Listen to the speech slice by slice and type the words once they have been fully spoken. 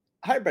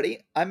Hi, everybody.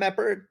 I'm Matt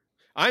Bird,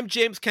 I'm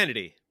James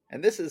Kennedy.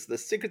 and this is the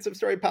Secrets of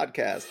Story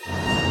podcast.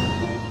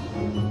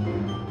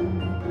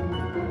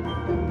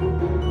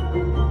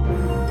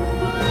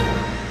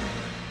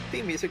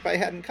 Theme music by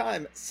Haddon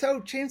Kime. So,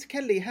 James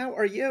Kennedy, how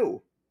are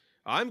you?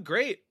 I'm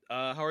great.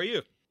 How are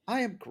you?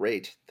 I am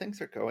great.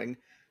 Things are going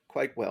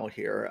quite well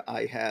here.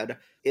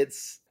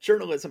 It's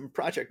journalism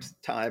project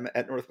time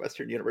at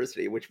Northwestern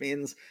University, which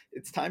means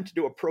it's time to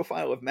do a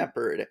profile of Matt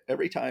Bird.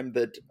 Every time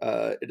that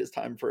it is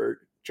time for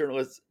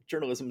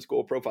journalism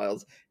school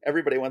profiles,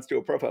 everybody wants to do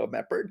a profile of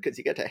Matt Bird because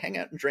you get to hang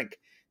out and drink,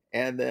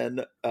 and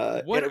then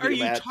What are interview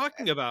you Matt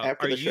talking about?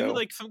 after Are the you show.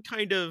 like some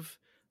kind of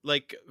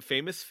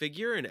famous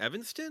figure in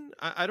Evanston?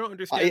 I don't I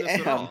understand this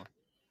at am. all.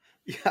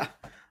 Yeah,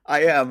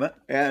 I am.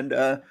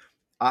 And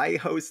I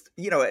host,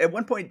 at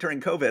one point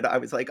during COVID, I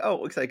was like, oh,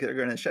 it looks like they're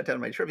going to shut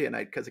down my trivia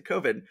night because of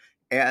COVID.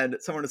 And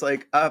someone was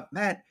like,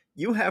 Matt,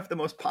 you have the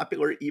most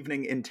popular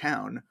evening in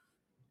town.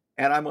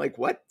 And I'm like,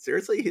 what?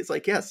 Seriously? He's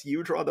like, yes,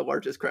 you draw the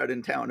largest crowd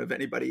in town of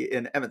anybody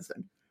in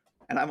Evanston.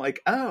 And I'm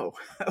like, oh,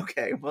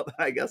 okay. Well, then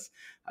I guess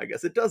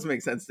it does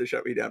make sense to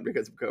shut me down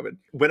because of COVID.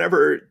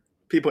 Whenever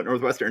people at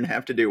Northwestern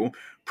have to do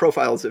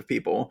profiles of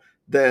people,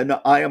 then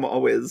I am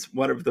always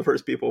one of the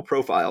first people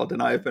profiled.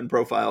 And I have been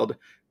profiled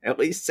at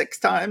least 6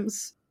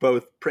 times,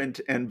 both print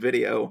and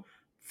video,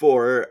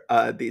 for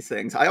these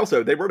things.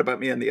 They wrote about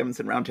me in the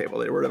Evanston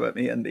Roundtable. They wrote about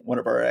me in one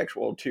of our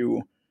actual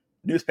 2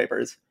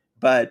 newspapers.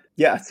 But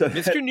yeah, so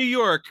Mr. New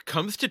York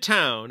comes to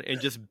town and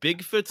just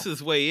Bigfoots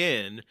his way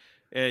in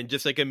and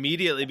just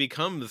immediately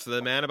becomes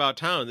the man about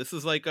town. This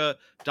is like a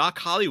Doc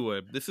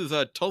Hollywood. This is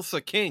a Tulsa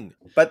King.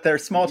 But their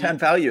small town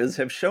values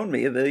have shown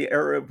me the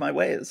error of my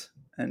ways.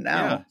 And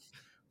now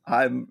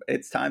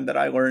it's time that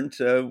I learn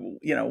to,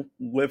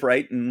 live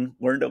right and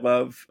learn to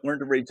love, learn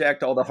to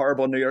reject all the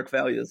horrible New York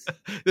values.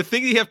 The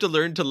thing you have to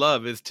learn to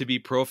love is to be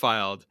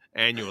profiled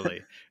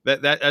annually.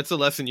 That's a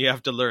lesson you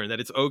have to learn, that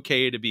it's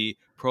okay to be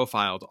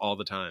profiled all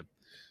the time.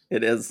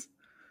 It is.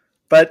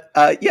 But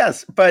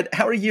yes, but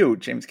how are you,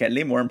 James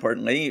Kennedy? More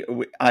importantly,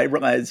 I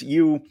realize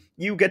you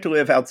get to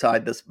live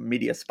outside this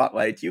media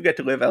spotlight. You get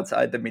to live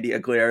outside the media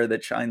glare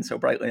that shines so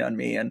brightly on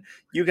me, and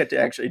you get to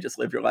actually just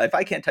live your life.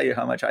 I can't tell you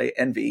how much I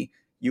envy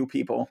you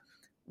people.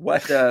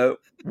 What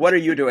are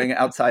you doing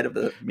outside of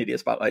the media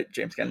spotlight,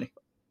 James Kennedy?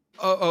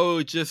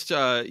 Just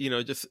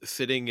just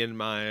sitting in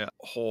my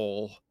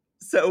hole.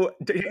 So,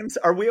 James,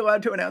 are we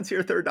allowed to announce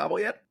your 3rd novel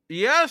yet?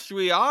 Yes,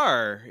 we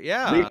are.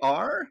 Yeah. We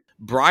are?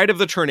 Bride of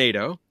the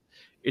Tornado.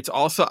 It's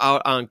also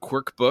out on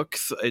Quirk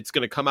Books. It's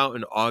going to come out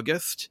in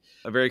August.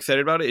 I'm very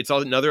excited about it. It's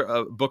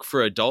another book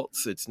for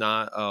adults. It's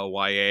not a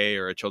YA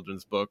or a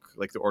children's book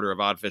like The Order of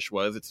Oddfish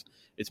was.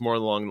 It's more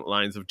along the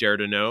lines of Dare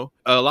to Know.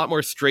 A lot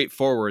more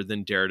straightforward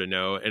than Dare to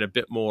Know, and a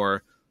bit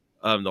more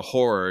the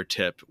horror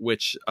tip,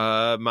 which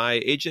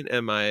my agent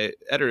and my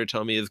editor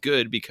tell me is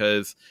good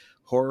because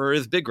horror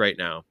is big right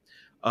now.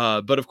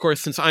 But of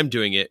course, since I'm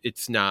doing it,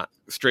 it's not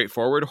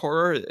straightforward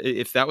horror.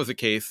 If that was the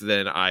case,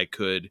 then I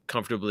could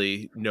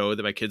comfortably know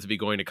that my kids would be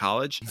going to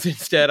college.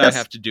 Instead, yes. I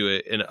have to do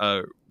it in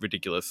a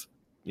ridiculous,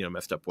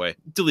 messed up way.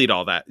 Delete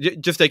all that.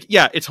 Just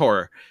it's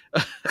horror.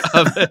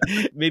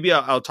 Maybe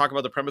I'll talk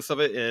about the premise of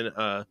it in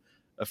a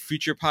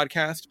future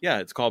podcast. Yeah,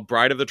 it's called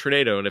Bride of the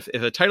Tornado. And if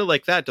a title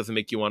like that doesn't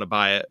make you want to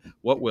buy it,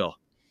 what will?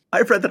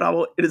 I've read the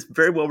novel. It is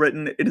very well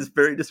written. It is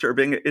very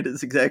disturbing. It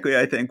is exactly,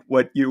 I think,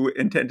 what you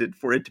intended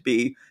for it to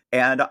be.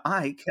 And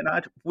I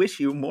cannot wish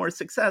you more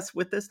success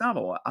with this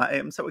novel. I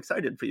am so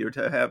excited for you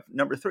to have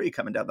number 3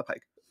 coming down the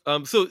pike.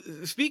 So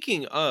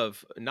speaking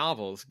of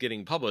novels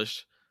getting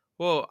published,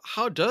 well,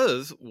 how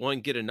does one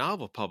get a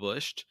novel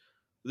published?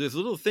 There's a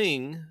little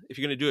thing, if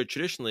you're going to do it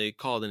traditionally,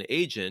 called an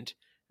agent.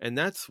 And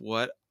that's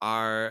what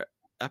our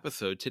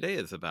episode today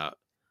is about.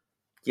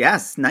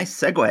 Yes, nice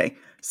segue.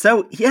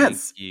 So,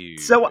 yes.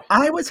 So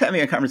I was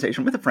having a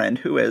conversation with a friend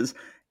who is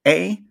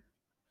a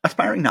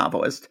aspiring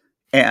novelist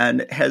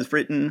and has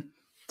written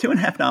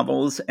 2.5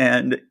 novels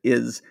and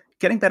is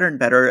getting better and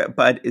better,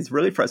 but is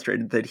really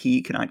frustrated that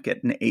he cannot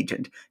get an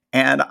agent.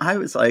 And I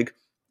was like,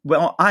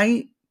 well,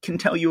 I can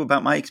tell you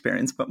about my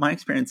experience, but my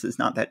experience is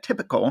not that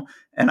typical.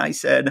 And I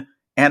said,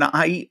 and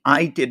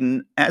I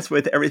didn't, as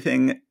with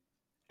everything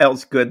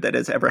else good that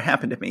has ever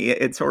happened to me,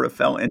 it sort of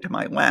fell into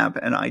my lap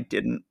and I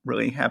didn't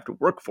really have to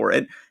work for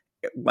it,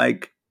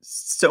 like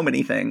so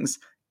many things.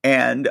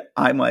 And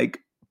I'm like,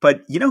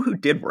 but you know who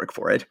did work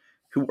for it,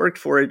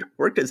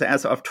 worked his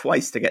ass off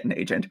twice to get an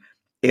agent,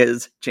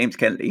 is James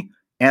Kennedy.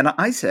 And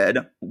I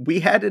said, we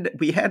had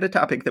a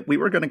topic that we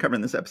were going to cover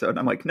in this episode. And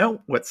I'm like,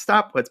 no, let's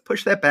stop. Let's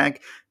push that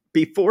back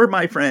before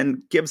my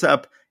friend gives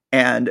up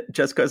and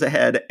just goes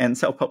ahead and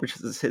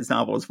self-publishes his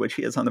novels, which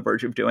he is on the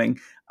verge of doing.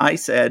 I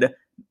said,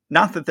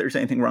 not that there's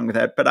anything wrong with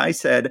that, but I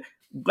said,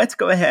 let's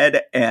go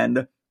ahead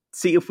and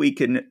see if we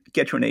can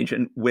get you an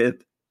agent the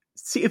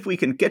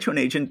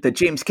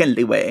James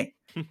Kennedy way.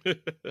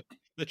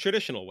 The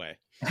traditional way.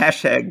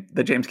 Hashtag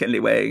the James Kennedy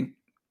way.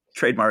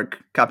 Trademark,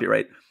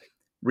 copyright,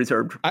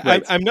 reserved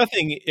rights. I'm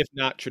nothing if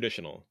not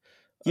traditional.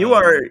 You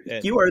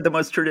are the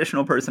most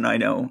traditional person I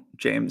know,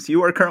 James.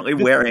 You are currently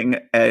wearing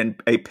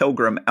a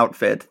pilgrim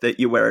outfit that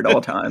you wear at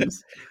all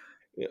times.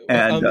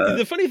 And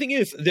the funny thing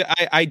is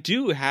that I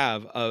do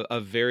have a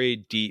very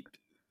deep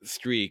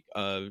streak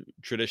of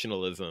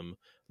traditionalism,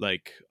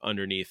 like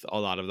underneath a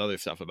lot of the other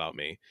stuff about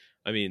me.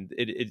 I mean,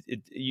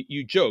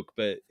 you joke,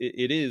 but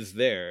it is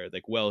there,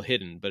 like well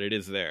hidden, but it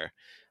is there.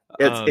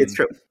 It's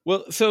true.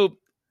 Well, so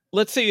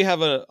let's say you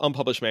have an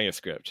unpublished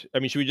manuscript. I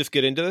mean, should we just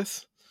get into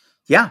this?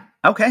 Yeah.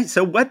 Okay.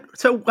 So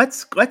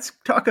let's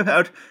talk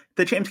about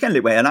the James Kennedy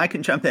way, and I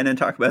can jump in and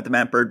talk about the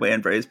Matt Bird way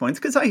in various points,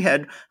 because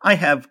I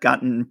have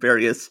gotten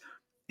various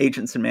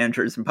agents and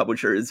managers and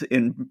publishers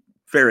in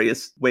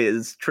various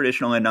ways,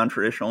 traditional and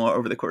non-traditional,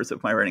 over the course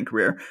of my writing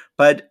career.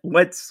 But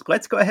let's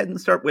go ahead and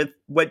start with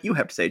what you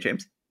have to say,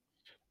 James.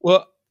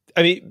 Well,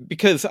 I mean,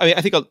 because I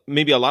think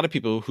maybe a lot of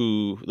people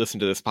who listen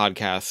to this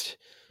podcast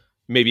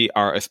maybe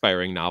are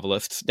aspiring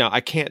novelists. Now,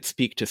 I can't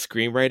speak to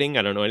screenwriting.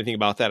 I don't know anything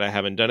about that. I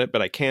haven't done it,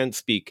 but I can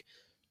speak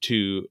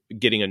to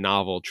getting a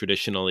novel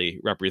traditionally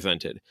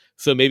represented.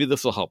 So maybe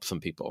this will help some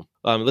people.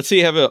 Let's say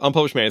you have an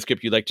unpublished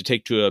manuscript you'd like to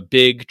take to a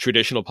big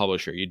traditional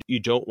publisher. You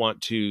don't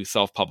want to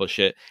self-publish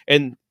it.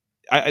 And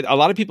a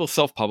lot of people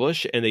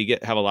self-publish and they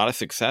have a lot of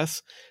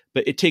success,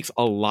 but it takes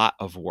a lot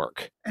of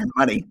work. And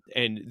money.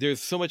 And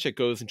there's so much that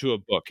goes into a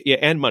book. Yeah,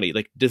 and money,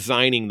 like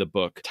designing the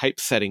book,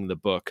 typesetting the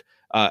book,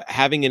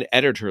 having an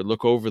editor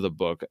look over the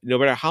book. No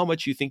matter how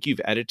much you think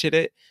you've edited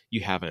it,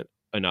 you haven't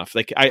enough.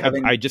 Like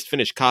I just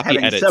finished copy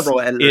edits.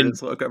 Several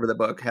editors look over the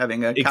book,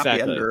 having a copy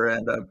editor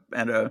and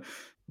a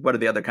what are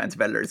the other kinds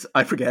of editors?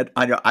 I forget.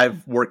 I know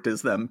I've worked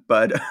as them,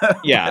 but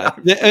yeah,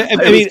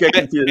 I mean, get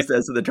confused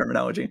as to the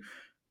terminology.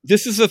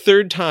 This is the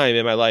third time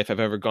in my life I've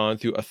ever gone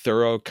through a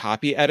thorough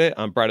copy edit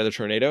on Bride of the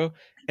Tornado,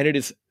 and it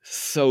is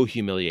so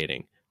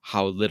humiliating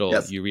how little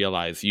you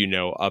realize you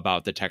know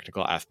about the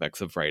technical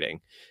aspects of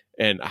writing,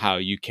 and how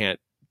you can't.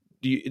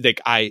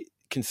 I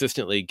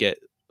consistently get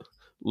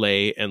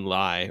lay and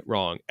lie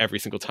wrong every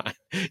single time.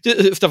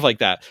 Stuff like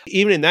that.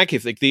 Even in that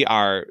case, like they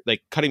are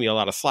like cutting me a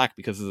lot of slack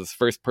because this is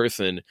first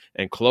person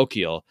and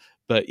colloquial.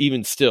 But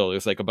even still,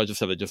 there's like a bunch of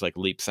stuff that just like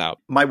leaps out.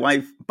 My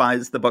wife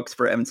buys the books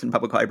for Evanston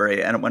Public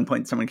Library, and at one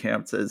point someone came up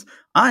and says,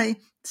 I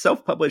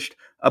self-published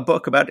a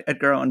book about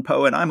Edgar Allan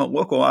Poe, and I'm a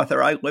local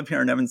author. I live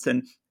here in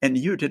Evanston, and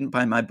you didn't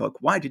buy my book.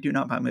 Why did you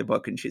not buy my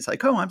book? And she's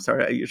like, oh, I'm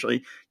sorry. I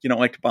usually,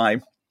 like to buy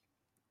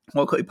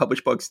locally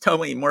published books. Tell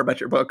me more about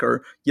your book,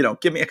 or,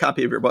 give me a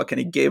copy of your book. And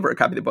he gave her a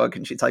copy of the book,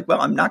 and she's like,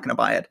 well, I'm not going to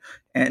buy it.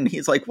 And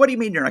he's like, what do you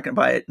mean you're not going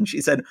to buy it? And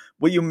she said,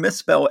 will you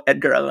misspell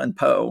Edgar Allan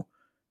Poe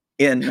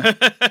in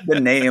the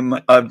name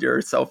of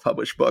your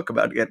self-published book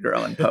about Edgar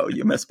Allan Poe?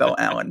 You misspell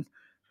Allen.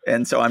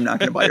 And so I'm not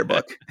going to buy your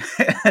book.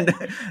 And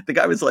the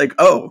guy was like,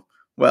 oh,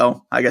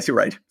 well, I guess you're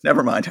right.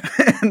 Never mind.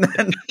 And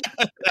then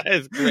that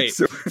is great.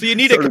 So you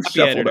need a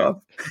copy editor.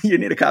 You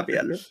need a copy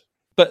editor.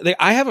 But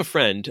I have a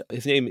friend.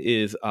 His name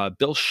is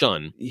Bill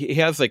Shunn. He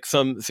has like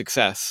some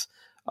success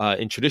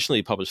in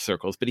traditionally published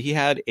circles, but he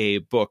had a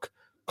book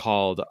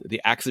called The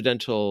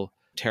Accidental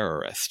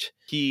Terrorist.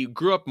 He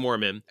grew up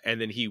Mormon,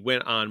 and then he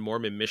went on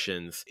Mormon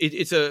missions.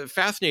 It's a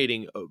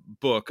fascinating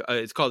book.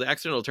 It's called The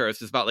Accidental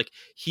Terrorist. It's about like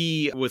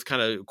he was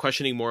kind of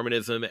questioning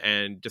Mormonism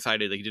and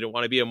decided like he didn't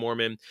want to be a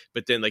Mormon,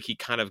 but then like he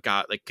kind of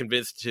got like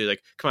convinced to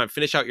like, come on,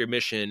 finish out your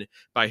mission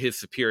by his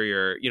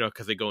superior,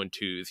 because they go in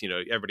twos.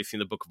 Everybody's seen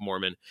the Book of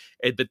Mormon.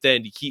 But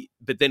then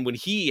when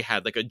he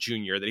had like a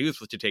junior that he was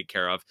supposed to take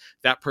care of,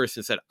 that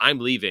person said, I'm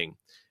leaving.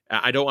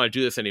 I don't want to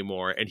do this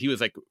anymore. And he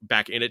was like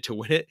back in it to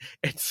win it.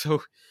 And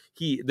so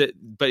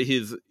but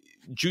his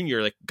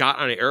junior like got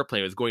on an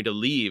airplane, was going to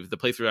leave the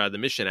place where they had the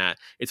mission at.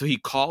 And so he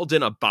called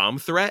in a bomb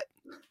threat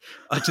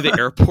to the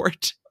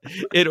airport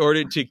in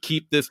order to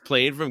keep this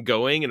plane from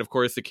going. And of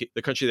course,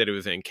 the country that it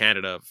was in,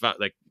 Canada,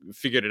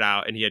 figured it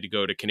out, and he had to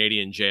go to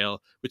Canadian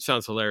jail, which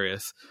sounds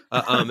hilarious.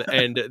 But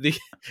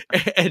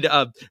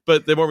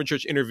the Mormon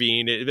Church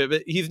intervened.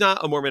 He's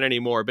not a Mormon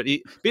anymore. But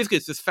basically,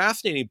 it's this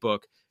fascinating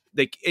book.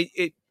 Like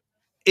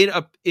in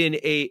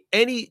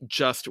any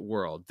just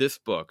world, this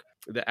book,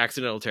 The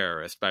Accidental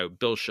Terrorist by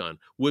Bill Shunn,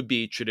 would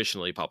be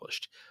traditionally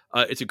published.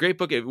 It's a great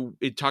book.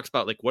 It talks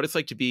about like what it's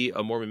like to be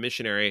a Mormon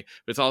missionary,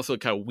 but it's also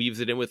kind of weaves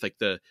it in with like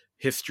the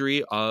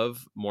history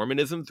of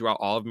Mormonism throughout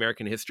all of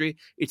American history.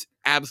 It's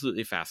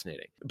absolutely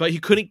fascinating. But he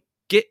couldn't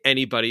get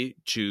anybody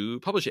to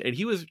publish it, and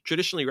he was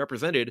traditionally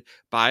represented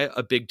by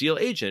a big deal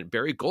agent,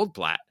 Barry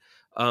Goldblatt.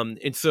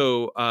 And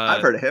so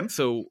I've heard of him.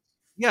 So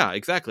yeah,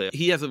 exactly.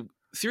 He has a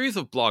series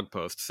of blog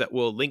posts that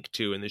we'll link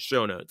to in the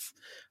show notes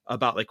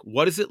about like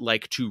what is it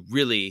like to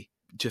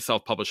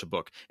self-publish a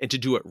book and to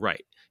do it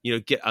right.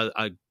 Get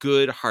a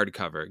good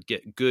hardcover,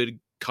 get good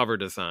cover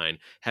design,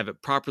 have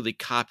it properly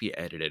copy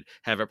edited,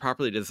 have it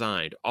properly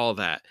designed, all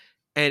that.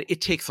 And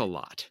it takes a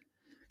lot.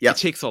 Yeah. It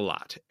takes a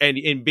lot.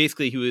 And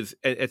basically he was,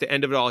 at the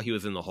end of it all, he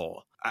was in the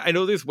hole. I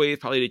know there's ways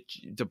probably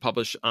to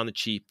publish on the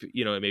cheap,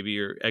 maybe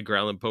your Edgar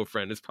Allan Poe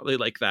friend is probably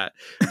like that.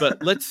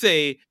 But let's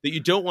say that you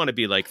don't want to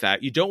be like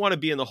that. You don't want to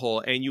be in the hole,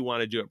 and you want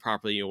to do it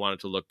properly. You want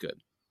it to look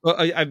good. Well,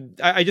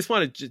 I just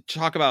want to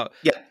talk about.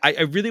 Yeah.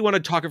 I really want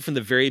to talk it from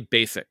the very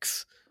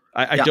basics.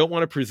 I don't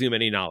want to presume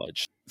any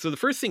knowledge. So the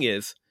first thing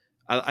is,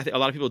 I think a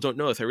lot of people don't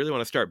know this. I really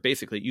want to start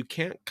basically. You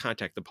can't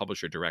contact the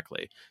publisher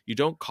directly. You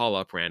don't call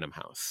up Random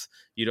House.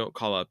 You don't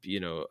call up,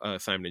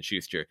 Simon and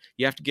Schuster.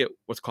 You have to get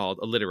what's called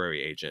a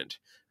literary agent.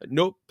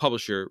 No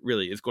publisher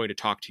really is going to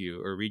talk to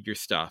you or read your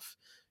stuff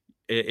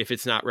if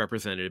it's not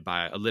represented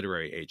by a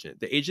literary agent.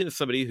 The agent is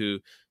somebody who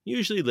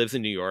usually lives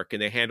in New York,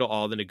 and they handle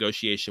all the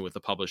negotiation with the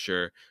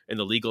publisher and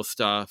the legal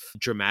stuff,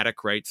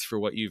 dramatic rights for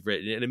what you've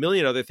written, and a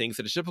million other things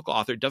that a typical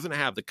author doesn't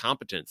have the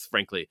competence,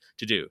 frankly,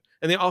 to do.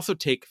 And they also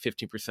take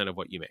 15% of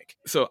what you make.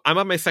 So I'm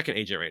on my second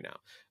agent right now.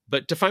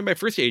 But to find my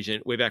first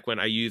agent, way back when,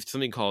 I used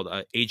something called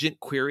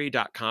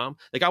agentquery.com.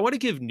 Like, I want to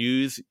give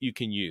news you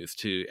can use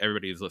to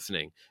everybody who's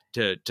listening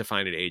to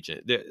find an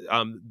agent.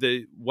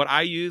 What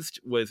I used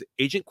was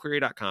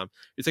agentquery.com.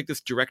 It's like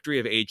this directory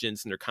of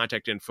agents and their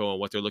contact info and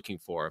what they're looking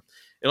for.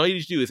 And all you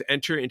need to do is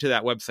enter into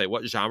that website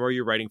what genre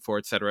you're writing for,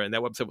 et cetera. And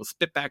that website will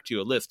spit back to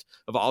you a list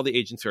of all the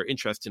agents who are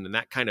interested in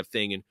that kind of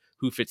thing and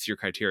who fits your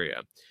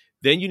criteria.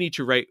 Then you need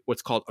to write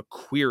what's called a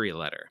query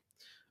letter.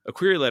 A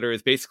query letter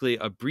is basically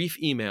a brief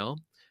email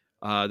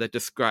that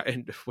describe.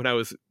 And when I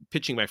was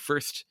pitching my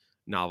first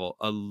novel,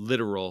 a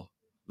literal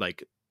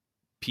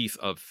piece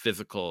of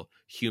physical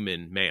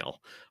human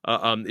mail.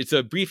 It's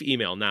a brief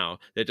email now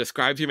that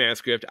describes your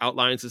manuscript,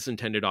 outlines its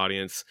intended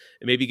audience,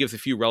 and maybe gives a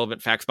few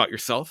relevant facts about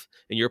yourself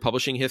and your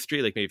publishing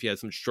history. Like maybe if you had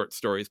some short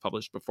stories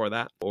published before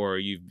that, or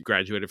you've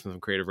graduated from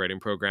some creative writing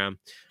program.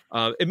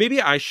 And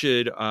maybe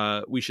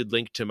we should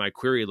link to my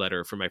query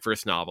letter for my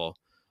first novel.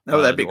 Oh,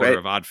 that'd be great. Order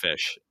of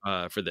Oddfish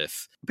for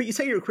this. But you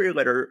say your query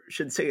letter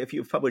should say if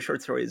you've published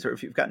short stories or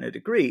if you've gotten a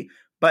degree,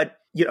 but,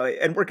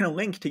 and we're going to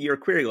link to your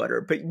query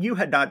letter, but you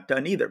had not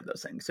done either of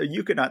those things. So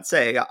you could not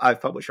say, I've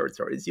published short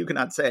stories. You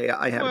cannot say,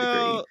 I have a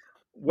degree.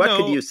 What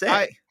could you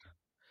say?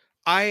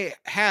 I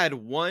had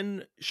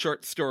one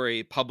short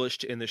story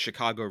published in the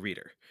Chicago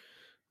Reader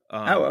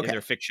in their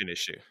fiction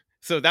issue.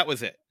 So that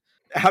was it.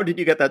 How did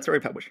you get that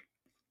story published?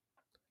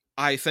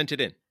 I sent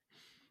it in.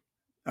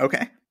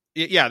 Okay.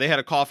 Yeah, they had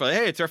a call for,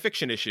 hey, it's our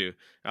fiction issue.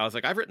 I was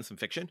like, I've written some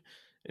fiction.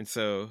 And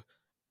so,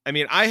 I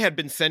mean, I had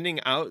been sending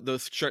out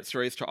those short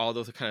stories to all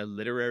those kind of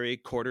literary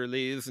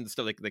quarterlies and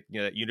stuff like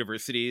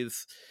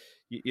universities,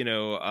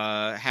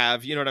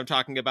 have, you know what I'm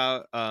talking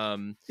about?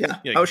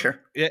 Yeah. Sure.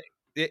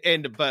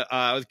 But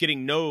I was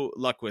getting no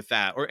luck with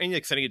that, or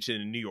any sending it to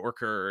the New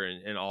Yorker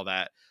and all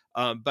that.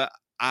 But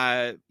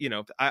I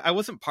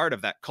wasn't part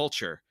of that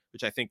culture,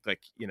 which I think I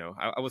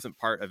wasn't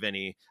part of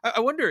any. I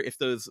wonder if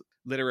those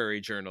literary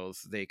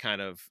journals, they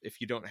kind of,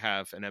 if you don't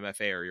have an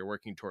MFA or you're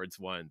working towards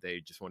one, they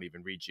just won't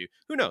even read you.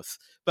 Who knows?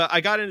 But I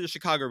got into the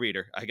Chicago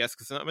Reader, I guess,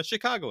 because I'm a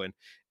Chicagoan.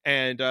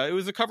 And it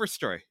was a cover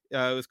story.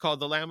 It was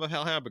called The Lamb of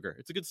Hell Hamburger.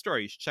 It's a good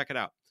story. You should check it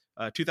out.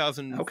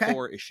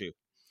 2004 issue.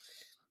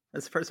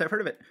 That's the first I've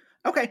heard of it.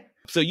 Okay.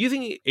 So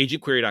using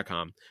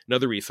agentquery.com and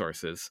other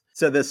resources.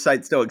 So this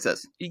site still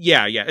exists?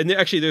 Yeah. And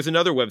actually, there's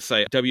another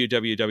website,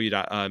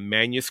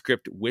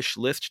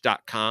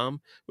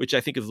 www.manuscriptwishlist.com, which I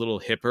think is a little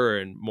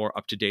hipper and more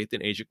up-to-date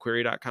than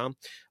agentquery.com.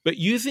 But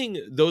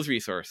using those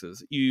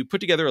resources, you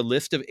put together a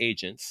list of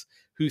agents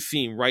who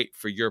seem right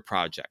for your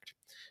project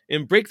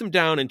and break them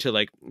down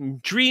into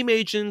dream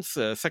agents,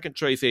 second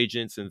choice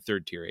agents, and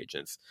third tier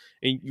agents.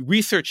 And you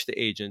research the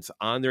agents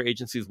on their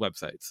agency's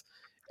websites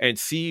and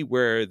see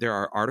where there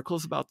are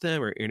articles about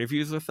them or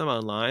interviews with them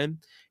online,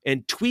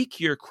 and tweak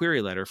your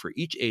query letter for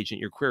each agent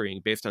you're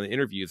querying based on the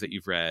interviews that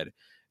you've read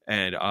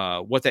and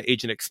what that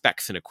agent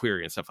expects in a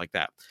query and stuff like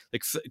that.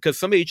 Because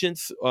some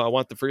agents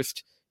want the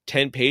first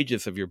 10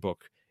 pages of your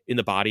book in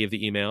the body of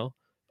the email,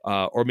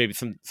 or maybe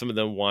some of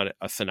them want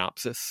a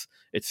synopsis,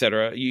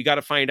 etc. You got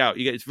to find out.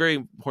 It's very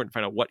important to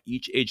find out what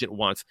each agent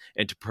wants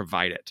and to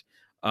provide it.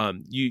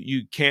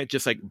 You can't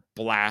just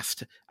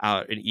blast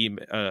out an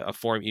email, a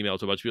form email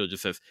to a bunch of people that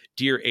just says,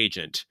 "Dear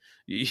agent,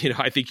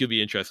 I think you'll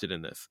be interested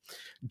in this."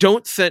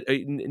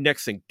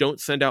 Next thing,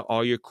 don't send out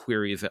all your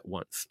queries at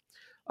once.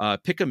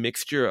 Pick a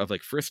mixture of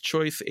first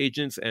choice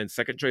agents and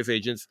second choice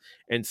agents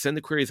and send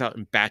the queries out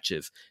in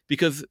batches,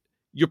 because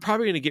you're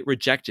probably going to get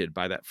rejected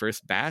by that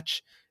first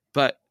batch.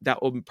 But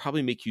that will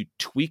probably make you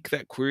tweak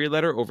that query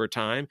letter over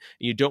time. And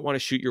you don't want to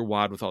shoot your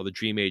wad with all the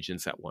dream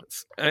agents at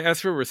once.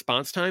 As for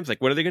response times,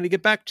 when are they going to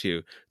get back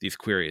to these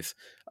queries?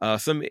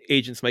 Some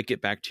agents might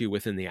get back to you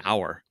within the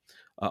hour.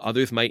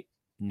 Others might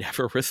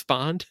never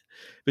respond.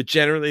 But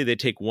generally, they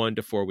take 1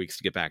 to 4 weeks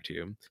to get back to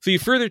you. So you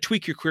further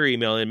tweak your query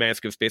email and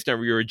manuscripts based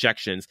on your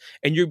rejections.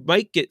 And you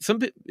might get, some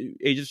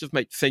agents just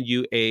might send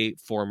you a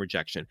form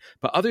rejection.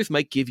 But others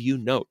might give you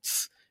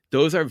notes.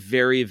 Those are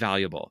very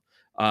valuable.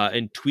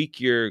 And tweak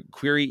your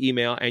query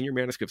email and your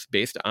manuscripts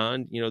based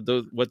on,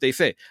 what they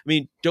say. I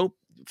mean, don't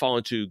fall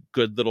into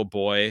good little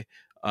boy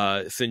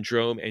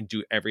syndrome and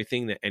do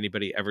everything that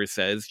anybody ever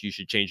says you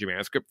should change your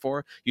manuscript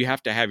for. You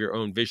have to have your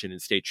own vision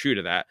and stay true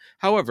to that.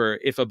 However,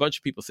 if a bunch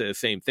of people say the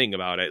same thing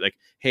about it,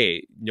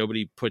 hey,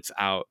 nobody puts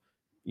out,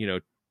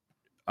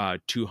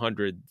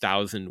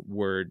 200,000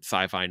 word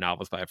sci-fi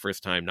novels by a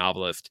first-time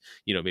novelist,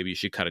 maybe you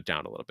should cut it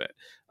down a little bit.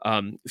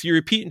 So you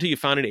repeat until you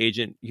find an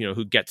agent,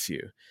 who gets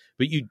you,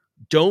 but you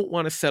don't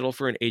want to settle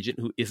for an agent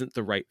who isn't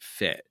the right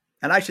fit.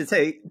 And I should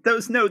say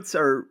those notes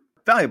are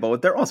valuable,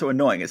 but they're also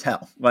annoying as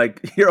hell.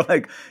 Like you're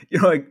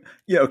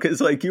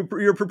because like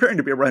you're preparing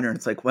to be a writer, and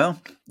it's like,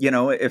 well,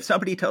 if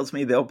somebody tells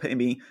me they'll pay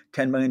me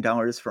 $10 million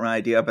for my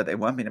idea, but they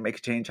want me to make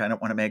a change I don't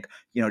want to make,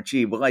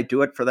 gee, will I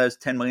do it for those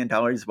 $10 million?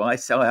 Will I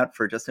sell out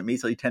for just a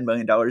measly $10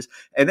 million?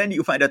 And then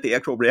you find out the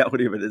actual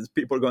reality of it is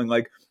people are going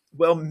like,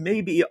 well,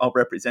 maybe I'll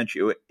represent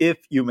you if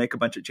you make a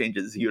bunch of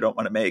changes you don't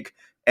want to make,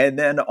 and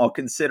then I'll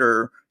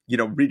consider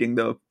reading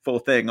the full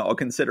thing, I'll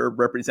consider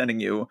representing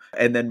you.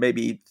 And then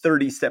maybe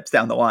 30 steps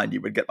down the line,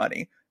 you would get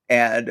money.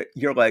 And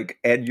you're like,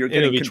 and you're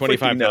getting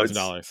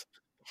 $25,000.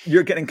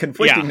 You're getting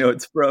conflicting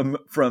notes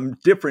from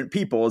different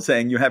people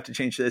saying you have to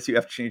change this, you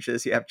have to change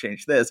this, you have to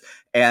change this.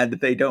 And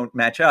they don't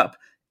match up.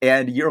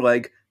 And you're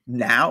like,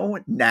 now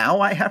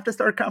I have to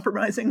start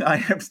compromising. I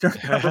have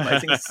started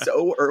compromising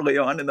so early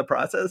on in the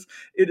process.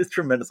 It is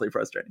tremendously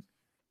frustrating.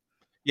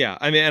 Yeah,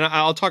 I mean, and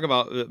I'll talk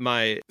about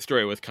my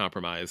story with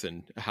compromise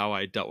and how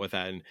I dealt with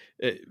that, and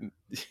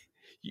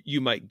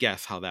you might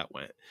guess how that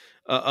went.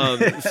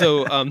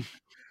 But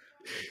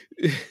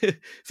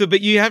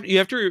you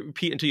have to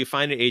repeat until you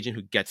find an agent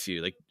who gets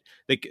you.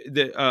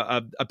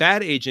 A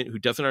bad agent who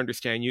doesn't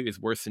understand you is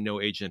worse than no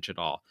agent at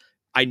all.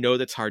 I know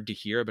that's hard to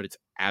hear, but it's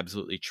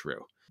absolutely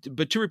true.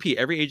 But to repeat,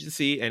 every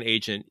agency and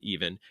agent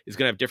even is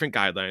going to have different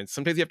guidelines.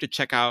 Sometimes you have to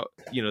check out,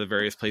 the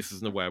various places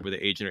in the web where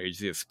the agent or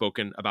agency has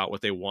spoken about what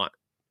they want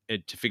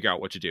to figure out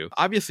what to do.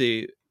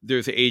 Obviously,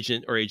 there's an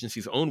agent or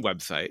agency's own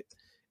website,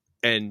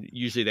 and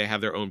usually they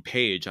have their own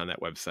page on that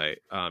website.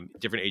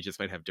 Different agents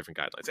might have different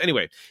guidelines.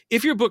 Anyway,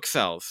 if your book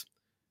sells,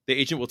 the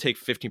agent will take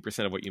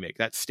 15% of what you make.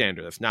 That's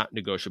standard. That's not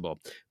negotiable.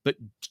 But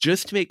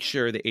just make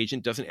sure the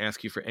agent doesn't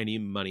ask you for any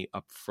money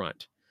up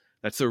front.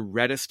 That's the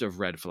reddest of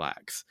red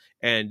flags.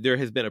 And there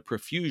has been a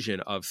profusion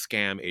of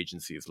scam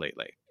agencies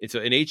lately. And so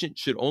an agent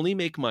should only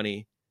make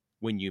money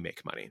when you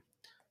make money.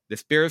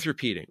 This bears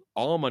repeating.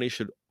 All money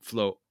should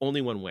flow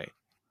only one way,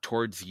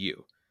 towards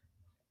you.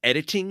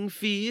 Editing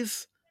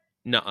fees?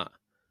 Nuh-uh.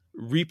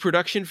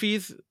 Reproduction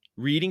fees?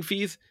 Reading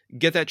fees?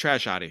 Get that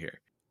trash out of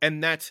here.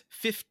 And that's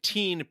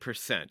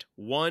 15%.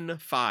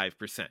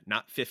 15%,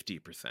 not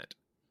 50%.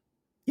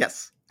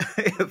 Yes.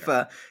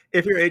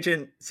 If your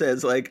agent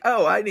says like,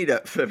 oh, I need a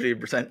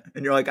 50%,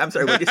 and you're like, I'm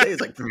sorry, what did you say?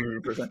 It's like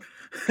 50%.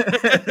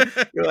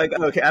 You're like,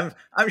 okay,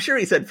 I'm sure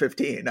he said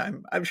 15.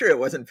 I'm sure it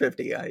wasn't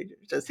 50.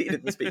 He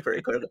didn't speak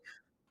very clearly.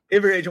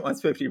 If your agent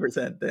wants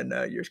 50%, then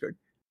you're screwed.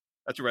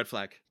 That's a red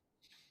flag.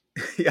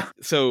 Yeah.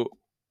 So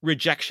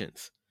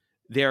rejections,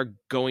 they are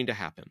going to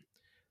happen.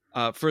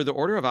 For The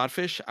Order of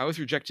Oddfish, I was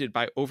rejected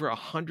by over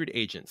 100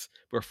 agents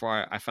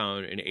before I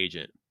found an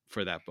agent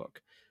for that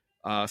book.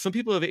 Some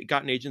people have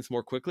gotten agents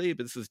more quickly,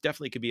 but this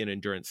definitely could be an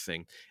endurance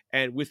thing.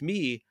 And with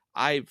me,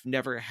 I've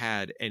never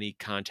had any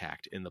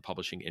contact in the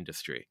publishing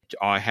industry.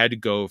 I had to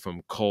go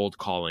from cold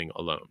calling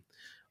alone,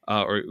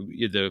 or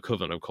the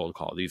equivalent of cold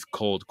call. These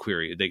cold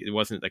query. It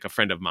wasn't like a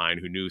friend of mine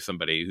who knew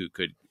somebody who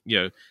could,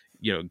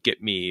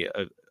 get me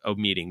a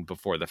meeting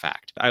before the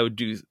fact. I would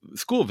do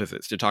school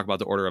visits to talk about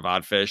The Order of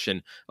Oddfish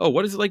and,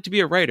 what is it like to be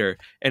a writer?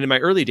 And in my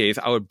early days,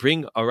 I would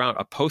bring around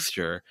a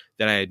poster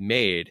that I had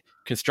made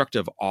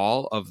constructive of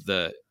all of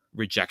the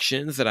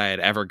rejections that I had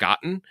ever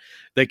gotten.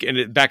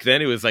 Back then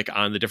it was like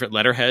on the different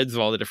letterheads of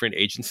all the different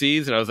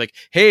agencies. And I was like,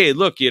 hey,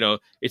 look,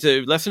 it's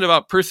a lesson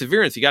about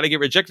perseverance. You got to get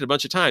rejected a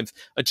bunch of times,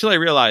 until I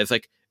realized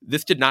like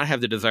this did not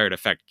have the desired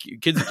effect.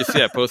 Kids would just see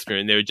that poster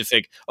and they would just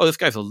like, oh, this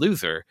guy's a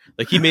loser.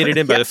 Like he made it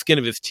in by the skin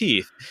of his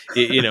teeth.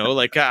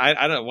 Like I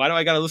don't know. Why do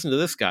I got to listen to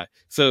this guy?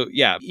 So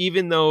yeah,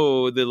 even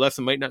though the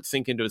lesson might not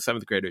sink into a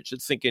seventh grader, it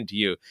should sink into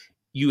you.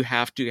 You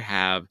have to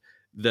have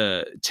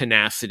the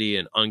tenacity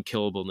and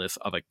unkillableness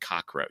of a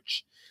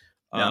cockroach.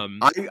 Yeah.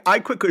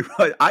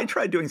 I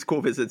tried doing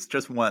school visits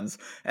just once,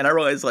 and I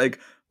realized like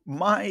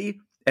my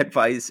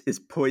advice is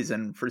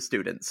poison for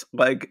students.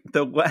 Like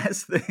the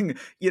last thing,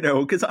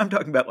 because I'm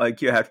talking about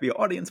like you have to be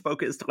audience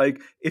focused.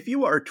 Like if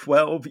you are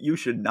 12, you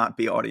should not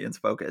be audience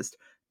focused.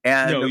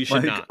 And no, you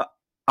should not.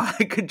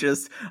 I could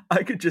just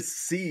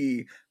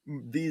see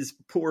these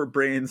poor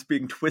brains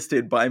being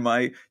twisted by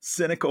my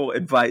cynical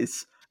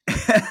advice.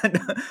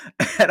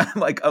 And I'm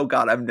like, oh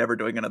God, I'm never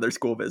doing another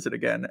school visit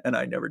again. And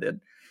I never did.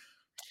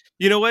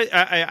 You know what?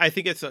 I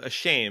think it's a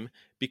shame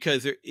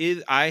because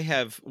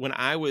when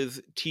I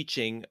was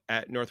teaching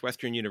at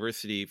Northwestern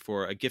University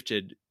for a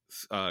gifted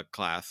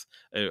class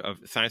of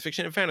science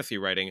fiction and fantasy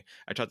writing,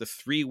 I taught this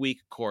 3-week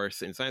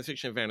course in science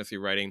fiction and fantasy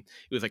writing.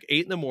 It was like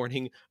 8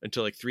 a.m.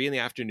 until like 3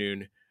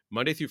 p.m,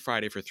 Monday through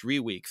Friday for 3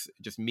 weeks,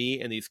 just me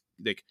and these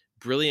like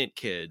brilliant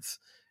kids.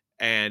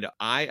 And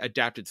I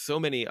adapted so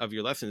many of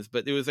your lessons,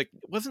 but it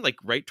wasn't like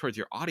right towards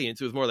your audience.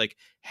 It was more like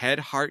head,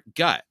 heart,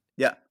 gut.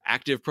 Yeah.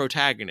 Active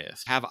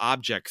protagonist, have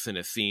objects in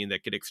a scene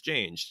that get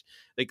exchanged.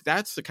 Like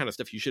that's the kind of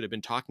stuff you should have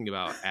been talking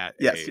about at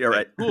yes, you're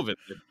right. school visit.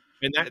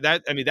 And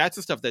I mean, that's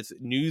the stuff that's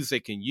news they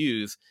can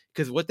use,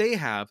 because what they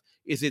have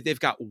is that they've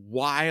got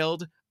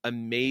wild,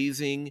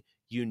 amazing,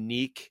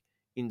 unique,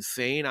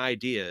 insane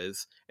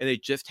ideas, and they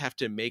just have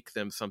to make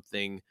them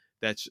something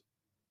that's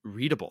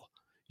readable,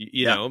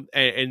 you Yeah. know,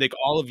 and like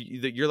all of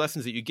your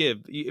lessons that you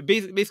give,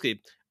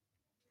 basically.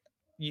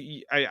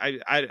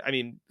 I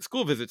mean,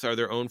 school visits are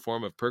their own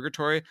form of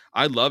purgatory.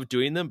 I love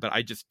doing them, but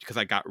because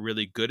I got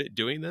really good at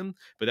doing them,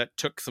 but that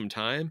took some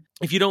time.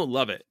 If you don't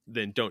love it,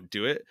 then don't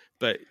do it.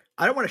 But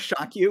I don't want to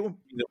shock you,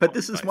 but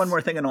this is one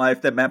more thing in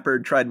life that Matt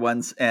Bird tried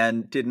once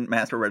and didn't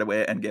master right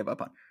away and gave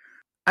up on.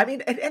 I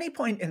mean, at any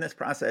point in this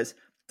process,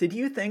 did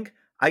you think,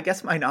 I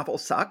guess my novel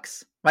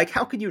sucks? Like,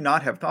 how could you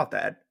not have thought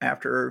that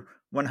after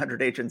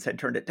 100 Agents had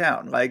turned it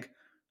down? Like,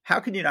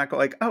 how could you not go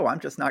like, oh, I'm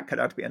just not cut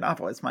out to be a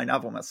novelist. My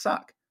novel must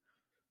suck.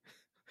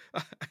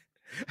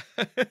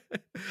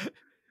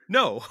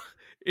 No,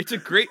 it's a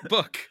great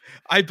book.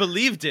 I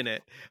believed in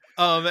it.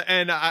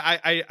 And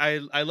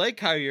I like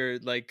how you're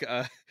like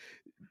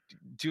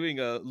doing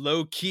a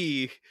low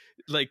key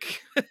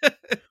like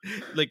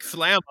like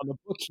slam on the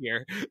book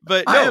here.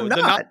 But no, I am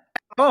not at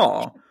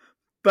all.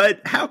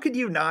 But how could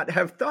you not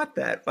have thought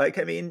that? Like,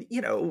 I mean,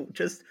 you know,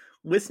 just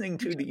listening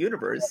to the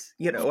universe,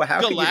 you know,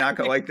 how can you not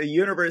go like, the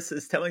universe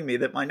is telling me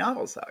that my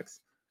novel sucks?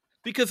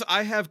 Because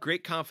I have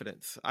great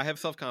confidence. I have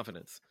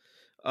self-confidence.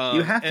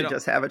 You have to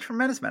just have a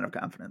tremendous amount of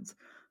confidence.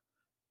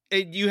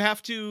 And you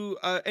have to,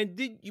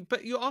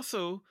 but you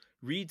also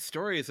read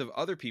stories of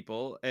other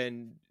people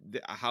and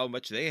how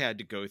much they had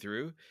to go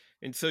through.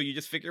 And so you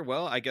just figure,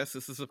 well, I guess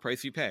this is the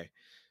price you pay.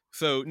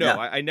 So no, yeah.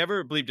 I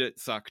never believed it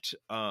sucked.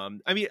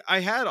 I mean, I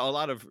had a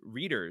lot of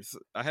readers.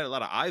 I had a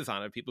lot of eyes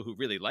on it, people who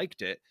really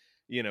liked it,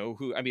 you know,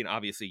 who, I mean,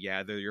 obviously,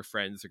 yeah, they're your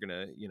friends. They're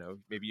going to, you know,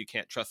 maybe you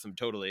can't trust them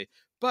totally.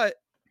 But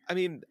I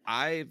mean,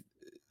 I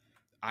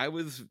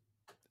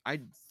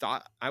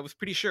thought I was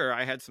pretty sure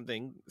I had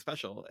something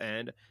special,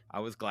 and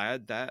I was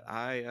glad that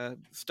I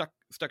stuck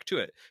to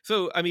it.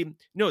 So, I mean,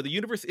 no, the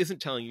universe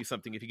isn't telling you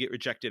something if you get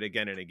rejected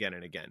again and again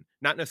and again.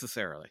 Not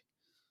necessarily.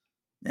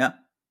 Yeah.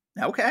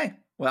 Okay.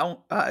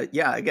 Well,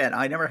 yeah. Again,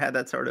 I never had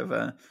that sort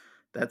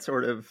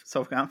of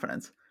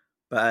self-confidence.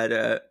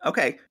 But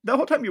okay, the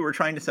whole time you were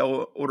trying to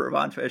sell Order of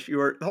Oddfish,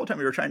 the whole time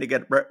you were trying to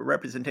get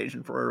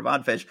representation for Order of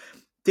Oddfish.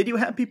 Did you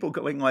have people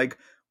going like,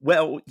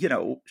 well, you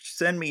know,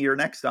 send me your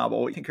next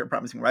novel. I think you're a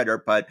promising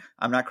writer, but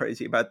I'm not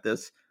crazy about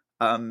this.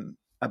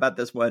 About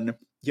this one,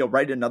 you'll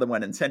write another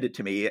one and send it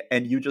to me.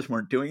 And you just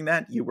weren't doing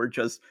that. You were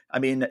just, I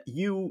mean,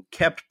 you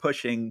kept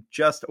pushing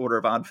just Order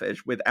of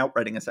Oddfish without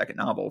writing a second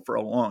novel for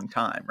a long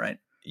time, right?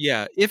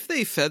 Yeah. If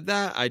they said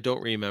that, I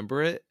don't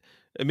remember it.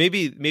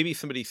 Maybe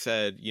somebody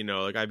said, you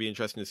know, like, I'd be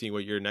interested in seeing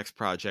what your next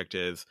project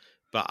is,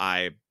 but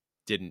I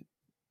didn't.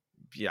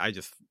 Yeah, I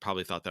just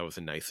probably thought that was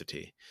a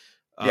nicety.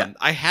 Yeah.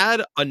 I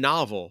had a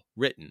novel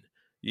written,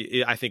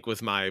 I think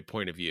was my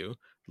point of view.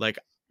 Like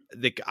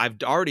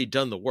I've already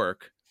done the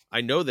work. I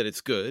know that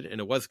it's good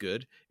and it was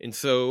good. And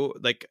so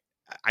like,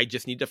 I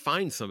just need to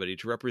find somebody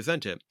to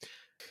represent it.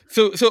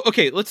 So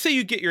okay, let's say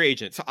you get your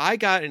agent. So I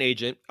got an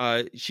agent.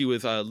 She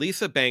was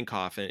Lisa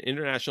Bankoff in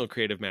International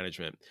Creative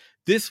Management.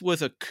 This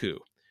was a coup.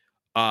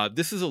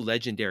 This is a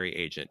legendary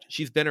agent.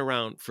 She's been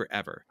around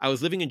forever. I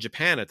was living in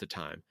Japan at the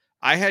time.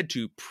 I had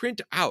to print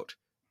out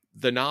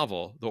the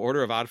novel, The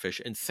Order of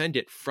Oddfish, and send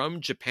it from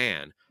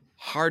Japan,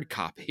 hard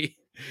copy.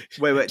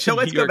 Wait. So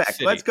let's go back.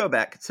 Let's go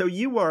back. So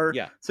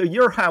so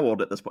you're how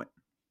old at this point?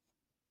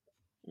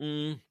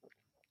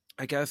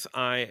 I guess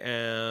I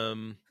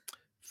am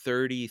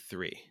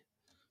 33.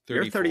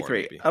 You're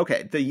 33. Maybe.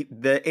 Okay.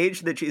 The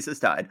age that Jesus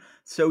died.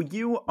 So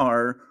you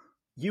are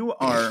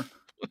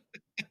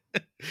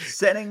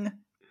setting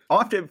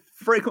often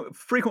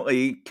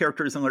frequently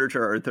characters in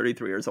literature are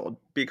 33 years old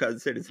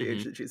because it is the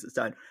age that Jesus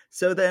died.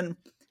 So then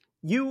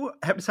you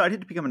have decided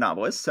to become a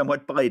novelist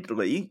somewhat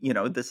belatedly. You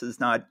know,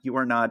 you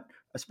are not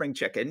a spring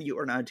chicken. You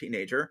are not a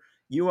teenager.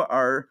 You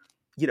are,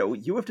 you know,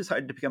 you have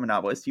decided to become a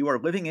novelist. You are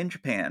living in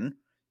Japan.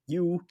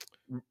 You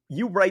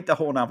write the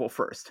whole novel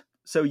first.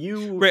 So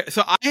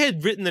So I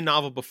had written the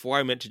novel before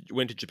I went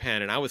to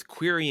Japan, and I was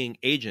querying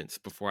agents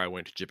before I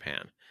went to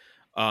Japan.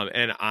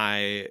 And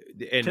I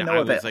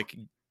was like,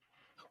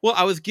 well,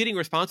 I was getting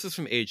responses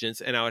from agents,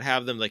 and I would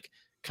have them like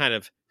kind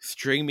of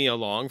string me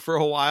along for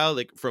a while,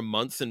 like for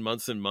months and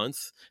months and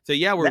months. So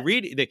yeah, we're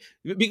reading,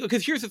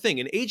 because here's the thing: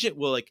 an agent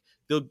will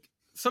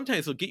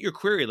sometimes they'll get your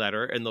query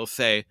letter and they'll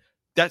say,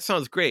 "That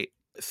sounds great.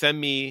 Send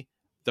me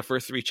the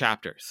first 3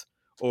 chapters,"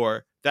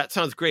 or "That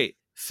sounds great.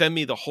 Send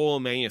me the whole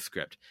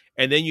manuscript."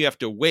 And then you have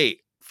to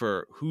wait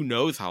for who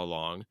knows how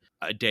long,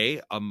 a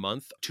day, a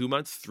month, 2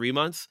 months, 3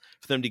 months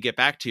for them to get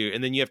back to you.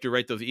 And then you have to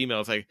write those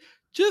emails like,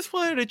 "Just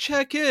wanted to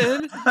check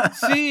in,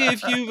 see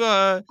if you've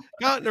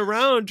gotten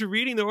around to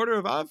reading The Order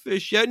of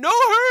Oddfish yet. No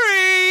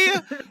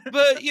hurry!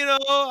 But, you know,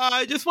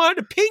 I just wanted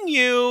to ping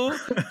you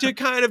to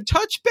kind of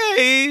touch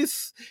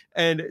base."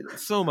 And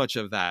so much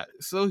of that,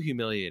 so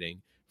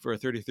humiliating for a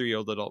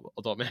 33-year-old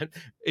adult man.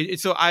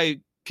 So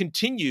I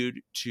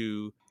continued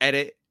to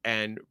edit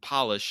and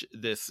polish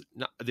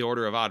The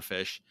Order of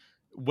Oddfish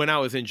when I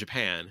was in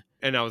Japan.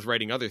 and I was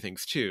writing other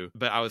things too,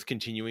 but I was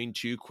continuing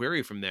to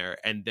query from there.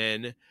 And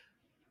then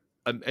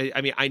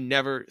I mean, I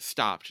never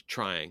stopped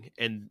trying,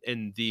 and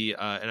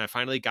I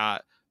finally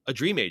got a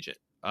dream agent,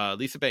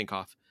 Lisa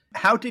Bankoff.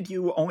 How did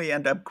you only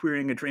end up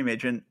querying a dream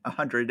agent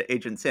 100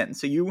 agents in?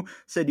 So you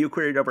said you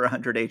queried over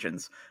 100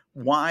 agents.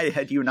 Why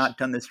had you not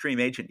done this dream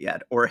agent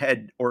yet, or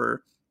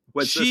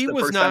was this the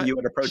first time you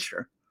had approached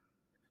her?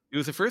 It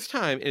was the first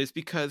time, and it's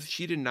because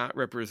she did not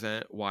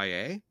represent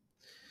YA.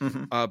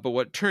 Mm-hmm. But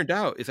what turned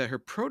out is that her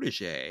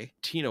protege,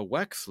 Tina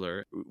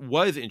Wexler,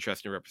 was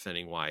interested in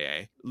representing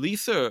YA.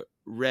 Lisa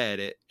read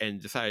it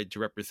and decided to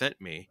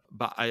represent me.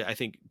 But I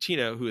think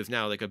Tina, who is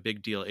now like a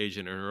big deal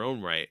agent in her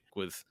own right,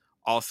 was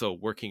also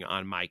working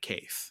on my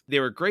case. They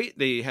were great.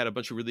 They had a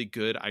bunch of really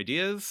good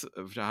ideas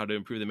of how to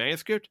improve the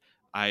manuscript.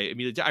 I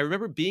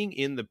remember being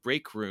in the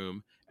break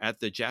room at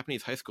the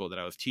Japanese high school that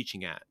I was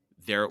teaching at.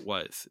 There it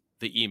was,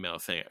 the email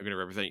saying, I'm going to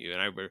represent you.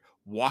 And I were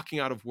walking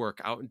out of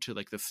work out into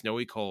like the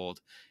snowy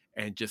cold,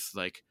 and just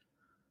like,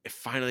 it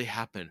finally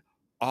happened.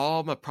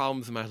 All my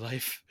problems in my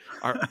life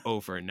are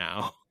over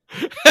now.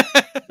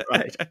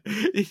 Right.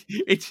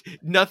 It's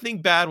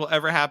nothing bad will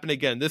ever happen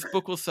again. This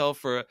book will sell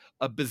for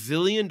 $1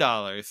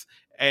 bazillion,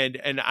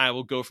 and I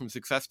will go from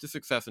success to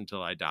success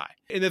until I die.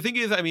 And the thing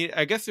is, I mean,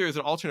 I guess there is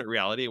an alternate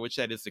reality in which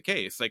that is the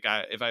case. Like,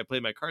 if I play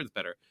my cards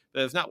better,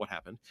 that is not what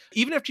happened.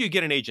 Even after you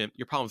get an agent,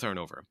 your problems aren't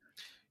over.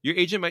 Your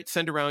agent might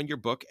send around your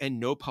book, and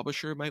no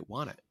publisher might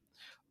want it.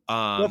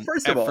 Well,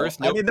 first of all,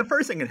 I mean, the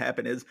first thing that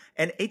happen is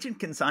an agent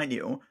can sign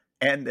you,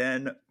 and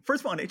then,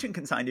 first of all, an agent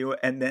can sign you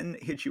and then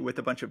hit you with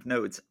a bunch of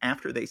notes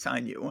after they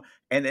sign you,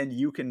 and then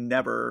you can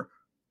never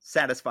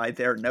satisfy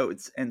their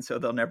notes, and so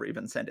they'll never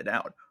even send it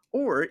out.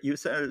 Or you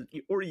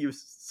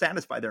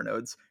satisfy their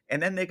notes,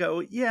 and then they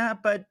go, yeah,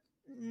 but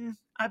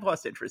I've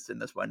lost interest in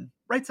this one.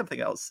 Write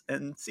something else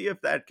and see if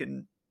that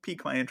can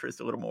pique my interest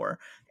a little more.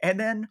 And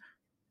then,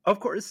 of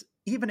course,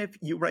 even if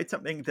you write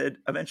something that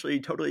eventually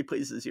totally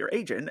pleases your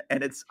agent,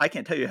 and I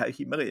can't tell you how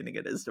humiliating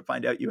it is to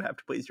find out you have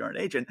to please your own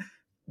agent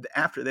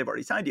after they've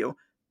already signed you,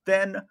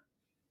 then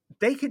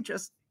they can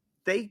just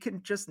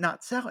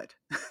not sell it.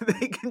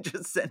 They can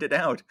just send it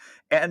out.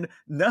 And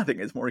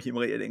nothing is more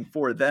humiliating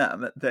for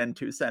them than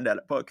to send out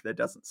a book that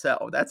doesn't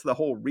sell. That's the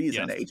whole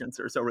reason agents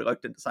are so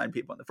reluctant to sign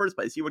people in the first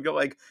place. You would go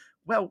like,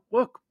 well,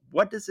 look,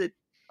 what does it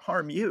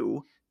harm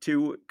you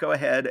to go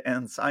ahead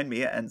and sign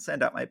me and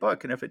send out my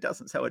book? And if it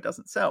doesn't sell, it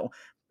doesn't sell.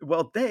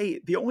 Well, the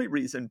only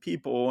reason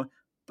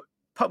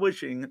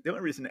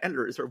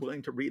editors are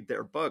willing to read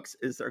their books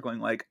is they're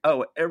going like,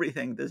 oh,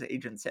 everything this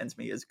agent sends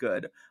me is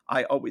good.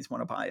 I always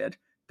want to buy it.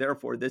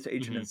 Therefore, this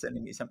agent is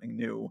sending me something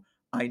new.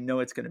 I know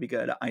it's going to be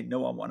good. I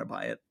know I want to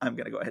buy it. I'm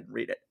going to go ahead and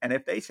read it. And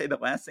if they say the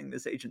last thing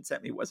this agent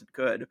sent me wasn't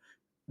good,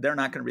 they're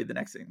not going to read the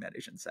next thing that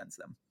agent sends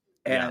them.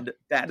 And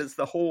that is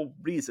the whole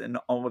reason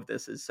all of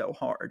this is so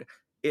hard.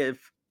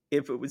 If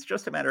it was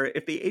just a matter,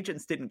 if the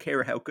agents didn't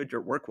care how good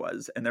your work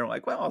was, and they're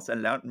like, well, I'll send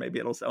it out and maybe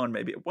it'll sell and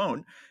maybe it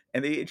won't,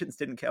 and the agents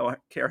didn't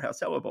care how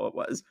sellable it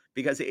was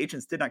because the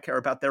agents did not care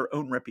about their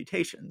own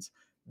reputations,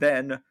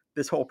 then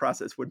this whole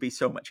process would be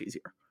so much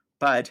easier.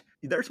 But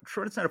there's a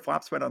tremendous amount of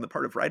flop sweat on the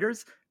part of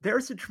writers.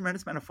 There's a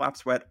tremendous amount of flop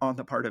sweat on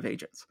the part of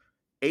agents.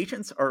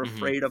 Agents are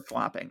afraid of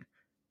flopping.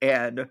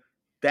 And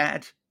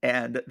that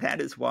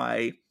is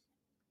why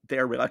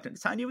they're reluctant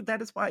to sign you.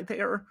 That is why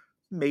they're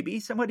maybe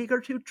somewhat eager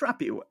to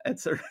drop you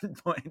at certain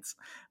points,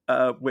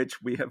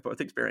 which we have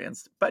both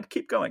experienced. But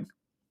keep going.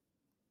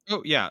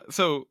 Oh, yeah.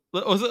 So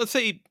let's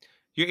say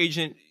your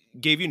agent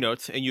gave you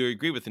notes and you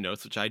agree with the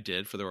notes, which I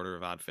did for the Order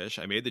of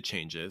Oddfish. I made the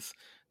changes.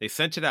 They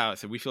sent it out.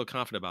 Said, we feel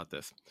confident about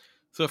this.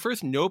 So at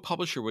first, no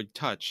publisher would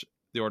touch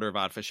the Order of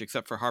Oddfish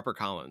except for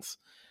HarperCollins.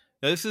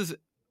 Now,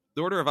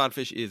 the Order of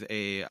Oddfish is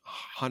a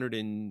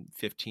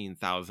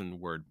 115,000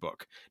 word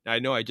book. Now, I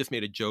know I just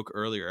made a joke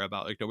earlier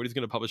about like nobody's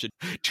going to publish a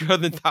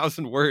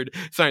 200,000 word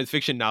science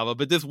fiction novel,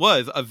 but this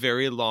was a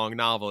very long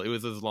novel. It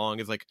was as long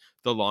as like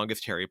the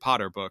longest Harry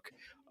Potter book,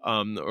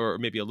 or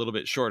maybe a little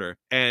bit shorter.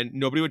 And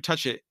nobody would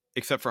touch it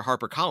except for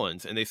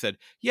HarperCollins. And they said,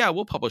 yeah,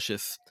 we'll publish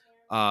this.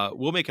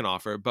 We'll make an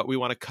offer, but we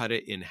want to cut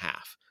it in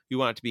half. We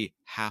want it to be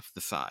half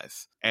the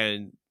size.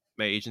 And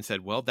my agent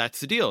said, well, that's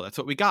the deal. That's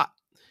what we got.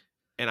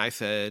 And I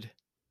said,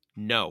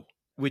 no,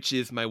 which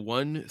is my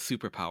one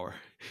superpower.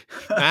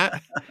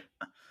 Matt,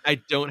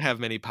 I don't have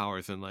many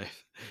powers in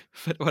life,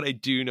 but what I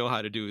do know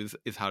how to do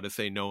is how to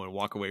say no and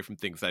walk away from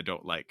things I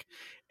don't like.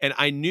 And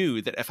I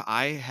knew that if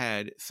I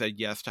had said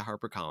yes to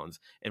HarperCollins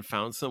and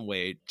found some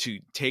way to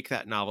take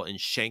that novel and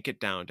shank it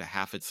down to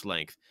half its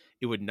length,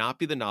 it would not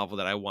be the novel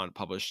that I want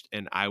published,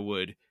 and I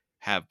would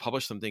have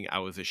published something I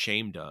was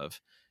ashamed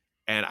of,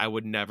 and I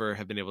would never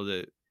have been able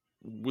to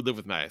live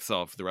with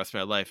myself the rest of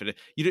my life. And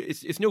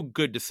it's no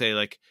good to say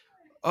like,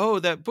 oh,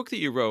 that book that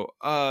you wrote,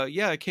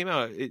 yeah, it came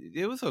out.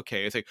 It was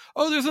okay. It's like,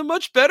 oh, there's a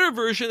much better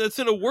version that's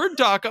in a Word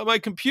doc on my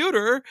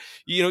computer.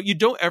 You know, you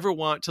don't ever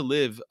want to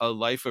live a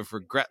life of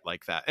regret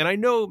like that. And I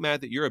know,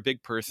 Matt, that you're a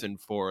big person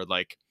for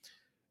like,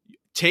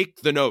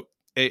 take the note,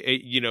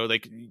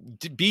 like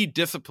be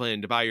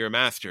disciplined by your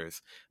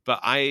masters.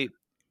 But I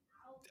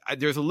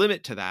there's a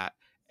limit to that.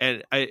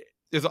 And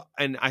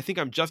and I think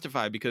I'm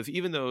justified because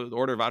even though The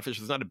Order of Odd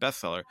Fishes is not a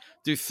bestseller,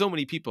 there's so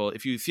many people,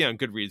 if you see on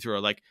Goodreads, who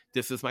are like,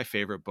 this is my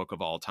favorite book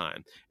of all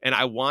time. And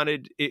I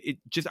wanted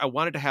I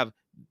wanted to have,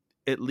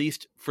 at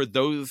least for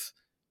those,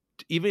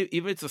 even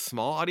if it's a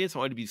small audience, I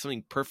wanted to be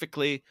something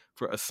perfectly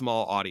for a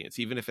small audience,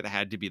 even if it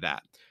had to be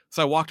that.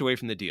 So I walked away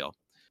from the deal.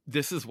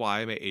 This is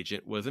why my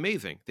agent was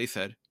amazing. They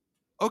said,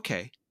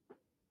 okay,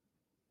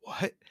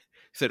 what?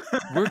 Said,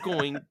 we're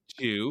going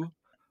to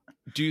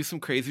do some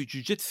crazy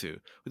jujitsu.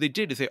 What they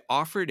did is they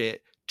offered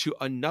it to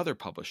another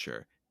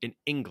publisher in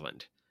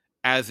England,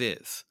 as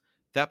is.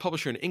 That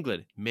publisher in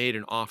England made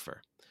an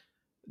offer.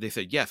 They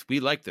said, yes, we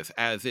like this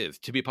as is,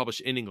 to be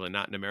published in England,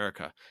 not in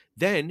America.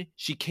 Then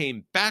she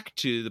came back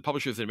to the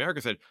publishers in America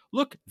and said,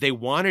 look, they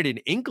want it in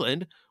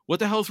England. What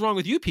the hell's wrong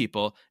with you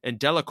people? And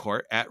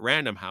Delacourt at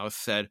Random House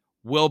said,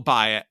 we'll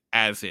buy it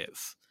as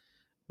is.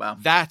 Wow.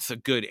 That's a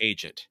good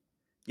agent.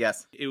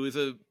 Yes. It was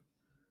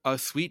a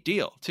sweet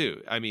deal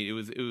too. I mean, it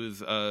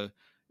was a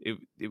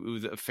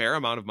fair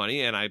amount of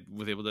money, and I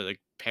was able to like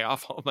pay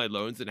off all my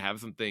loans and have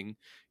something,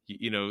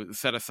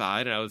 set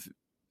aside. And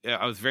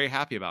I was very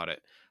happy about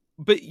it.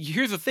 But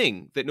here's the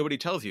thing that nobody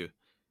tells you: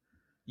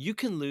 you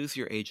can lose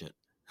your agent.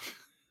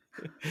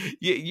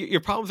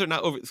 Your problems are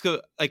not over.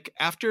 So, like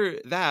after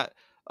that,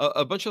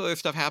 a bunch of other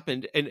stuff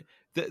happened, and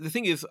the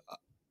thing is,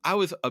 I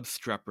was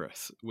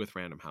obstreperous with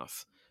Random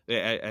House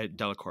at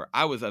Delacourt.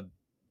 I was a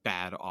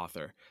bad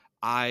author.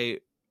 I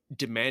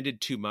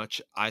demanded too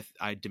much.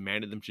 I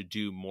demanded them to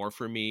do more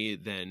for me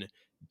than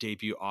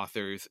debut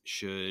authors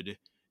should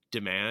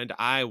demand.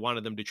 I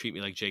wanted them to treat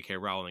me like J.K.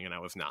 Rowling, and I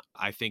was not.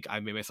 I think I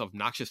made myself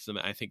obnoxious to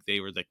them. I think they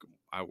were like,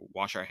 I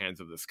wash our hands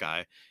of this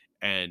guy.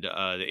 And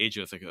the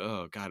agent was like,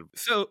 oh, God.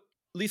 So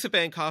Lisa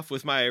Bankoff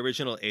was my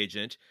original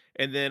agent.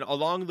 And then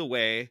along the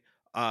way,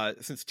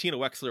 since Tina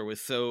Wexler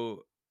was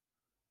so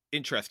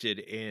interested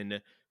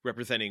in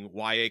representing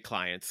YA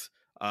clients,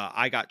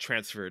 I got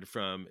transferred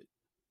from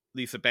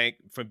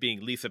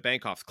being Lisa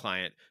Bankoff's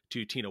client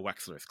to Tina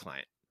Wexler's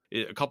client.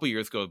 A couple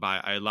years go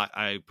by,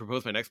 I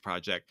proposed my next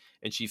project,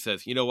 and she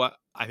says, you know what?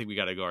 I think we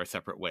got to go our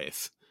separate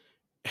ways.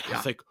 And I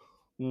was like,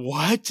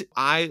 what?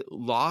 I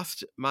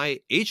lost my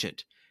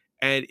agent,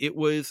 and it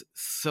was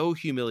so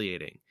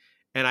humiliating.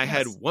 And I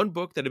had one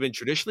book that had been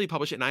traditionally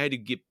published, and I had to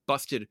get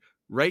busted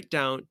right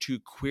down to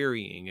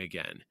querying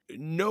again.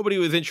 Nobody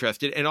was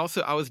interested. And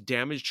also I was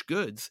damaged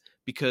goods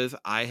because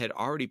I had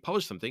already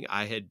published something.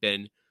 I had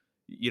been,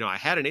 I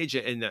had an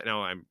agent, and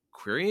now I'm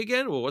querying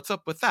again. Well, what's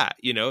up with that?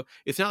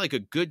 It's not like a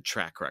good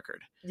track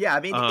record. Yeah. I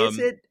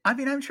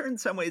mean, I'm sure in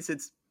some ways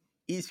it's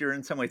easier.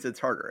 In some ways it's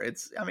harder.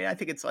 I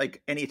think it's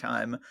like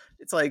anytime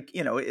it's like,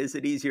 is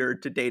it easier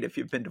to date if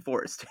you've been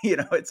divorced?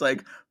 It's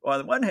like, well, on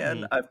the one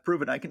hand, I've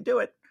proven I can do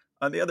it.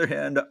 On the other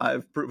hand,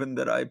 I've proven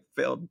that I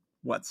failed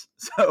once.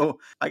 So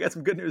I got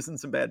some good news and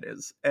some bad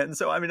news. And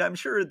so, I'm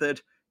sure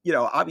that,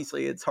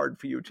 obviously it's hard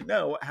for you to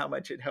know how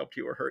much it helped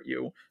you or hurt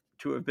you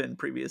to have been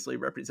previously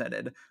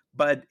represented.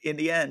 But in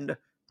the end,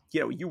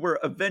 you were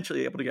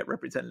eventually able to get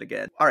represented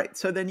again. All right.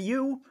 So then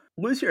you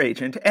lose your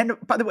agent. And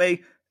by the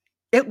way,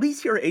 at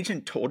least your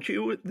agent told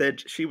you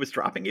that she was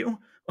dropping you.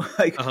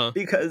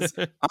 Because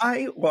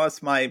I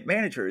lost my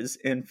managers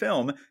in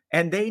film,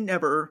 and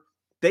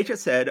they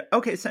just said,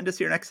 okay, send us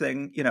your next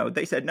thing.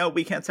 They said, no,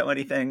 we can't sell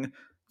anything.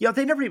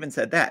 They never even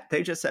said that.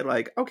 They just said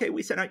like, okay,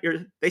 we sent out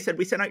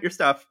your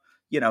stuff,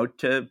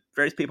 to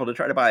various people to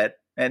try to buy it.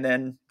 And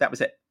then that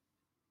was it.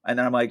 And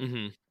then I'm like,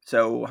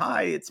 so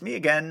hi, it's me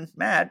again,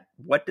 Matt.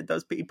 What did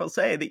those people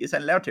say that you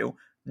sent it out to?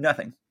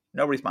 Nothing.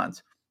 No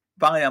response.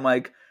 Finally, I'm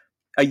like,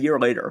 a year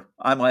later,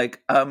 I'm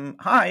like,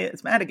 hi,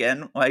 it's Matt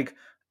again. Like,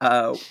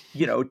 do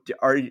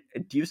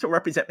you still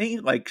represent me?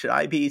 Like, should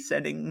I be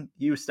sending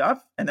you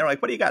stuff? And they're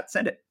like, what do you got?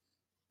 Send it.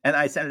 And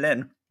I sent it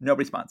in, no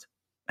response.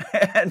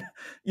 And,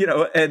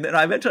 and then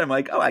eventually I'm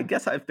like, oh, I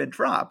guess I've been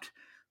dropped,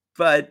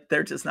 but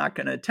they're just not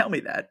going to tell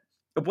me that.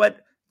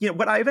 What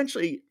I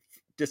eventually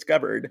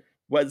discovered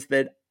was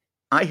that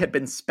I had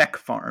been spec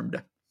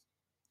farmed.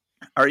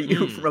 Are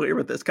you familiar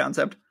with this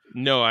concept?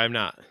 No, I'm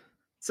not.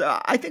 So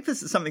I think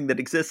this is something that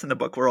exists in the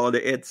book world.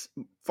 It's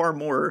far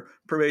more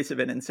pervasive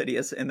and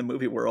insidious in the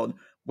movie world,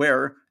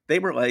 where they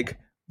were like,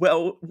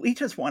 well, we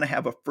just want to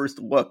have a first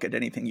look at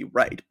anything you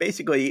write.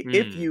 Basically,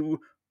 if you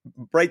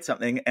write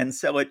something and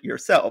sell it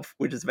yourself,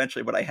 which is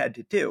eventually what I had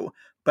to do.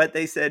 But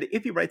they said,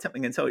 if you write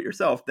something and sell it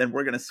yourself, then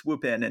we're going to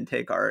swoop in and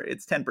take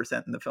it's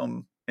 10% in the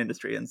film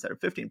industry instead of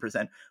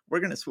 15%. We're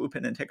going to swoop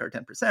in and take our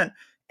 10%.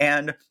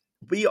 And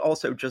we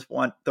also just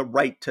want the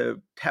right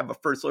to have a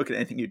first look at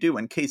anything you do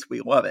in case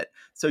we love it.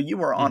 So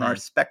you are on our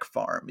spec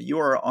farm. You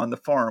are on the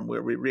farm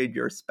where we read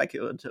your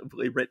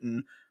speculatively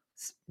written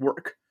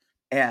work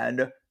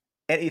and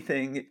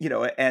anything,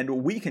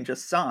 and we can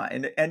just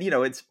sign. And,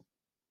 it's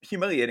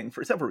humiliating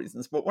for several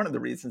reasons. But one of the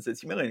reasons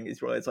it's humiliating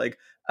is it's like,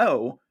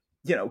 oh,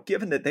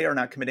 given that they are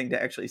not committing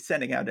to actually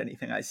sending out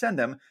anything I send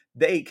them,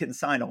 they can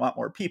sign a lot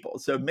more people.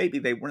 So maybe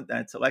they weren't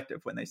that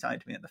selective when they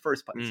signed me in the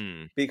first place,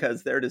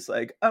 because they're just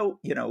like, oh,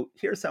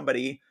 here's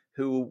somebody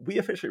who we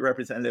officially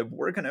represented.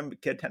 We're going to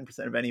get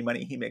 10% of any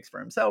money he makes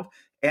for himself.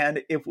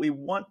 And if we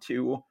want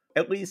to,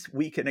 at least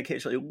we can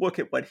occasionally look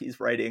at what he's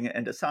writing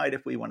and decide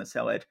if we want to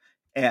sell it.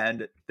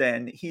 And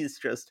then he's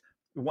just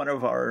one of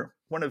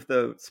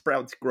the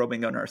sprouts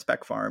growing on our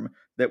spec farm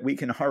that we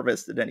can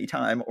harvest at any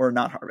time or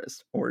not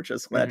harvest or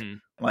just let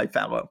lie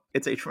fallow.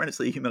 It's a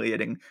tremendously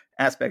humiliating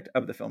aspect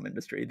of the film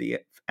industry, the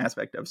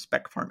aspect of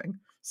spec farming.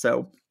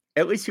 So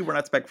at least you were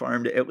not spec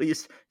farmed. At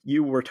least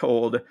you were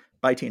told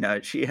by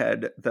Tina. She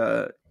had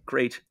the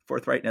great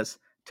forthrightness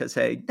to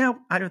say, no,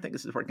 I don't think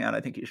this is working out. I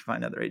think you should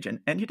find another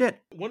agent. And you did.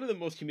 One of the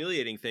most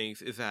humiliating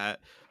things is that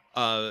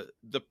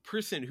the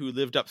person who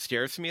lived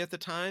upstairs from me at the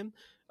time,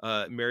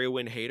 Mary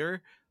Wynn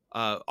Hader,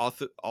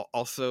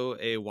 also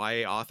a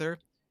YA author,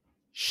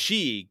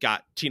 she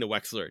got Tina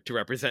Wexler to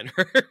represent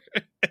her.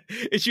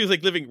 And she was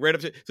like living right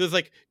up to, so it's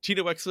like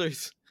Tina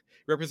Wexler's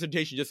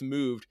representation just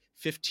moved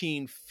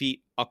 15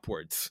 feet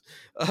upwards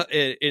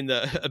in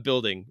a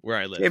building where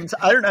I live. James,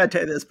 I don't know how to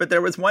tell you this, but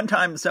there was one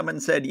time someone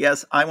said,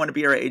 yes, I want to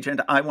be your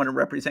agent. I want to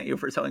represent you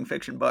for selling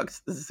fiction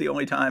books. This is the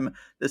only time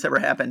this ever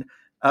happened.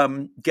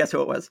 Guess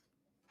who it was?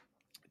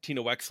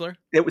 Tina Wexler?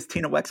 It was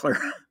Tina Wexler.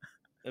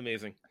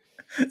 Amazing.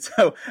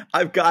 So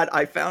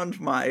I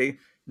found my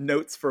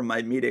notes from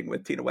my meeting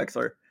with Tina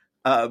Wexler.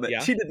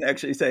 She didn't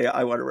actually say,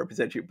 I want to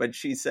represent you, but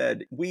she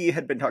said, we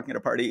had been talking at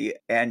a party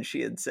and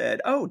she had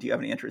said, oh, do you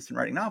have any interest in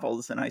writing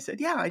novels? And I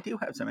said, yeah, I do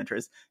have some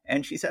interest.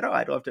 And she said, oh,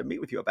 I'd love to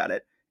meet with you about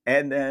it.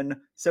 And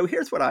then, so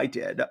here's what I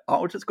did.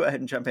 I'll just go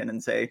ahead and jump in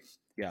and say,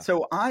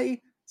 So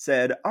I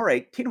said, all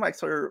right, Tina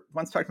Wexler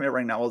wants to talk to me about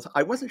writing novels.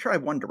 I wasn't sure I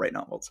wanted to write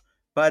novels.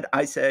 But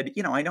I said,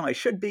 I know I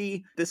should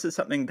be. This is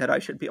something that I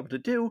should be able to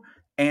do.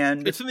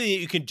 And it's something that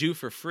you can do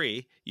for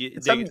free.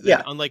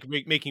 Unlike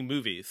making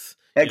movies.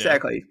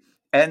 Exactly.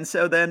 And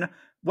so then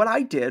what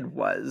I did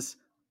was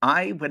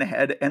I went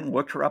ahead and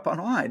looked her up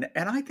online.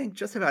 And I think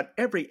just about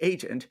every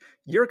agent,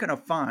 you're going to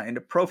find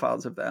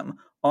profiles of them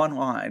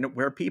online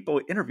where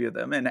people interview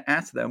them and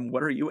ask them,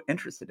 what are you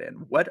interested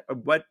in? What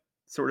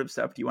sort of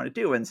stuff do you want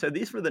to do? And so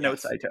these were the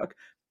notes I took.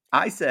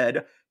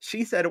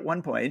 She said at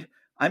one point,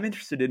 I'm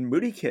interested in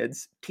moody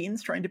kids,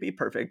 teens trying to be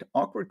perfect,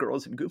 awkward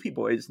girls and goofy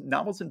boys,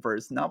 novels in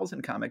verse, novels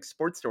and comics,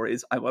 sports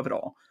stories. I love it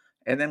all.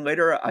 And then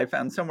later I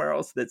found somewhere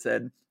else that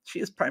said she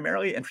is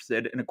primarily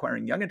interested in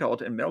acquiring young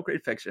adult and middle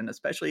grade fiction,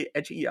 especially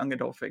edgy young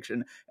adult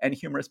fiction and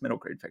humorous middle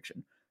grade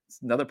fiction.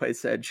 Another place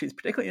said she's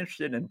particularly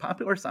interested in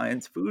popular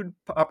science, food,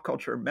 pop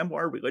culture,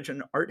 memoir,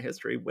 religion, art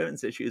history,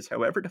 women's issues,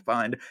 however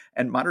defined,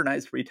 and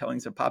modernized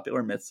retellings of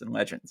popular myths and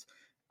legends.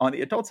 On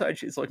the adult side,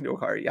 she's looking to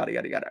acquire yada,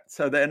 yada, yada.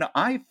 So then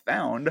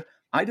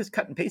I just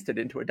cut and pasted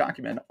into a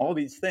document all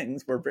these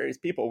things where various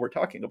people were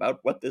talking about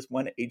what this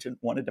one agent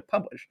wanted to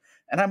publish.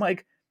 And I'm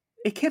like,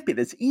 it can't be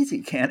this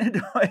easy, can it?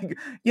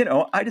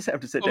 I just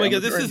have to sit down. Oh my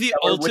God, this is the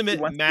ultimate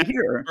Matt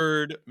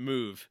Bird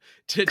move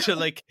to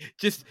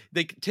just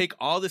take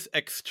all this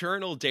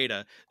external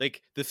data.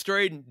 Like the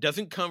story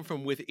doesn't come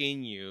from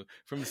within you,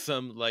 from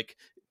some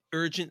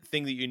urgent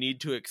thing that you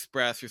need to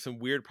express or some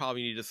weird problem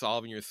you need to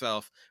solve in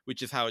yourself,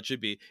 which is how it should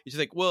be. It's just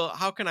like, well,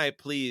 how can I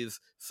please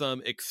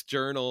some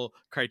external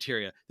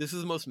criteria? This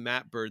is the most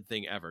Matt Bird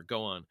thing ever.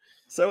 Go on.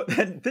 So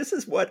then this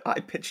is what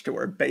I pitched to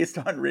her based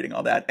on reading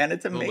all that. And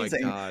it's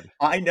amazing. Oh my God.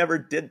 I never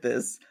did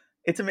this.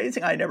 It's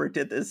amazing I never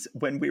did this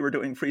when we were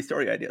doing free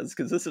story ideas,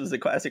 because this was a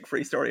classic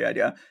free story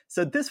idea.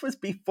 So this was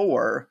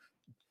before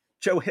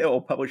Joe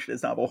Hill published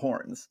his novel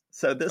Horns.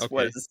 So this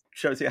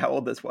shows you how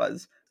old this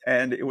was.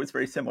 And it was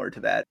very similar to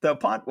that. The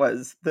plot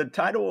was the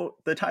title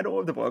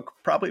of the book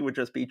probably would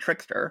just be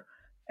Trickster.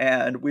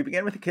 And we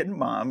begin with the kid and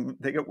mom.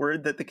 They get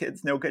word that the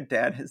kid's no good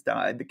dad has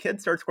died. The kid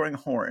starts growing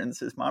horns.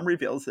 His mom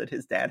reveals that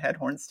his dad had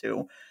horns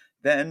too.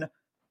 Then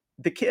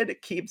the kid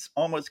keeps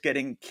almost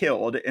getting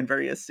killed in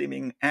various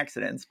seeming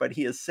accidents, but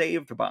he is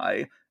saved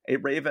by a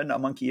raven, a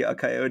monkey, a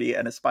coyote,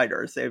 and a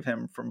spider. Save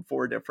him from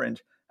 4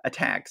 different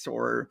attacks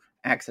or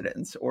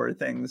accidents or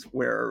things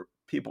where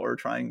people are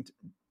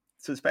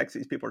suspects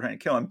these people are trying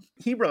to kill him.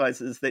 He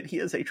realizes that he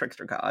is a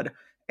trickster god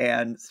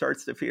and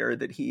starts to fear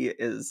that he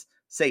is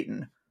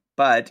Satan,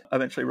 but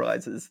eventually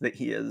realizes that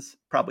he is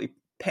probably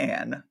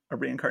Pan, a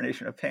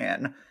reincarnation of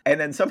Pan. And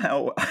then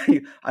somehow,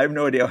 I have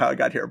no idea how I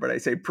got here, but I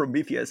say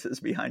Prometheus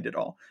is behind it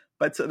all.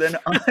 But so then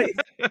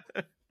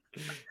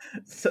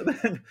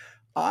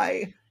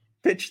I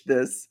pitched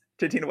this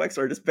to Tina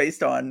Wexler just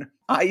based on,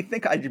 I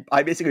think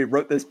I basically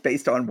wrote this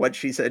based on what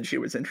she said she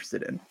was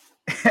interested in.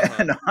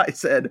 And I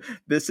said,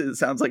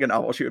 sounds like a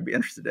novel she would be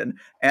interested in.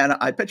 And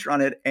I pitched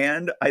on it,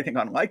 and I think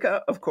on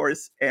Laika, of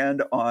course,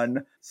 and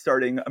on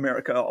starting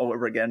America all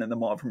over again in the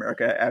Mall of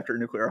America after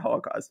nuclear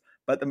holocaust.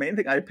 But the main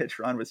thing I pitched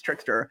her on was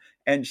Trickster,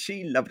 and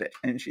she loved it.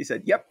 And she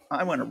said, yep,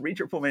 I want to read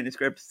your full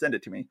manuscript, send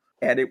it to me.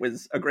 And it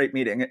was a great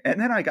meeting. And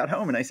then I got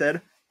home and I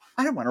said,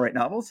 I don't want to write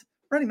novels.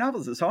 Writing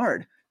novels is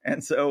hard.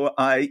 And so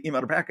I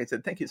emailed her back. I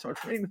said, thank you so much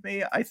for meeting with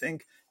me. I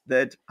think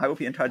that I will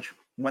be in touch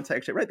once I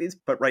actually write these.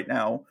 But right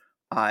now,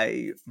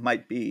 I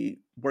might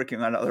be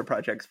working on other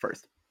projects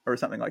first or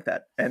something like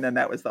that. And then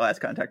that was the last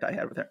contact I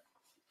had with her.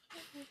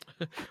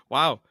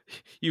 Wow,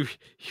 you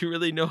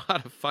really know how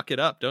to fuck it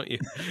up, don't you?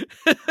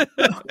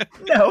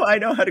 No, I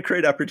know how to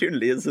create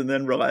opportunities, and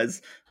then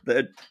realize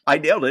that I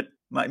nailed it,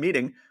 my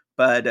meeting.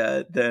 But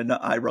then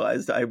I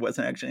realized I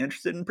wasn't actually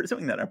interested in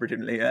pursuing that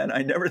opportunity, and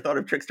I never thought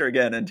of Trickster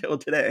again until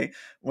today,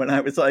 when I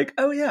was like,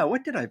 "Oh yeah,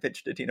 what did I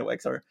pitch to Tina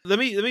Wexler?" Let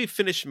me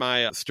finish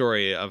my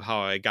story of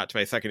how I got to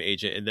my second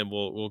agent, and then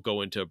we'll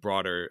go into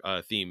broader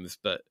themes.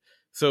 But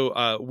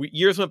so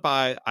years went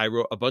by. I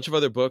wrote a bunch of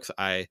other books.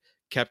 I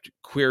kept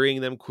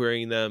querying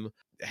them.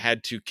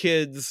 Had 2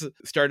 kids.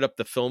 Started up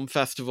the film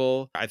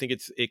festival. I think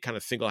it kind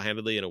of single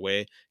handedly, in a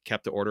way,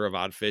 kept the Order of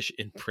Odd Fish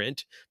in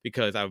print,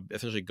 because I would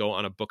essentially go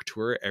on a book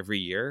tour every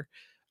year.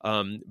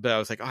 But I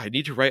was like, oh, I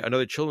need to write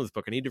another children's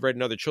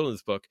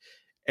book.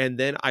 And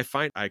then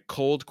I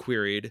cold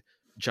queried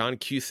John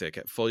Cusick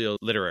at Folio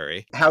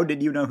Literary. How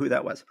did you know who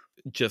that was?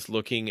 Just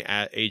looking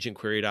at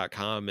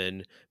agentquery.com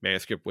and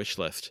manuscript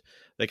wishlist.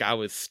 Like, I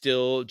was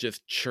still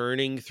just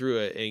churning through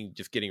it and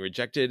just getting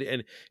rejected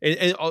and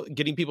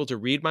getting people to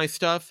read my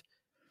stuff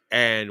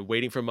and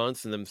waiting for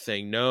months and them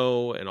saying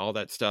no and all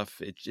that stuff.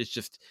 It's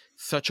just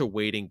such a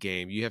waiting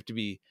game. You have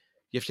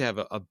to have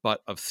a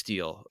butt of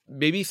steel.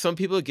 Maybe some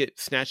people get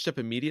snatched up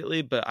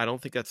immediately, but I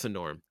don't think that's the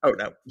norm. Oh,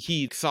 no.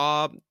 He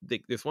saw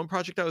this one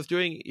project I was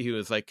doing. He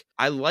was like,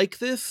 I like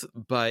this,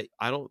 but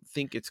I don't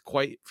think it's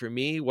quite for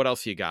me. What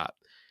else you got?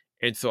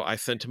 And so I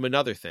sent him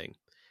another thing.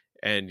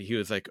 And he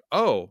was like,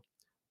 oh,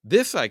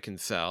 this I can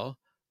sell,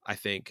 I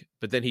think.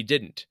 But then he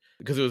didn't,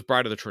 because it was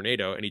Bride of the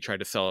Tornado, and he tried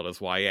to sell it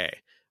as YA,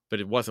 but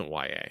it wasn't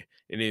YA.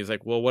 And he was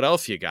like, well, what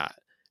else you got?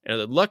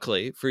 And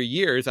luckily, for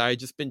years, I had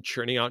just been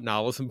churning out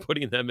novels and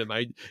putting them in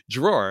my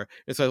drawer.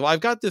 And so, well,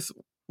 I've got this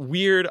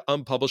weird,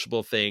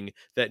 unpublishable thing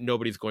that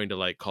nobody's going to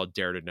like, called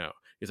Dare to Know.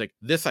 He's like,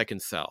 this I can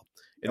sell.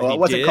 And well, it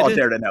wasn't called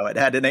Dare to Know. It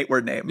had an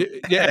 8-word name.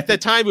 Yeah, at the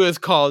time, it was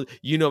called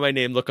You Know My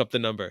Name, Look Up the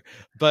Number.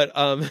 But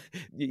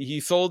he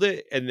sold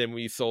it, and then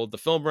we sold the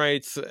film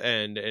rights,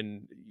 and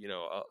you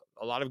know,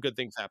 a lot of good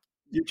things happened.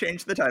 You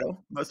changed the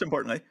title, most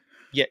importantly.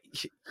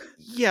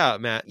 Yeah,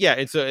 Matt. Yeah,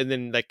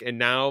 and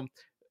now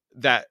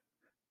that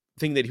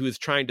thing that he was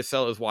trying to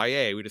sell as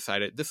YA, we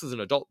decided this is an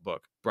adult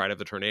book, Bride of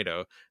the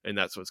Tornado, and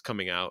that's what's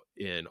coming out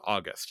in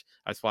August.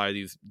 That's why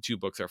these 2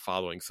 books are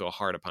following so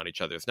hard upon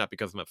each other. It's not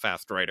because I'm a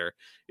fast writer.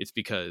 It's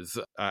because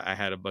I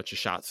had a bunch of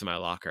shots in my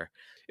locker.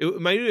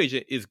 My new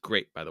agent is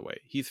great, by the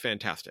way. He's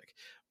fantastic.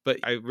 But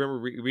I remember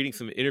reading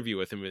some interview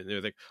with him, and they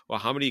were like, well,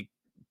 how many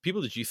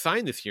people did you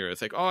sign this year?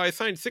 It's like, oh, I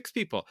signed 6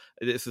 people.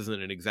 This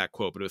isn't an exact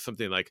quote, but it was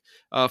something like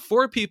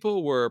 4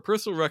 people were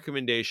personal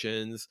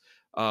recommendations.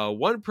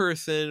 1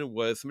 person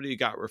was somebody who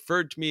got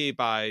referred to me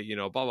by, you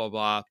know, blah, blah,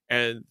 blah.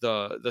 And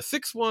the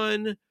 6th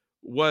one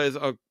was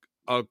a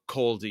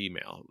cold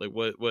email. Like,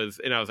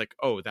 and I was like,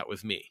 oh, that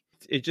was me.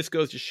 It just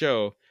goes to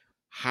show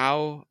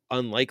how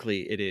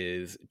unlikely it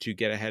is to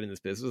get ahead in this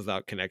business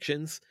without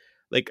connections.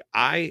 Like,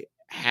 I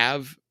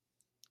have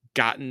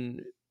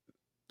gotten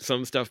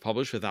some stuff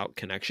published without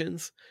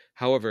connections.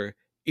 However,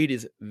 it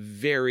is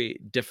very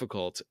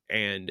difficult,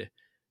 and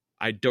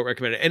I don't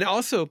recommend it. And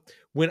also,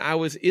 when I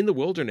was in the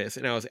wilderness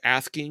and I was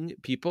asking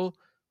people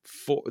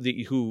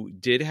who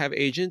did have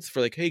agents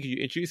for like, hey, could you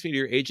introduce me to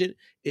your agent?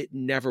 It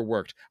never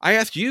worked. I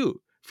asked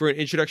you for an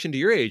introduction to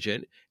your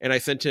agent, and I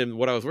sent him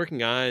what I was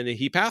working on, and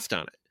he passed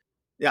on it.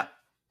 Yeah.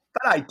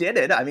 But I did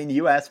it. I mean,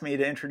 you asked me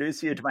to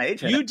introduce you to my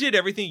agent. You did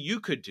everything you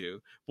could do.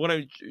 What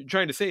I'm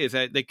trying to say is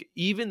that, like,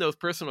 even those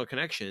personal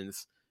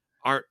connections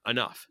aren't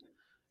enough.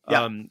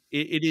 Yeah.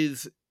 It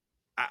is.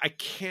 I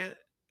can't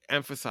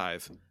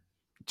emphasize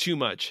too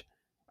much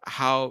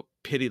how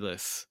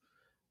pitiless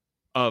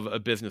of a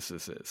business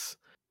this is.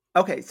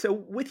 Okay, so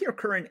with your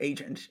current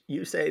agent,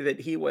 you say that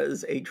he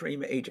was a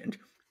dream agent.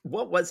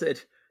 What was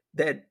it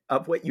that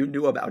of what you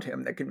knew about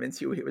him that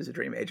convinced you he was a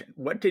dream agent?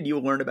 What did you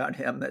learn about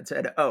him that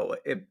said, oh,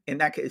 in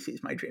that case,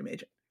 he's my dream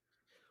agent?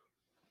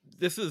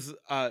 This is,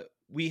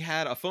 we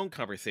had a phone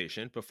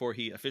conversation before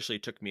he officially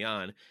took me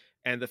on.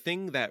 And the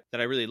thing that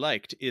I really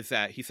liked is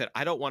that he said,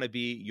 I don't want to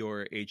be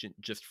your agent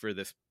just for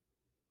this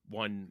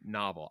one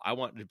novel. I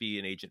want to be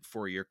an agent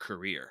for your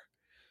career.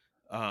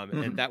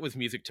 And that was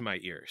music to my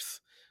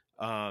ears.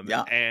 And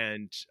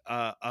then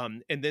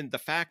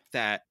the fact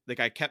that, like,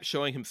 I kept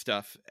showing him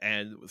stuff,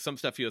 and some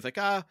stuff he was like,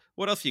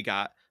 what else you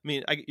got? I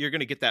mean, you're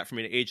going to get that from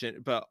an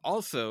agent, but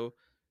also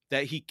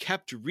that he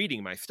kept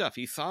reading my stuff.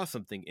 He saw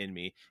something in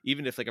me,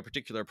 even if like a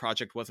particular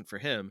project wasn't for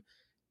him.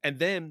 And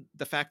then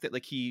the fact that,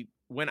 like, he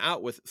went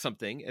out with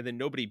something and then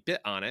nobody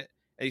bit on it,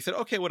 and he said,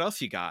 okay, what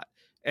else you got?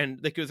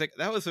 And like, it was like,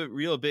 that was a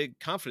real big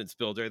confidence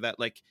builder, that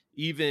like,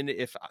 even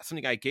if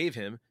something I gave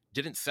him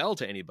didn't sell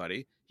to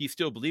anybody, he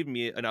still believed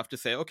me enough to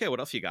say, okay, what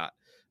else you got?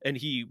 And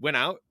he went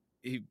out,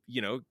 he,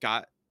 you know,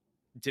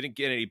 didn't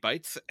get any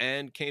bites,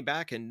 and came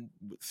back and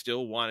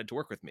still wanted to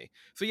work with me.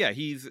 So yeah,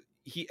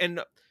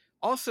 and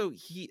also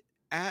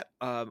at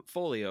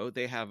Folio,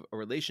 they have a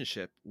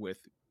relationship with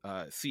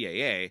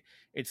CAA.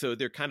 And so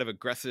they're kind of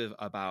aggressive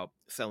about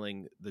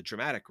selling the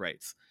dramatic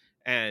rights.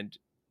 And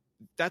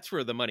that's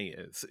where the money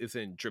is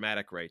in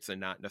dramatic rights, and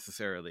not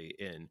necessarily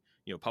in,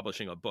 you know,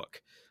 publishing a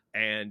book.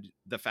 And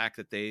the fact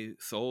that they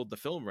sold the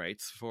film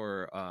rights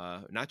for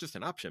not just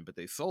an option, but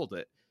they sold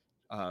it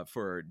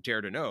for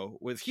Dare to Know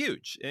was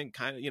huge and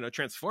kind of,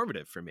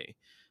 transformative for me.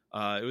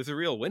 It was a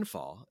real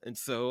windfall. And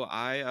so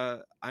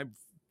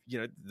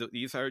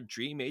these are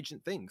dream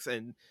agent things.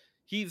 And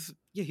he's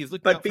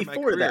looking out for my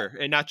career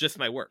and not just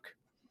my work.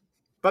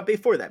 But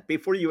before that,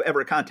 before you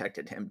ever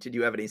contacted him, did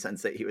you have any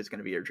sense that he was going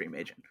to be your dream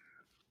agent?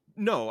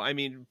 No, I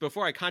mean,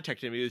 before I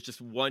contacted him, he was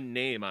just one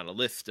name on a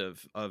list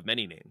of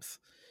many names.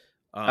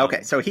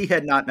 Okay, so he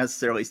had not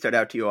necessarily stood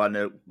out to you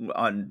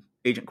on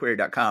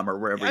agentquery.com or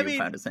wherever you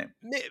found his name.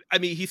 I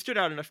mean, he stood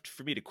out enough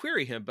for me to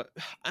query him, but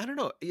I don't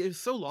know. It was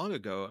so long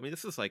ago. I mean,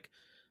 this is like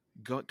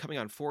coming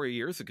on 4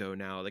 years ago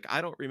now. Like,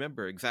 I don't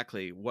remember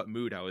exactly what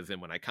mood I was in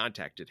when I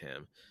contacted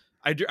him.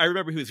 I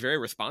remember he was very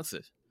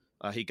responsive.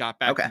 He got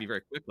back to me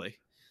very quickly.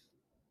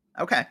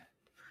 Okay.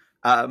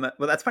 Well,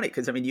 that's funny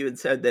because, I mean, you had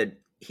said that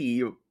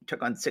he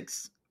took on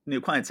 6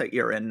 new clients that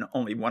year and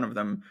only one of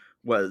them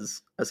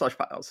was a slush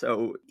pile.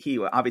 So he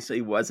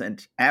obviously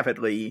wasn't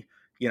avidly,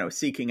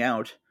 seeking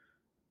out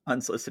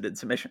unsolicited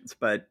submissions,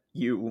 but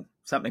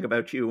something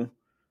about you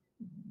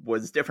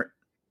was different.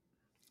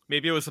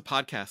 Maybe it was a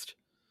podcast.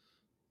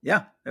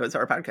 Yeah, it was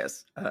our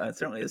podcast. It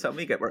certainly has helped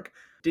me get work.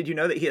 Did you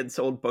know that he had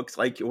sold books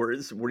like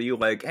yours? Were you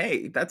like,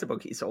 hey, that's a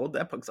book he sold.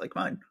 That book's like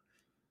mine.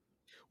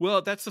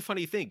 Well, that's the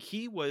funny thing.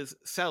 He was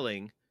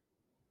selling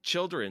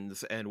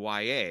children's and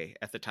YA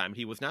at the time.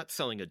 He was not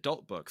selling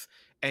adult books,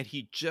 and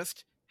he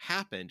just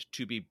happened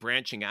to be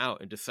branching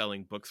out into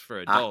selling books for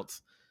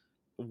adults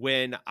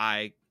when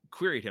I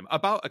queried him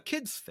about a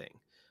kids thing.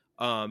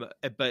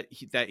 But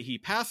he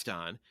passed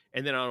on,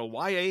 and then on a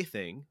YA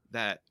thing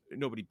that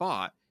nobody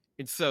bought.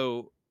 And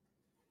so,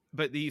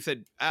 but he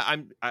said,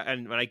 and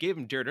when I gave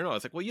him Dare to Know, I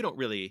was like, well, you don't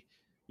really,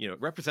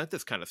 represent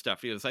this kind of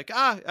stuff. He was like,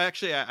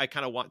 actually, I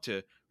kind of want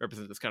to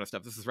represent this kind of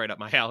stuff. This is right up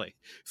my alley.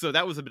 So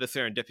that was a bit of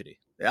serendipity.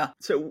 Yeah.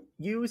 So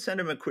you send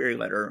him a query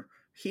letter.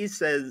 He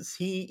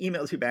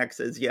emails you back,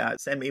 says, yeah,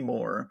 send me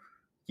more.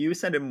 You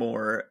send him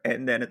more.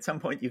 And then at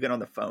some point you get on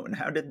the phone.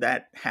 How did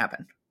that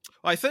happen?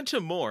 Well, I sent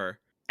him more,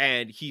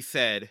 and he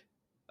said,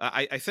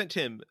 I sent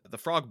him the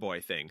Frog Boy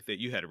thing that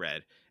you had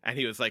read. And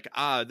he was like,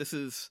 this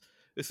is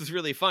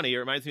really funny. It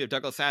reminds me of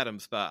Douglas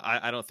Adams, but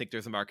I don't think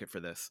there's a market for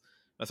this.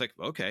 I was like,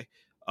 okay.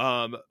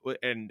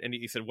 And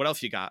he said, what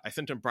else you got? I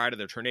sent him Bride of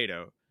the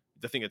Tornado,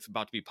 the thing that's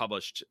about to be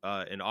published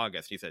in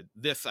August. He said,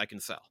 this I can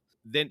sell.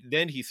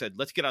 Then he said,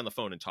 let's get on the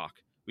phone and talk.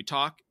 We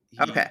talk.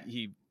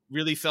 He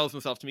really sells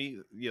himself to me,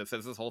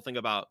 says this whole thing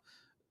about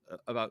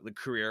the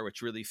career,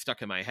 which really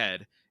stuck in my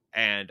head.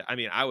 And I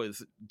mean, I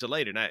was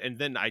delighted. And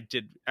then I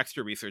did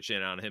extra research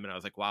in on him, and I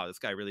was like, wow, this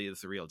guy really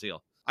is the real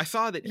deal. I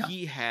saw that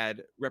he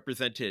had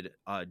represented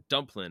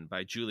Dumplin'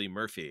 by Julie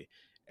Murphy,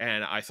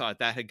 and I saw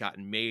that had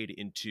gotten made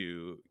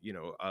into,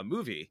 a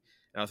movie.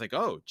 And I was like,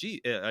 oh,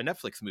 gee, a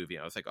Netflix movie.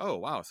 I was like, oh,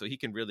 wow. So he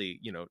can really,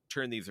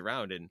 turn these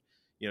around and,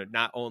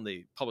 not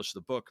only publish the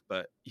book,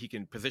 but he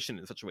can position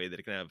it in such a way that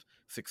it can have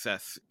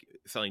success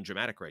selling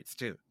dramatic rights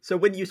too. So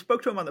when you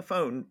spoke to him on the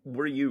phone,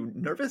 were you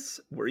nervous?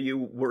 Were you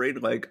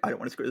worried, like, I don't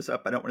want to screw this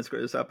up. I don't want to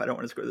screw this up. I don't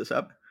want to screw this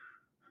up.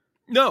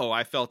 No,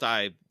 I felt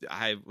I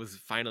was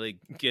finally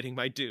getting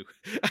my due.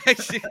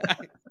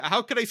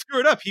 How could I screw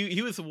it up?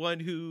 He was the one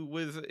who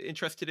was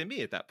interested in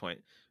me at that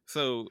point.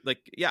 So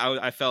like, yeah,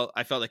 I felt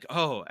like,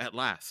 oh, at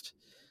last.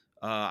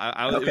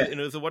 It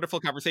was a wonderful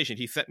conversation.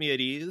 He set me at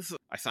ease.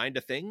 I signed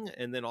a thing,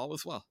 and then all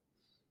was well.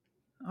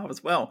 All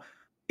was well.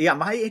 Yeah,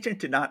 my agent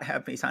did not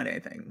have me sign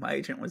anything. My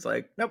agent was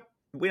like, nope,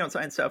 we don't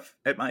sign stuff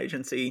at my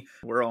agency.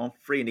 We're all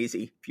free and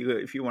easy.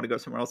 If you want to go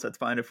somewhere else, that's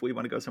fine. If we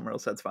want to go somewhere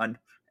else, that's fine.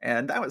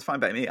 And that was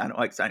fine by me. I don't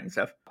like signing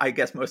stuff. I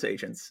guess most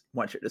agents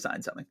want you to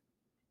sign something.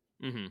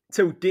 Mm-hmm.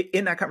 So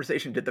in that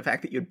conversation, did the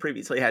fact that you'd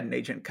previously had an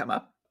agent come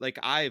up? Like,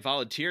 I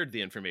volunteered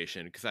the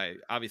information because I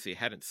obviously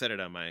hadn't said it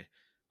on my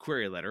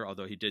query letter,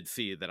 although he did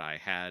see that I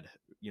had,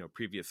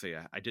 previously,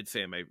 I did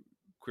say in my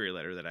query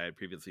letter that I had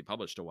previously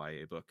published a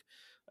YA book.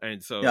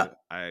 And so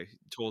I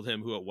told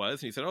him who it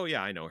was, and he said, oh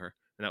yeah, I know her.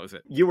 And that was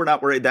it. You were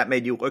not worried that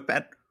made you look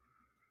bad?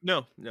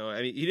 No.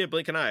 I mean, he didn't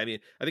blink an eye. I mean,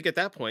 I think at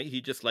that point, he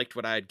just liked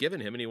what I had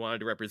given him and he wanted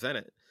to represent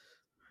it.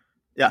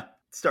 Yeah.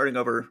 Starting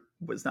over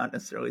was not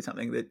necessarily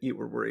something that you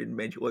were worried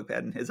made you look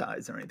bad in his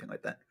eyes or anything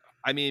like that.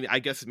 I mean, I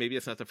guess maybe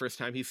it's not the first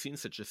time he's seen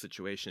such a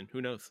situation.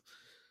 Who knows?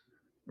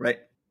 Right.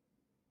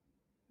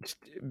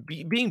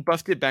 Being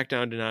busted back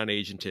down to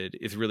non-agented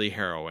is really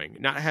harrowing.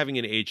 Not having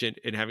an agent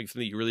and having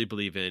something you really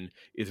believe in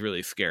is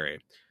really scary,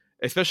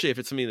 especially if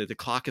it's something that the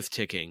clock is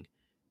ticking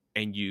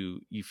and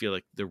you feel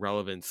like the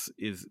relevance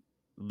is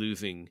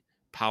losing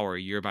power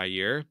year by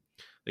year.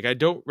 Like, I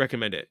don't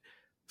recommend it.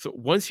 So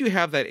once you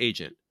have that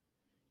agent,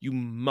 you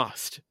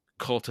must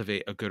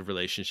cultivate a good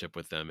relationship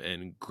with them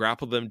and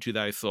grapple them to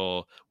thy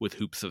soul with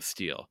hoops of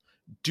steel.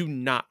 Do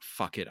not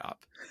fuck it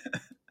up.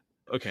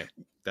 Okay.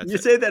 You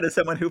say that as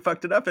someone who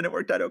fucked it up and it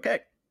worked out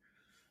okay.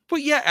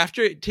 But yeah,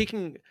 after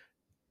taking,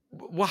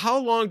 well, how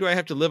long do I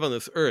have to live on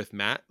this earth,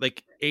 Matt?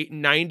 Like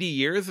 90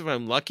 years if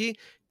I'm lucky?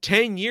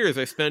 10 years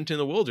I spent in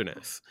the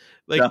wilderness.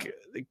 Like,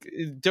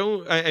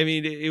 I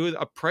mean, it was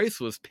a price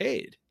was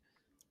paid.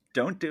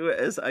 Don't do it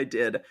as I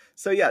did.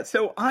 So yeah,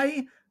 so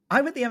I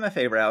went the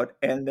MFA route,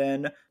 and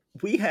then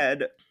we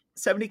had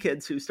 70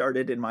 kids who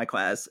started in my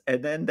class,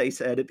 and then they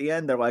said at the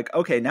end, they're like,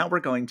 okay, now we're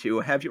going to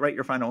have you write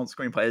your final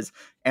screenplays,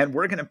 and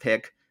we're going to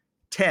pick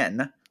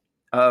 10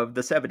 of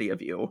the 70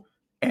 of you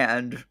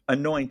and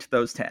anoint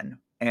those 10.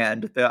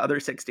 And the other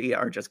 60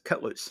 are just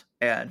cut loose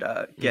and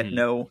get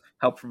no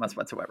help from us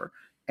whatsoever.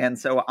 And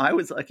so I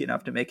was lucky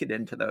enough to make it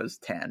into those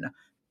 10.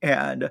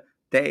 And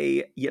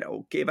they,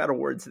 gave out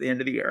awards at the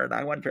end of the year, and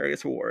I won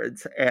various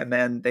awards. And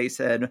then they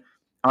said,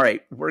 all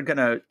right, we're going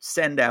to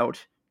send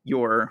out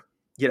your,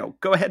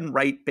 go ahead and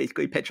write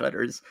basically pitch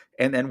letters,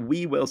 and then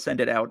we will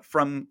send it out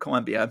from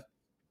Columbia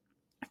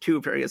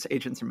to various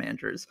agents and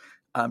managers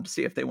to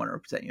see if they want to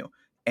represent you.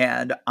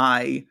 And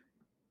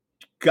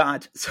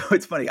so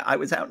it's funny, I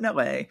was out in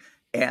LA,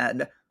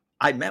 and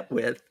I met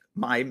with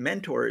my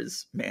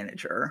mentor's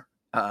manager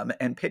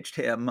and pitched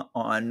him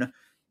on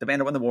The Man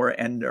Who Won the War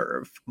and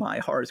Nerve, my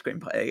horror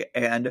screenplay.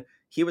 And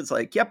he was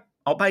like, yep,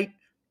 I'll bite.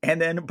 And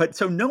then,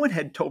 so no one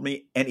had told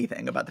me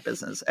anything about the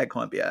business at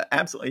Columbia.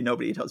 Absolutely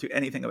nobody tells you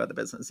anything about the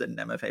business in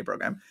an MFA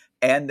program.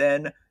 And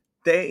then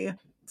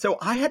so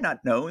I had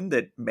not known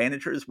that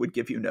managers would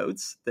give you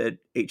notes, that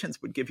agents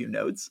would give you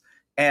notes.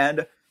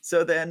 And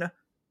so then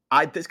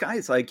this guy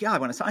is like, yeah, I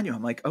want to sign you.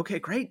 I'm like, okay,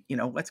 great.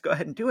 Let's go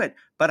ahead and do it.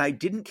 But I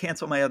didn't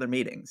cancel my other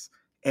meetings.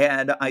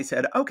 And I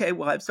said, okay,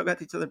 well, I've still got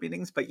these other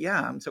meetings, but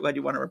yeah, I'm so glad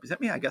you want to represent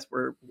me. I guess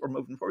we're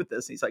moving forward with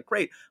this. And he's like,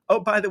 great.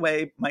 Oh, by the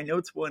way, my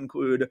notes will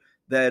include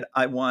that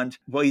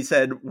he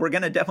said, we're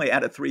going to definitely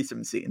add a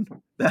threesome scene.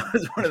 That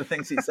was one of the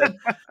things he said.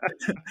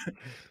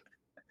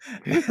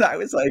 And I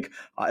was like,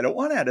 I don't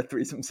want to add a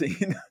threesome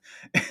scene.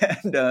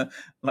 And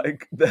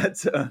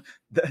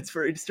that's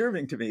very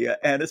disturbing to me.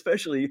 And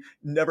especially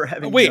never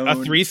having known... a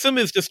threesome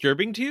is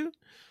disturbing to you?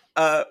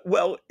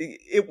 Well,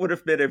 it would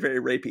have been a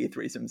very rapey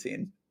threesome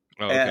scene.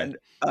 Oh, okay. And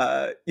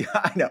yeah,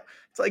 I know.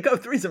 It's like,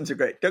 threesomes are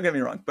great. Don't get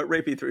me wrong, but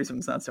rapey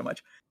threesomes, not so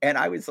much. And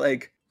I was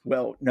like,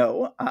 well,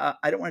 no,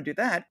 I don't want to do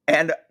that.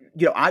 And,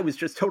 I was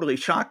just totally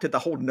shocked at the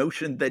whole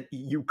notion that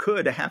you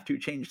could have to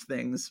change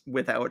things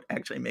without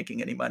actually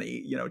making any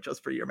money,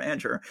 just for your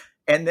manager.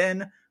 And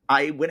then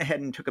I went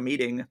ahead and took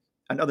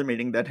another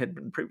meeting that had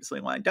been previously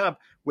lined up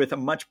with a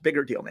much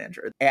bigger deal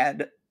manager.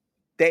 And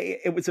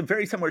it was a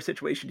very similar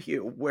situation to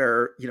you,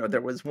 where,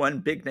 there was a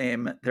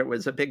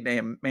big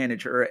name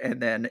manager, and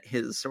then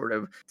his sort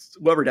of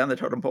lower down the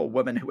totem pole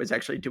woman who was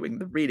actually doing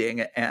the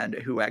reading and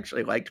who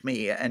actually liked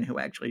me and who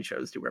actually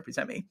chose to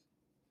represent me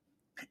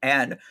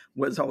and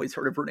was always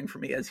sort of rooting for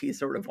me as he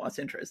sort of lost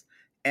interest.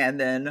 And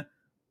then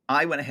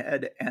I went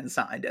ahead and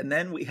signed. And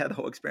then we had the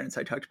whole experience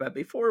I talked about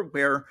before,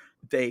 where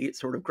they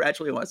sort of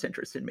gradually lost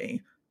interest in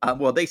me.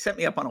 Well, they set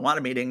me up on a lot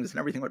of meetings and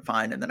everything went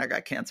fine. And then I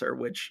got cancer,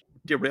 which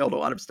derailed a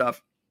lot of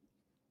stuff.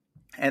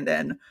 And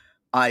then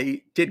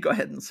I did go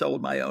ahead and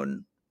sold my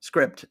own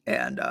script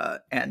and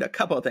a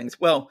couple of things.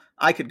 Well,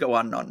 I could go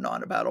on and on and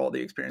on about all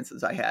the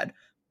experiences I had,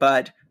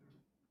 but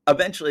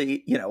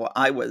eventually,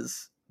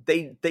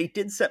 they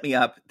did set me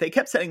up. They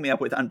kept setting me up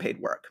with unpaid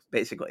work,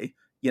 basically,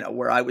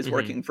 where I was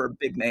working for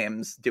big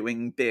names,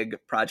 doing big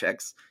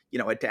projects,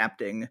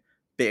 adapting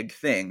big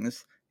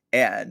things.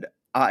 And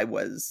I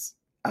was,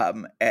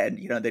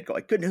 they'd go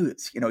like, good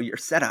news, you're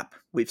set up.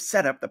 We've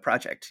set up the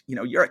project,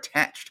 you're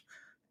attached.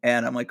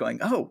 And I'm like going,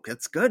 oh,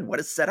 that's good. What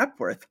is set up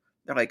worth?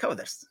 They're like, oh,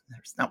 there's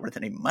not worth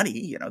any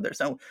money.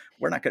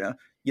 We're not going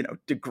to,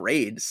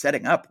 degrade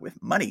setting up with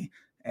money.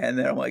 And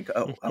they're like,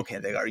 oh, okay,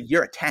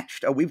 you're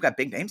attached. Oh, we've got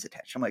big names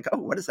attached. I'm like, oh,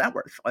 what is that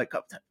worth? Like,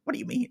 oh, what do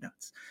you mean?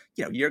 It's,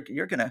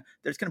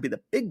 there's going to be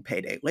the big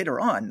payday later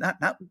on,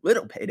 not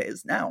little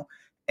paydays now.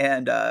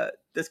 And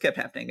this kept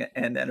happening.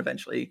 And then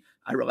eventually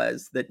I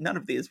realized that none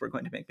of these were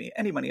going to make me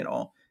any money at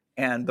all.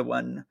 And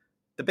the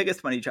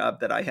biggest money job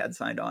that I had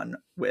signed on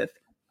with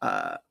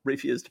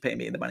refused to pay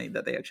me the money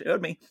that they actually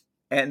owed me.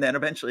 And then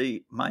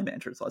eventually my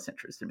managers lost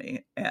interest in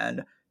me.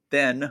 And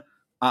then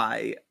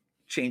I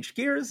changed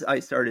gears.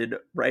 I started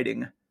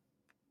writing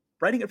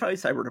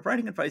advice. I wrote a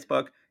writing advice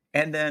book.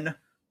 And then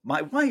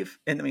my wife,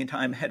 in the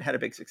meantime, had a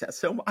big success.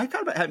 So I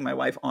thought about having my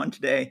wife on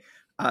today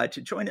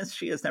to join us.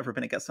 She has never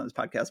been a guest on this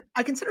podcast.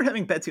 I considered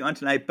having Betsy on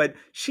tonight, but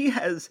she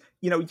has,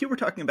 you were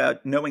talking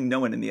about knowing no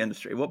one in the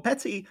industry. Well,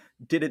 Betsy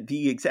did it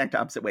the exact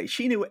opposite way.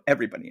 She knew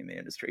everybody in the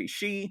industry.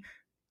 She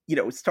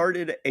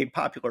started a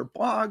popular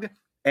blog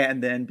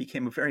and then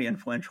became a very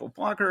influential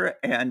blogger.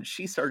 And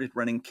she started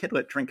running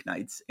Kidlit drink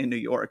nights in New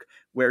York,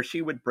 where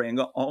she would bring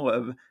all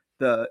of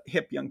the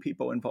hip young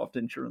people involved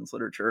in children's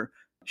literature.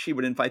 She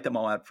would invite them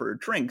all out for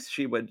drinks.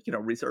 She would,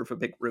 reserve a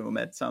big room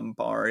at some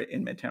bar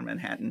in Midtown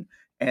Manhattan,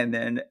 and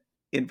then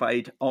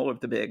invite all of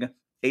the big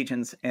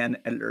agents and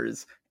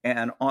editors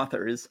and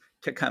authors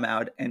to come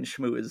out and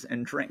schmooze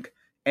and drink.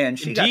 And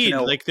she got to Indeed,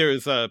 know, like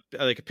there's a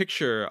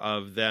picture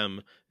of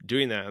them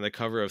doing that on the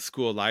cover of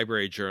School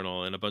Library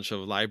Journal, and a bunch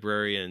of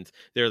librarians.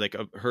 They're like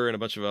her and a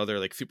bunch of other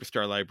like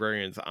superstar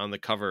librarians on the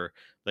cover,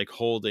 like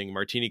holding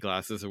martini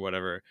glasses or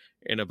whatever.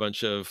 And a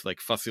bunch of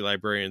like fussy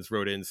librarians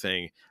wrote in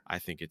saying, "I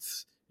think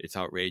it's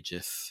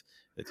outrageous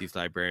that these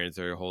librarians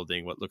are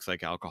holding what looks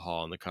like alcohol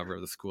on the cover of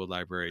the School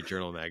Library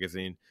Journal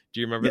magazine." Do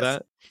you remember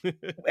yes.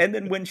 that? And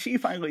then when she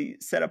finally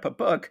set up a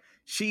book,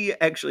 she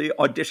actually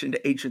auditioned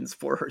agents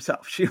for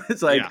herself. She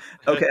was like,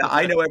 okay,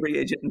 I know every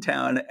agent in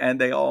town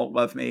and they all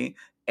love me.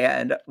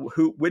 And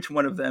which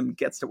one of them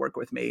gets to work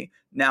with me?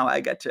 Now I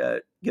get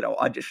to,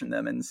 audition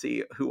them and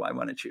see who I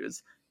want to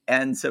choose.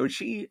 And so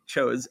she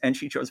chose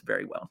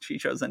very well. She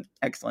chose an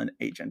excellent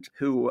agent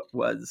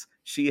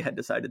she had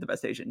decided the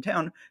best agent in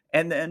town.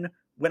 And then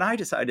when I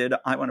decided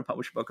I want to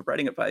publish a book of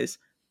writing advice,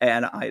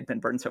 and I had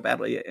been burned so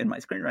badly in my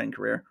screenwriting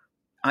career,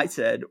 I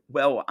said,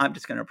 well, I'm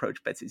just going to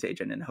approach Betsy's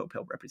agent and hope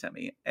he'll represent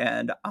me.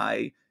 And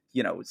I,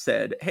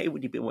 said, hey,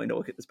 would you be willing to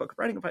look at this book of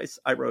writing advice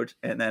I wrote?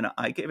 And then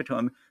I gave it to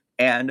him.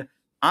 And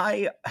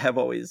I have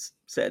always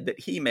said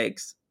that he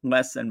makes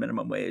less than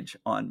minimum wage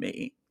on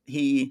me.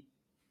 He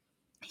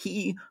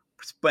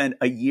spent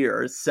a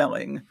year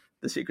selling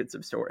The Secrets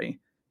of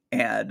Story,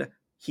 and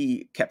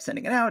he kept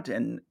sending it out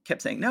and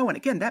kept saying no. And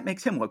again, that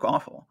makes him look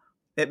awful.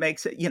 It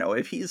makes it,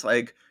 if he's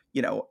like,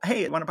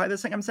 hey, want to buy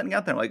this thing I'm sending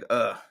out there? Like,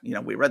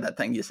 we read that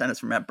thing you sent us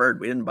from Matt Bird.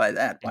 We didn't buy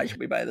that. Why should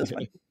we buy this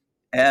one?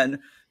 And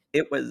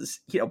it was,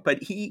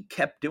 but he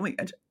kept doing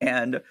it.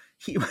 And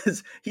he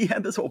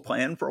had this whole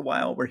plan for a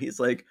while where he's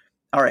like,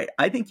 all right,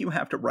 I think you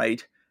have to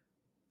write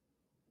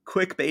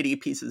clickbaity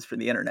pieces for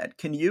the internet.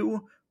 Can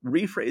you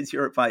rephrase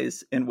your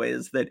advice in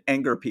ways that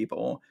anger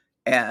people?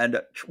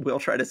 And we'll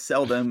try to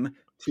sell them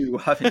to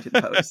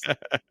Huffington Post.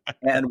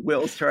 And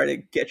we'll try to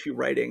get you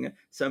writing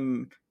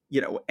some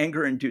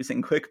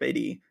anger-inducing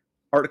clickbaity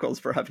articles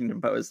for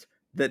Huffington Post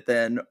that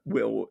then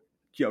will,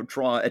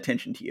 draw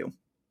attention to you.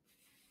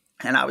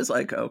 And I was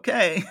like,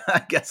 okay,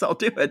 I guess I'll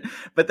do it.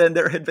 But then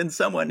there had been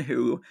someone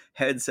who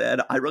had said,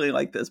 I really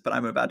like this, but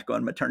I'm about to go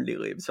on maternity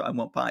leave, so I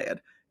won't buy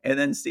it. And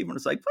then Stephen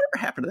was like,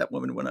 whatever happened to that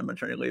woman who went on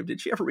maternity leave? Did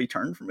she ever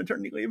return from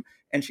maternity leave?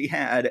 And she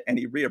had, and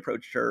he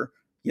reapproached her,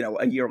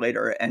 a year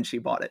later, and she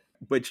bought it,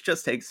 which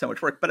just takes so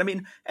much work. But I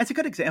mean, it's a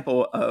good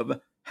example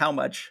of how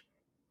much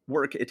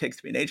work it takes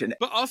to be an agent,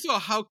 but also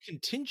how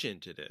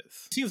contingent it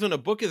is. It seems when a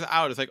book is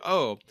out, it's like,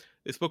 oh,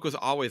 this book was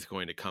always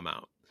going to come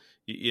out.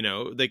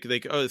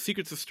 Oh,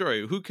 Secrets of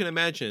Story. Who can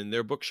imagine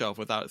their bookshelf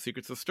without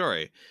Secrets of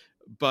Story?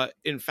 But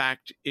in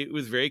fact, it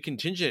was very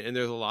contingent, and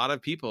there's a lot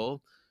of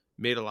people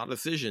made a lot of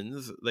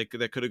decisions like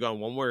that could have gone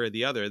one way or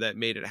the other that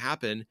made it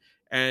happen,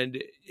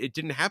 and it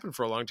didn't happen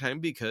for a long time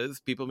because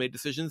people made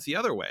decisions the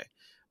other way.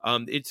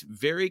 It's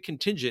very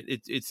contingent.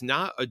 It's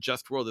not a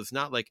just world. It's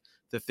not like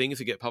the things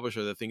that get published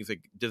are the things that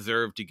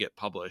deserve to get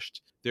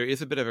published. There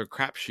is a bit of a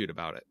crapshoot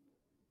about it.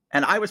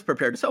 And I was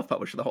prepared to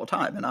self-publish the whole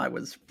time, and I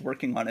was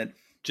working on it.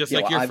 Just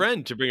like your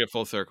friend, to bring it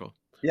full circle.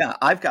 Yeah,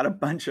 I've got a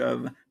bunch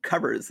of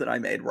covers that I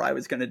made where I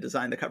was going to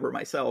design the cover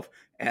myself,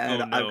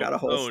 and I've got a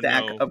whole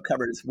stack of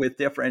covers with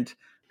different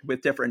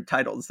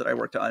titles that I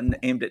worked on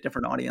aimed at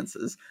different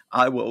audiences.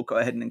 I will go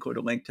ahead and include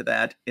a link to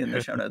that in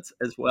the show notes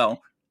as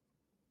well.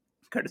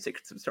 Go to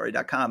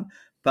secretsofstory.com.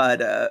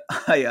 But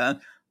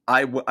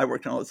I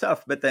worked on all this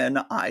stuff, but then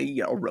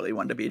I really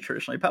wanted to be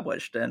traditionally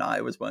published, and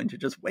I was willing to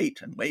just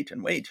wait and wait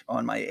and wait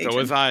on my agent. So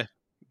was I.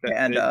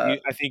 And I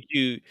think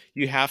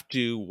you have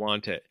to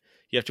want it.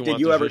 You have to want.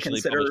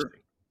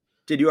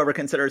 Did you ever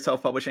consider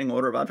self-publishing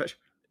Order of Oddfish?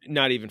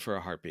 Not even for a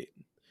heartbeat.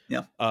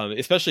 Yeah.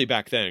 Especially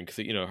back then,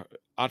 because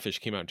Oddfish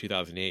came out in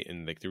 2008,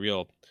 and like the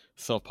real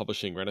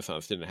self-publishing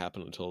renaissance didn't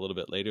happen until a little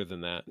bit later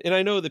than that. And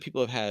I know that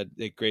people have had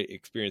a great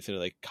experience in it.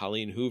 Like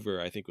Colleen Hoover,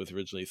 I think, was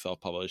originally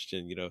self-published,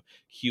 and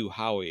Hugh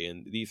Howey,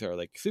 and these are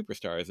like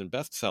superstars and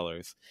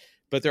bestsellers.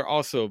 But they're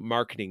also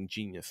marketing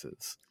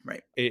geniuses.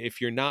 Right. If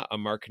you're not a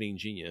marketing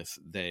genius,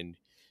 then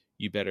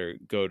you better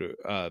go to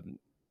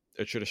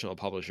a traditional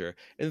publisher.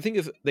 And the thing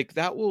is, like,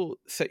 that will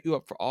set you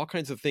up for all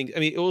kinds of things. I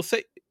mean, it will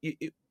say,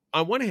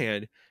 on one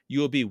hand,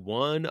 you will be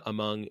one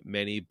among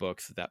many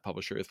books that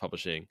publisher is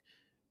publishing,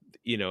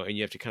 and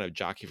you have to kind of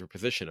jockey for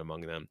position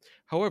among them.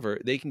 However,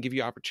 they can give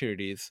you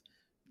opportunities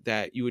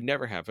that you would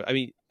never have. I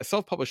mean, a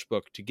self-published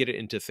book, to get it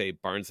into, say,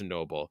 Barnes &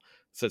 Noble,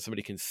 so that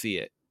somebody can see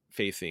it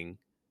facing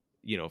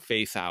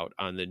face out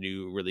on the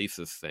new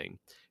releases thing,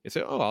 and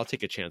say, oh, I'll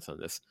take a chance on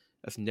this.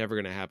 That's never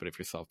going to happen if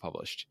you're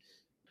self-published.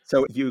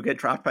 So you get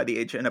dropped by the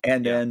agent,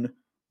 and then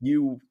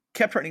you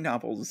kept writing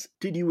novels.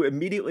 Did you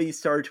immediately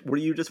were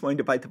you just willing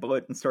to bite the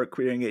bullet and start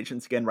querying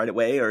agents again right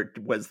away? Or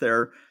was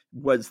there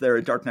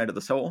a dark night of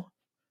the soul?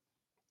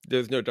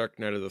 There's no dark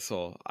night of the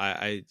soul.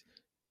 I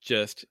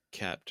just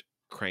kept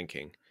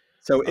cranking.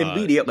 So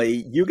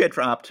immediately you get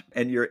dropped,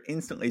 and you're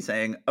instantly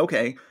saying,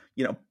 okay,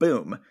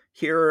 boom,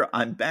 here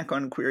I'm back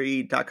on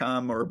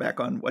query.com, or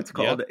back on what's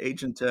called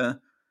Agent.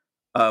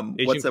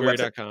 What's the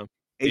website?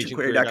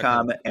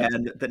 Agentquery.com.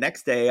 And the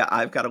next day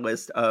I've got a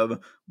list of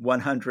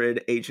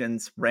 100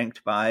 agents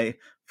ranked by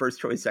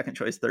first choice, second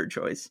choice, third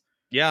choice.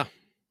 Yeah.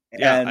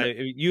 And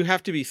you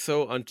have to be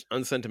so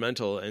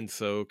unsentimental and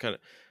so kind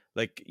of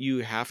like you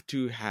have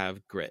to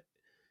have grit.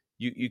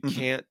 You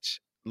can't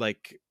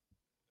like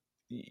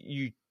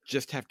you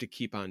just have to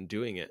keep on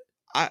doing it.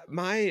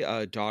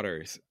 My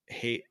daughters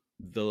hate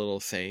the little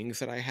sayings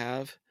that I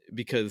have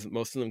because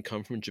most of them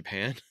come from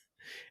Japan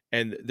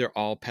and they're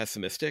all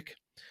pessimistic.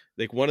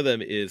 Like one of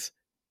them is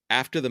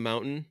after the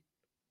mountain,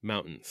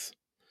 mountains.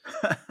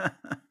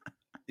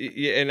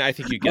 And I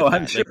think you get that.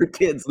 I'm sure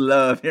kids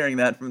love hearing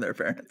that from their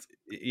parents.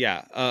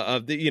 Yeah,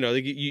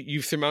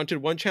 you've surmounted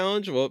one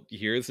challenge. Well,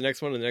 here's the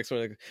next one, and the next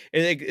one.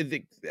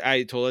 And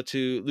I told it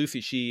to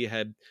Lucy.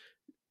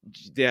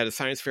 They had a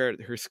science fair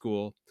at her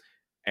school,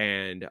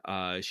 and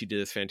she did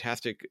this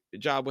fantastic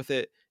job with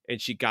it. And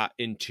she got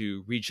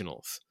into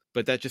regionals,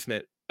 but that just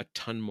meant a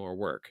ton more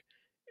work.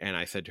 And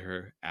I said to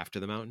her, "After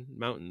the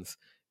mountains."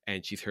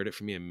 And she's heard it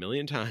from me a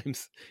million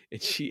times,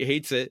 and she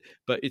hates it,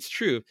 but it's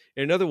true.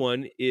 And another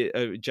one,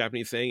 a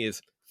Japanese saying,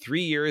 is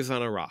 3 years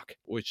on a rock,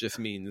 which just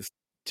means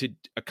to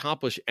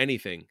accomplish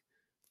anything,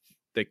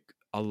 like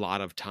a lot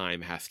of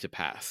time has to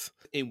pass,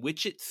 in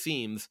which it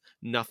seems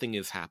nothing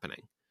is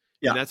happening.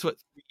 Yeah. And that's what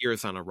 3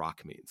 years on a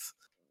rock means.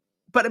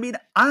 But I mean,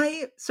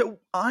 I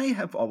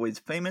have always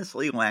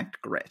famously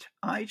lacked grit.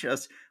 I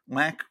just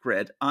lack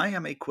grit. I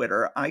am a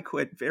quitter. I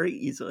quit very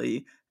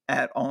easily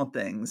at all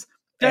things.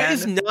 That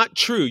is not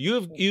true.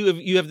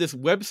 You have this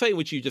website in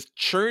which you just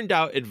churned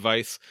out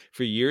advice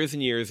for years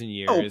and years and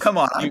years. Oh, come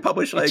on! I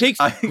publish it takes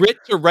grit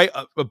to write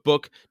a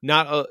book,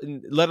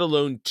 let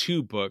alone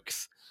 2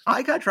 books.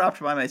 I got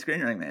dropped by my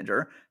screenwriting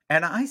manager,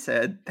 and I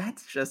said,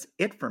 "That's just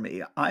it for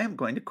me. I am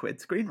going to quit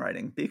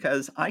screenwriting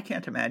because I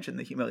can't imagine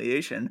the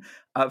humiliation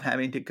of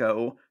having to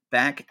go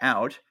back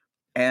out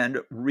and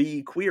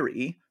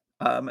re-query,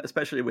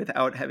 especially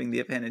without having the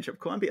advantage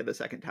of Columbia the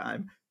second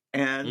time."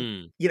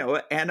 And,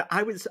 and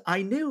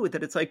I knew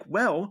that it's like,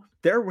 well,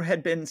 there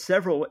had been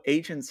several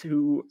agents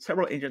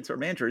or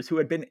managers who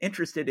had been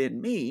interested in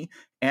me.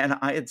 And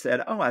I had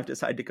said, oh, I've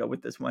decided to go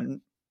with this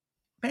one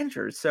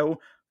manager. So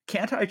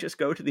can't I just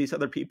go to these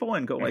other people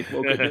and go like,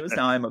 well, good news,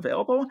 now I'm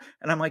available?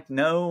 And I'm like,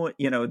 no,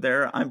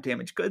 I'm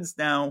damaged goods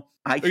now.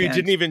 I can't you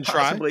didn't even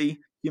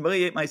possibly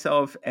humiliate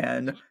myself.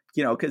 And,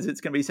 because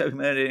it's going to be so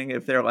humiliating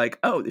if they're like,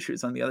 oh, the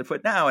shoe's on the other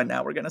foot now. And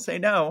now we're going to say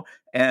no.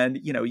 And,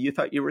 you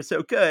thought you were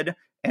so good.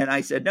 And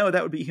I said, no,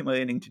 that would be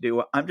humiliating to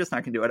do. I'm just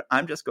not going to do it.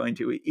 I'm just going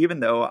to,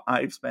 even though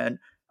I've spent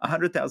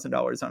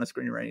 $100,000 on a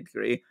screenwriting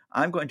degree,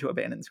 I'm going to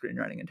abandon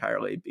screenwriting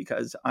entirely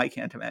because I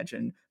can't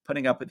imagine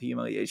putting up with the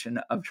humiliation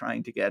of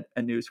trying to get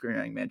a new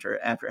screenwriting manager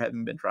after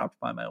having been dropped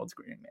by my old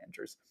screenwriting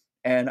managers.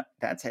 And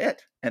that's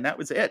it. And that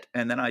was it.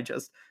 And then I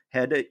just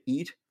had to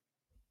eat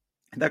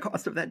the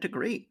cost of that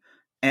degree.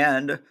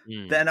 And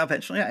then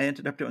eventually I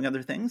ended up doing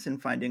other things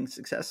and finding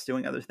success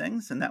doing other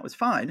things. And that was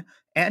fine.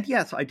 And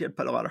yes, I did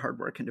put a lot of hard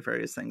work into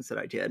various things that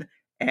I did.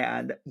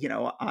 And,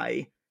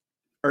 I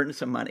earned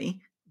some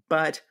money.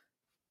 But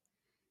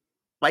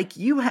like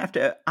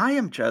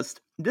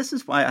this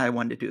is why I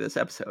wanted to do this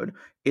episode,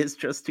 is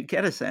just to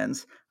get a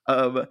sense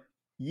of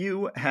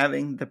you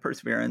having the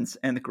perseverance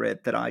and the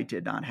grit that I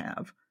did not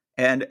have.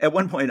 And at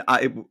one point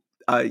I've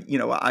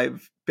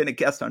been a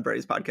guest on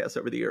various podcasts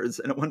over the years.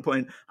 And at one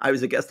point I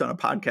was a guest on a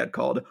podcast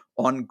called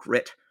On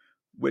Grit,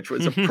 which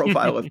was a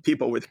profile of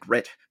people with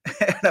grit.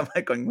 And I'm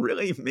like going,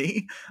 really,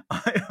 me?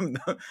 I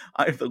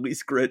have the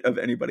least grit of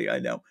anybody I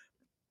know.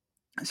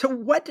 So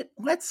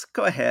let's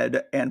go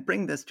ahead and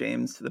bring this,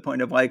 James, to the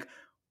point of like,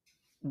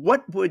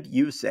 what would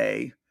you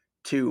say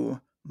to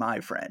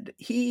my friend?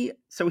 He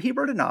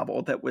wrote a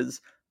novel that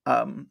was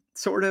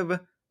sort of,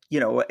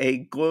 a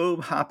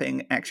globe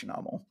hopping action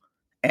novel.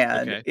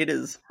 And It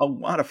is a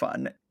lot of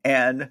fun.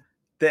 And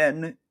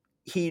then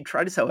he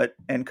tried to sell it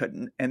and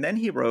couldn't. And then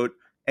he wrote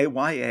a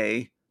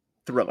YA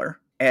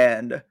thriller.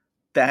 And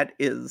that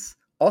is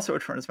also a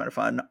tremendous amount of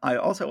fun. I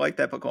also like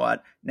that book a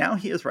lot. Now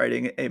he is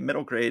writing a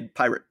middle grade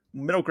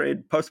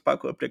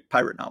post-apocalyptic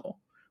pirate novel.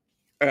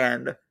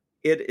 And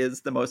it is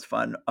the most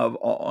fun of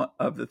all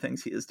of the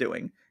things he is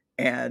doing.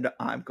 And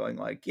I'm going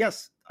like,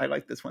 yes, I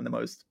like this one the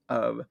most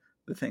of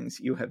the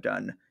things you have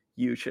done.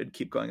 You should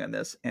keep going on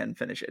this and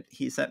finish it.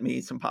 He sent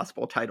me some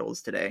possible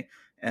titles today.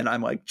 And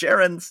I'm like,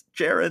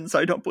 gerunds,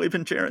 I don't believe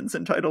in gerunds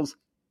and titles.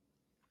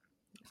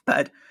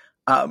 But,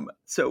 and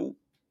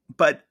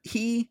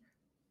he's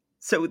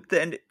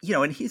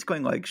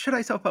going like, should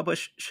I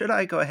self-publish? Should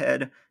I go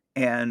ahead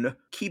and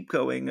keep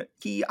going?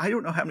 I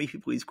don't know how many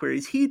people he's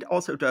queries. He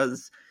also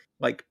does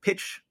like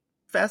pitch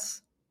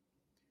fests.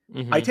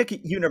 Mm-hmm. I take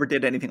it you never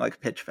did anything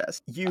like pitch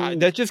fest.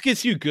 That just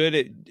gets you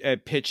good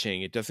at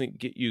pitching. It doesn't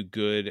get you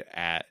good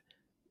at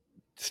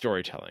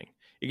storytelling.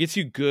 It gets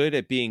you good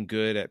at being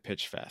good at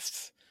pitch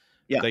fests.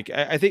 Yeah. Like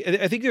I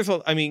think there's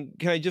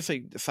can I just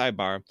say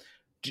sidebar?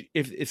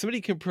 If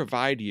somebody can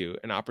provide you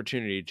an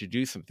opportunity to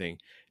do something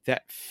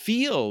that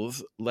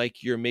feels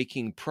like you're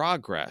making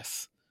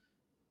progress,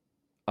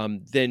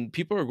 then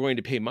people are going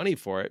to pay money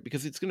for it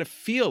because it's going to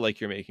feel like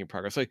you're making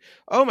progress. Like,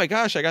 oh my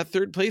gosh, I got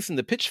 3rd place in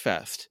the pitch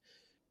fest.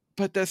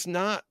 But that's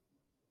not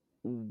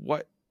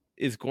what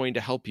is going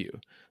to help you.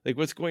 Like,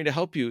 what's going to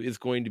help you is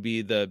going to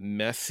be the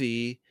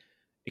messy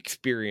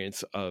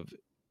experience of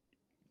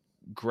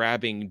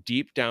grabbing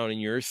deep down in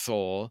your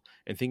soul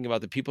and thinking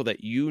about the people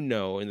that you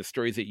know and the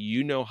stories that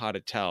you know how to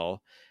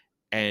tell,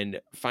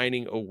 and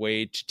finding a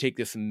way to take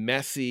this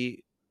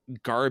messy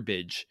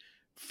garbage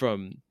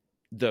from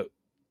the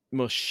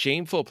most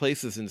shameful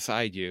places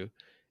inside you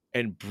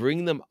and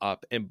bring them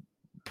up and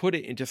put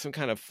it into some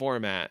kind of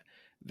format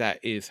that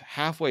is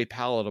halfway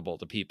palatable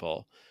to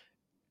people.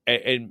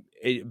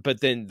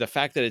 But then the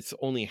fact that it's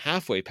only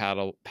halfway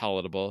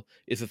palatable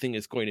is the thing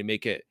that's going to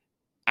make it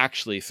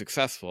actually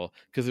successful,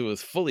 because if it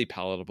was fully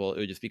palatable, it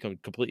would just become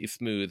completely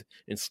smooth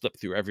and slip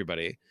through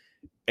everybody.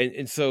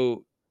 And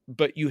so,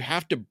 but you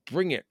have to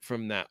bring it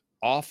from that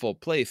awful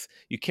place.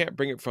 You can't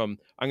bring it from,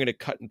 I'm going to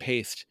cut and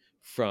paste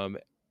from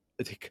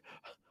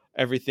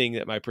everything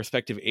that my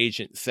prospective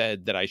agent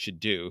said that I should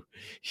do,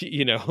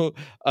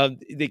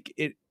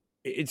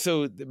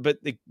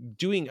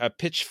 doing a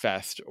pitch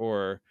fest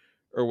or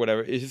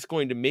whatever is just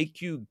going to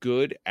make you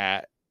good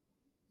at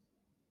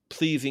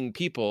pleasing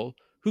people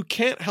who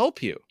can't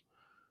help you.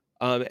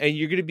 And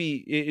you're going to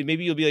be,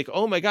 maybe you'll be like,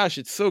 oh my gosh,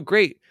 it's so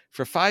great.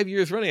 For 5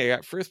 years running, I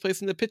got first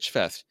place in the pitch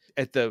fest.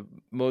 At the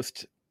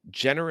most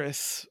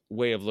generous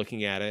way of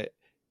looking at it,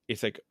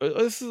 it's like,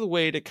 this is a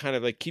way to kind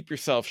of like keep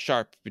yourself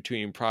sharp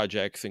between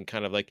projects and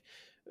kind of like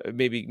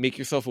maybe make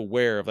yourself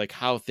aware of like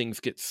how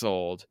things get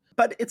sold.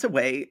 But it's a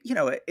way,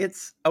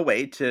 it's a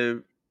way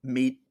to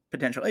meet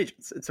potential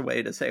agents. It's a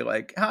way to say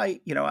like, hi,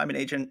 I'm an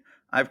agent.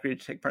 I've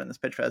agreed to take part in this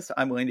pitch fest.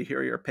 I'm willing to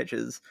hear your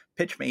pitches.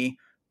 Pitch me.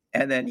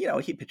 And then,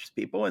 he pitches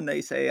people and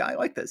they say, I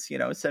like this,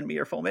 send me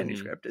your full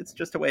manuscript. It's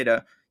just a way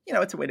to,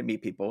 it's a way to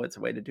meet people. It's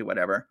a way to do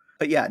whatever.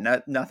 But yeah,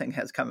 nothing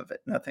has come of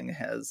it.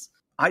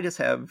 I just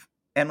have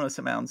endless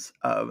amounts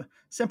of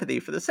sympathy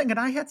for this thing. And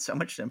I had so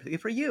much sympathy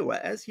for you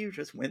as you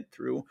just went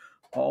through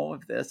all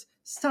of this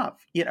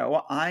stuff.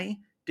 I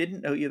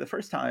didn't know you the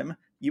first time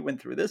you went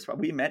through this.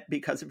 We met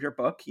because of your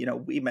book.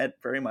 We met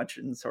very much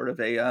in sort of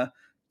a,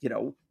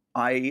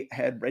 I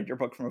had read your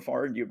book from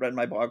afar and you read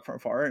my blog from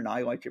afar, and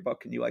I liked your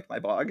book and you liked my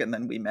blog. And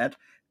then we met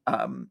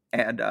and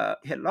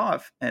hit it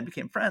off and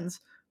became friends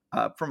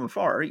from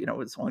afar. It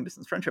was a long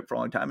distance friendship for a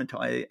long time until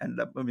I ended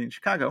up moving to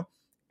Chicago.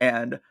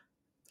 And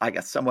I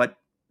guess somewhat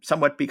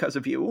because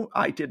of you,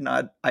 I did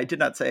not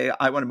say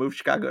I want to move to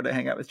Chicago to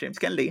hang out with James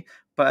Kennedy,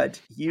 but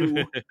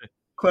you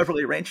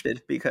cleverly arranged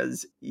it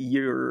because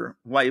your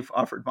wife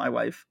offered my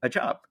wife a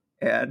job.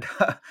 And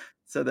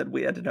so that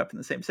we ended up in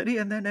the same city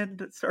and then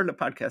started a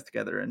podcast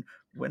together and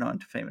went on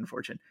to fame and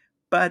fortune.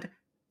 But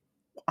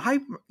I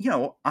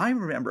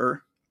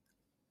remember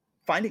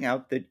finding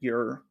out that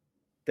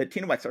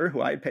Tina Wexler,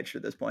 who I had pitched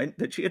at this point,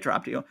 that she had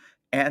dropped you,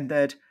 and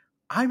that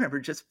I remember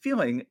just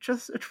feeling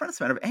just a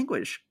tremendous amount of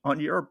anguish on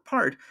your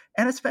part,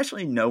 and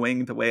especially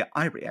knowing the way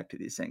I react to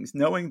these things,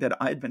 knowing that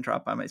I'd been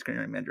dropped by my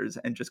screenwriting managers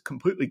and just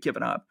completely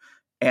given up,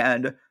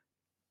 and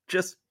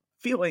just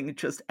feeling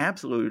just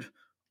absolute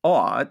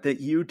awe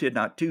that you did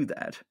not do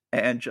that,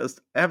 and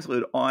just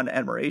absolute awe and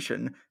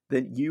admiration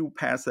that you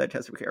passed that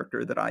test of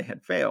character that I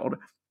had failed,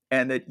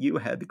 and that you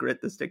had the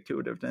grit, the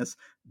stick-to-itiveness,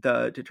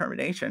 the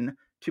determination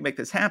to make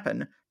this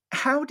happen.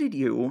 How did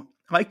you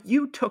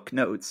took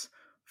notes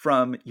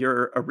from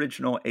your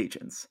original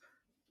agents.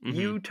 Mm-hmm.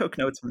 You took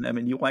notes from them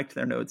and you liked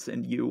their notes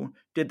and you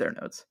did their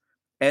notes.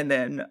 And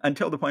then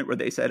until the point where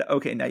they said,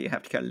 okay, now you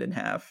have to cut it in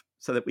half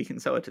so that we can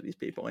sell it to these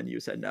people. And you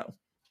said no.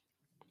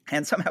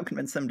 And somehow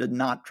convinced them to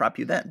not drop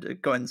you then, to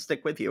go and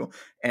stick with you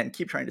and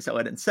keep trying to sell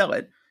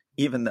it,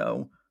 even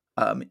though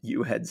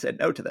you had said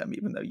no to them,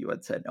 even though you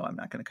had said, no, I'm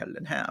not going to cut it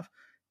in half.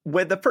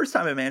 When the first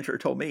time a manager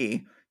told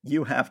me,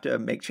 you have to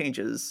make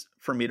changes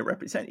for me to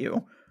represent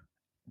you,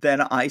 then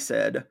I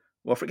said,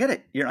 well, forget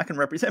it. You're not going to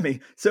represent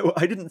me. So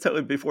I didn't tell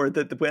you before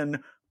that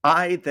when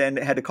I then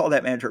had to call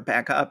that manager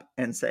back up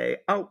and say,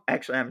 oh,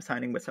 actually, I'm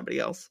signing with somebody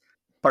else,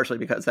 partially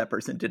because that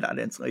person did not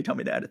instantly tell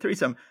me to add a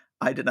threesome.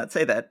 I did not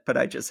say that, but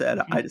I just said,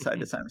 I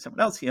decided to sign with someone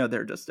else.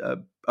 They're just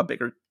a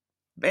bigger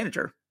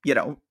manager,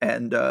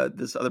 and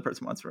this other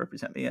person wants to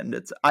represent me. And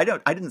I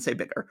didn't say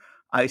bigger.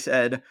 I just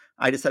said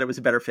it was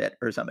a better fit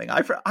or something.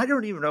 I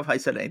don't even know if I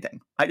said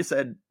anything. I just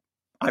said,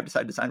 I've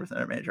decided to sign with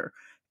another manager.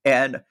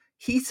 And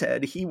he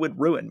said he would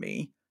ruin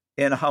me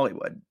in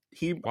Hollywood.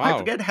 Wow. I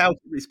forget how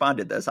he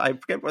responded this. I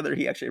forget whether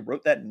he actually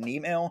wrote that in an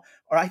email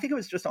or I think it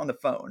was just on the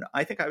phone.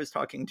 I think I was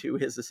talking to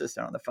his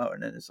assistant on the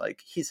phone and it's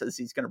like, he says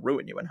he's going to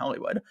ruin you in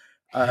Hollywood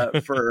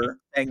for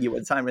saying you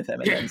would sign with him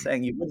and then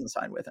saying you wouldn't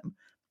sign with him.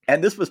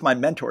 And this was my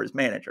mentor's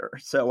manager.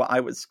 So I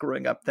was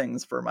screwing up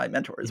things for my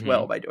mentor as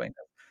well by doing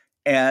this.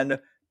 And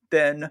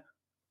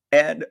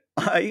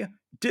I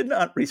did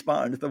not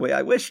respond the way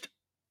I wished.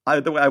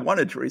 The way I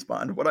wanted to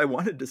respond. What I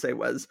wanted to say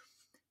was,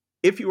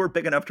 if you were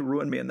big enough to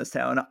ruin me in this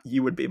town,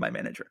 you would be my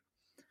manager.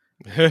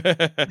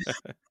 The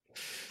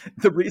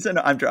reason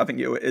I'm dropping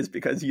you is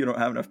because you don't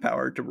have enough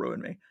power to ruin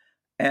me.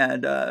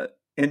 And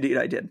indeed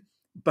I did.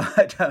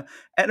 But,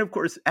 and of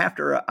course,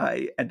 after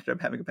I ended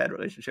up having a bad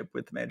relationship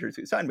with the managers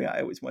who signed me,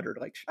 I always wondered,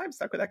 should I have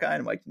stuck with that guy?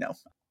 And I'm like, no.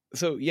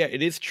 So, yeah,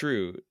 it is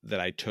true that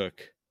I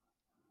took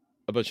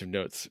a bunch of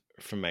notes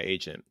from my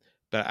agent,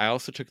 but I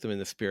also took them in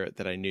the spirit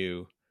that I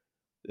knew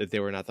that they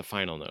were not the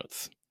final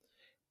notes.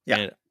 Yeah.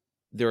 And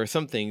there were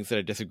some things that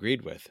I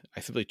disagreed with. I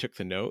simply took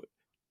the note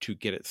to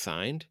get it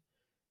signed.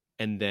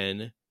 And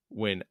then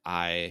when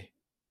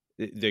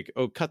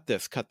oh, cut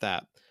this, cut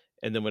that.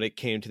 And then when it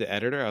came to the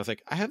editor, I was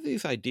like, I have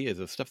these ideas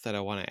of stuff that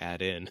I want to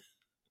add in.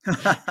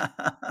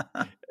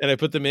 And I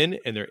put them in,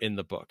 and they're in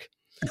the book.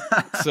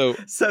 So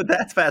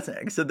that's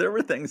fascinating. So there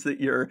were things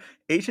that your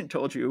agent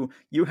told you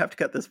have to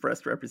cut this for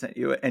us to represent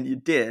you, and you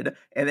did,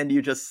 and then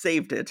you just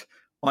saved it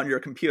on your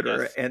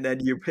computer, yes. And then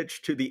you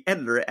pitched to the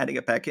editor, adding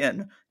it back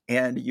in,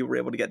 and you were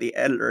able to get the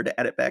editor to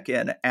add it back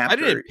in after. I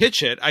didn't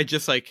pitch it. I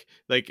just like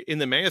in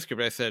the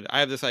manuscript, I said, I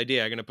have this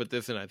idea. I'm going to put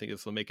this in. I think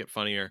this will make it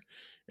funnier.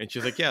 And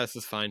she's like, yeah, this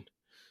is fine.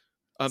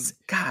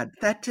 God,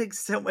 that takes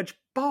so much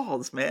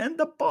balls, man.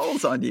 The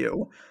balls on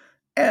you.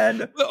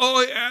 And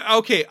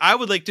okay, I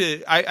would like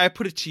to. I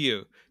put it to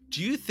you.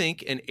 Do you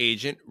think an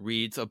agent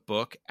reads a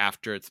book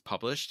after it's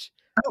published?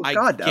 Oh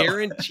God, I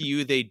guarantee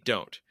you they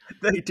don't.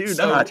 They do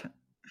not.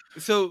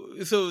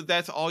 So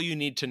that's all you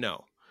need to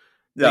know.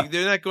 Yeah. Like,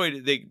 they're not going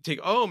to. They take.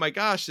 Oh my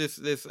gosh,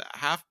 this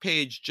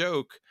half-page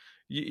joke,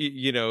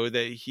 you know,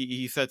 that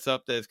he sets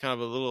up that's kind of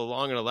a little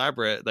long and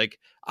elaborate. Like,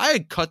 I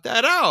had cut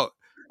that out.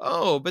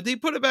 Oh, but they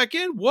put it back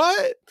in.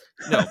 What?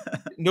 No,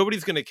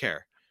 nobody's gonna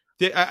care.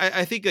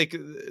 I think like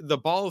the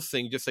balls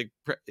thing just like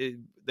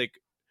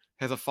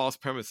has a false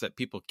premise that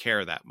people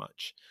care that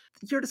much.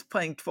 You're just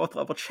playing 12th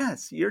level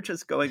chess. You're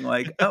just going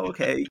like, oh,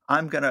 okay,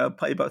 I'm going to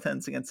play both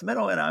ends against the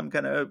middle, and I'm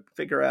going to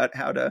figure out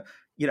how to,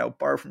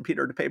 borrow from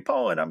Peter to pay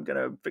Paul, and I'm going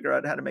to figure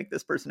out how to make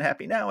this person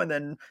happy now, and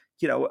then,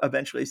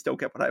 eventually still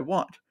get what I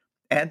want.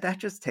 And that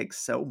just takes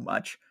so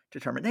much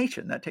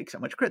determination. That takes so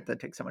much grit. That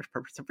takes so much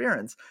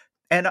perseverance.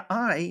 And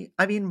I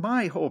mean,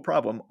 my whole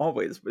problem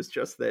always was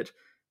just that,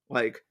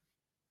 like,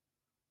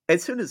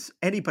 as soon as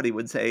anybody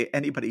would say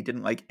anybody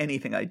didn't like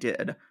anything I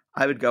did,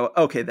 I would go,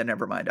 okay, then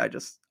never mind. I'll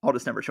just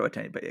never show it to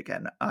anybody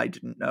again. I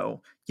didn't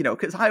know,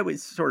 because I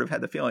always sort of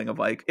had the feeling of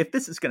like, if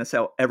this is going to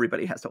sell,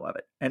 everybody has to love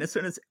it. And as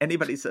soon as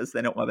anybody says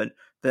they don't love it,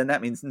 then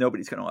that means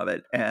nobody's going to love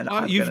it. And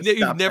you've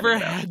never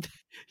had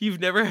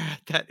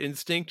that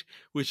instinct,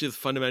 which is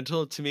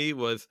fundamental to me,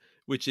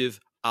 which is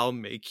I'll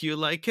make you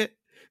like it.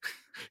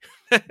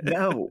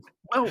 No.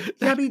 Well,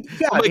 I mean,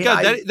 yeah. Oh my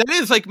God, that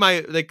is like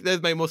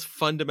that's my most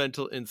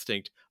fundamental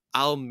instinct.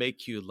 I'll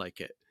make you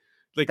like it.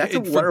 Like, that's a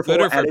wonderful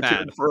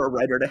attitude for a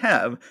writer to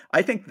have.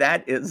 I think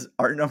that is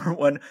our number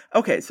one.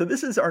 Okay, so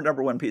this is our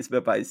number one piece of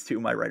advice to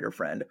my writer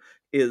friend: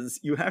 is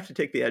you have to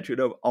take the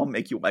attitude of "I'll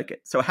make you like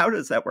it." So how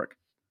does that work?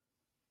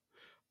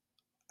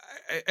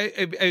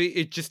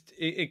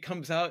 It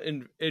comes out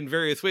in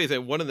various ways,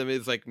 and one of them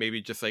is like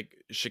maybe just like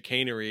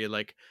chicanery.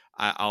 Like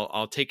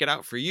I'll take it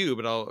out for you,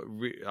 but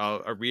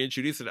I'll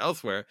reintroduce it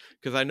elsewhere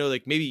because I know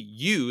like maybe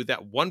you,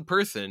 that one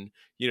person,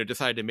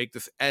 decided to make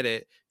this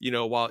edit,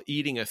 while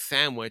eating a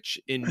sandwich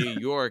in New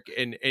York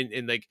and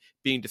like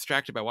being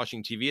distracted by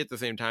watching TV at the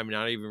same time and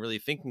not even really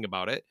thinking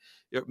about it.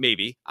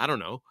 Maybe, I don't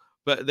know,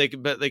 but they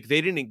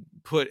didn't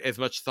put as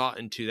much thought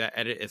into that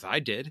edit as I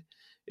did.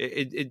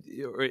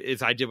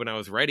 As I did when I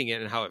was writing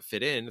it and how it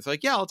fit in. It's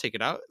like, yeah, I'll take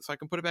it out so I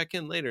can put it back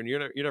in later, and you're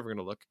never going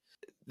to look.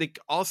 Like,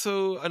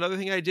 also another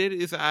thing I did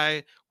is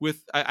I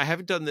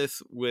haven't done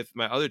this with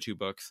my other two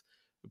books,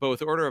 but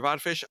with Order of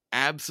Oddfish,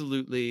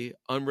 absolutely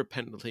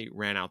unrepentantly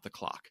ran out the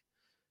clock.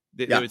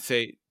 They would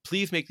say,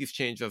 please make these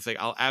changes. I was like,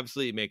 I'll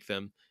absolutely make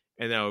them.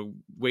 And then I would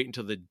wait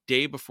until the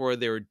day before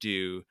they were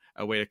due.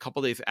 I wait a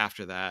couple days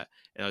after that.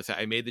 And I would say,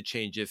 I made the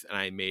changes, and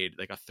I made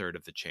like a third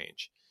of the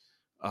change.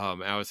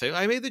 And I would say,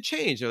 I made the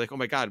change. They're like, oh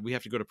my God, we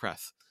have to go to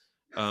press.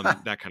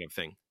 That kind of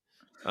thing.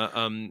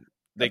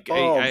 Like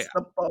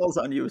the balls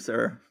on you,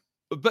 sir.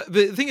 But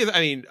the thing is, I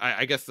mean,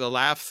 I guess the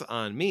laughs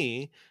on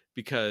me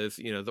because,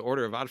 the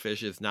Order of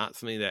Oddfish is not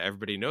something that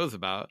everybody knows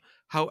about.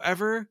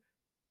 However,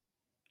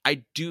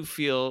 I do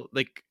feel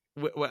like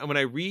when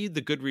I read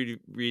the Goodreads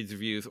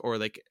reviews, or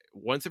like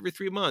once every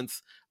 3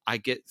 months, I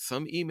get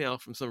some email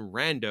from some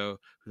rando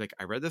who's like,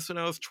 I read this when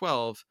I was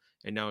 12.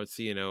 And now it's,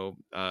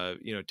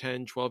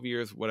 10, 12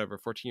 years, whatever,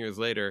 14 years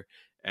later.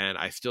 And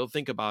I still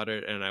think about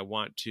it. And I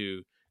want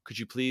to, could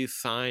you please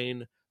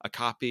sign a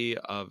copy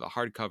of a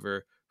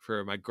hardcover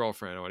for my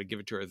girlfriend? I want to give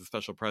it to her as a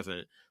special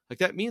present. Like,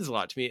 that means a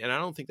lot to me. And I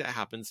don't think that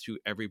happens to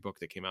every book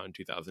that came out in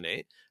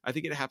 2008. I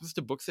think it happens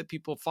to books that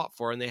people fought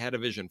for and they had a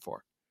vision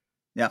for.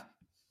 Yeah.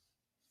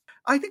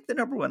 I think the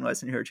number one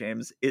lesson here,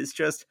 James, is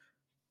just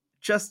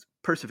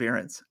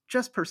perseverance.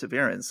 Just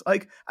perseverance.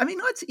 Like, I mean,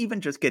 let's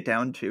even just get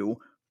down to,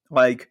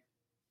 like,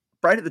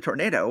 Bride of the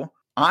Tornado.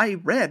 I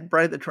read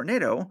Bride of the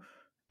Tornado,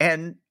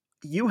 and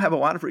you have a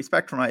lot of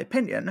respect for my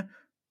opinion.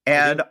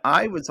 And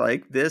I was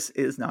like, this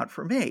is not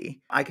for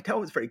me. I could tell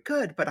it was very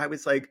good, but I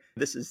was like,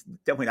 this is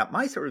definitely not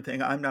my sort of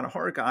thing. I'm not a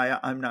horror guy.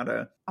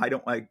 I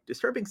don't like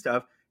disturbing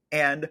stuff.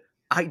 And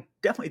I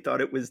definitely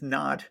thought it was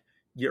not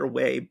your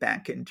way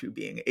back into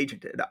being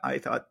agented. I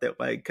thought that,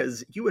 like,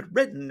 because you had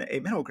written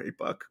a middle grade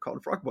book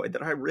called Frog Boy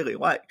that I really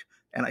liked,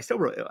 and I still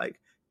really like.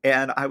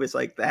 And I was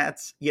like,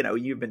 that's,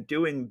 you've been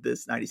doing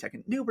this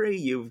 90-second Newbery,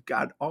 you've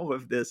got all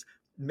of this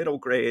middle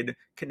grade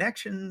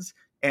connections,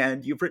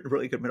 and you've written a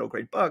really good middle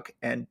grade book.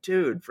 And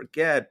dude,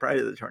 forget Pride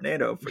of the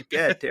Tornado,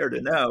 forget Dare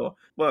to Know.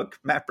 Look,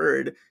 Matt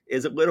Bird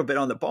is a little bit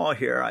on the ball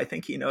here. I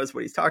think he knows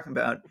what he's talking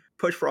about.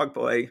 Push Frog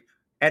Boy.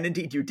 And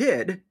indeed you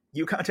did.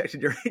 You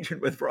contacted your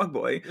agent with Frog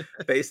Boy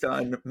based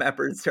on Matt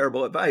Bird's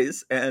terrible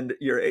advice. And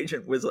your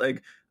agent was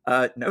like,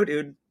 no,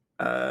 dude,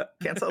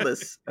 can't sell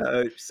this.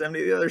 Send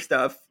me the other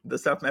stuff, the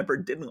stuff Matt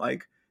Bird didn't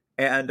like.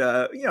 And,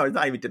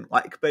 not even didn't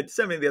like, but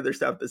some of the other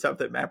stuff, the stuff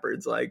that Matt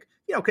Bird's like,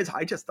 because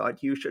I just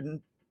thought you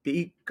shouldn't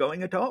be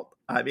going adult.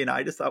 I mean,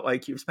 I just thought,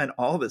 like, you've spent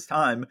all this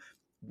time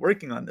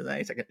working on the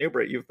 90-second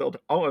Newbery. You've built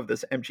all of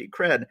this MG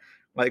cred.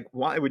 Like,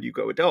 why would you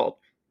go adult?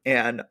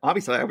 And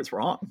obviously I was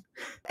wrong.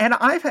 And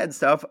I've had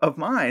stuff of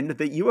mine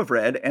that you have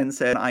read and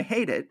said, I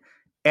hate it.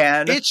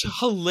 And it's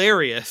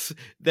hilarious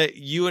that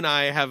you and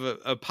I have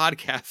a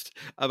podcast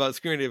about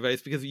screenwriting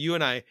advice, because you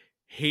and I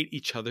hate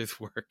each other's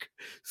work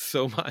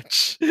so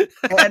much.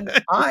 And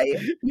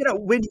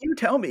when you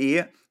tell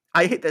me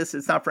I hate this,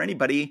 it's not for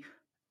anybody,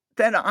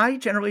 then I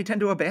generally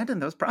tend to abandon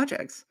those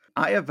projects.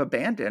 I have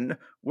abandoned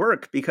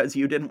work because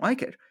you didn't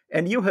like it.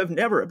 And you have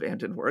never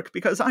abandoned work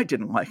because I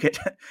didn't like it.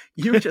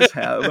 You just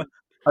have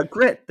a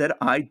grit that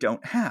I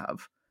don't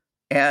have.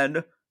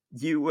 And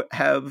you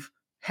have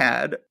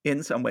had,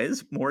 in some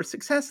ways, more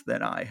success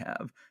than I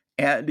have.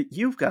 And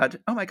you've got,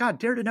 oh my God,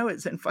 Dare to Know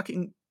is in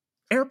fucking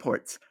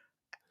airports.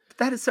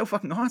 That is so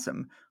fucking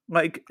awesome.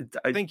 Like,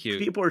 thank you.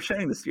 People are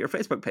sharing this to your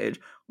Facebook page.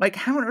 Like,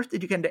 how on earth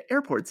did you get into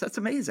airports? That's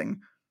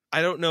amazing.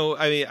 I don't know.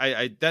 I mean,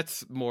 I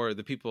that's more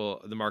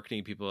the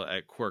marketing people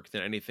at Quirk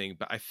than anything.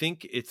 But I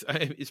think it's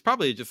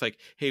probably just like,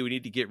 hey, we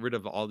need to get rid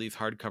of all these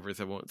hardcovers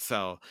that won't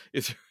sell.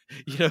 It's,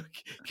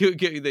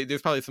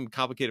 there's probably some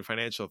complicated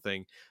financial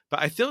thing. But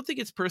I don't think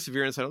it's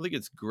perseverance. I don't think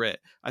it's grit.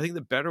 I think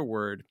the better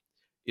word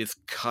is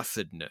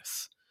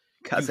cussedness.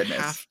 You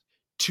have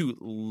to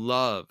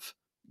love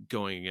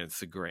going against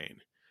the grain.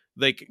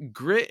 Like,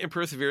 grit and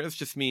perseverance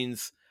just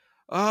means,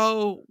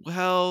 oh,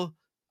 well,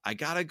 I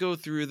gotta go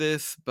through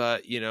this,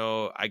 but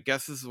I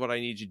guess this is what I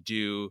need to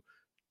do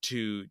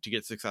to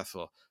get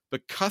successful.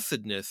 But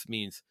cussedness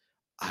means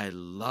I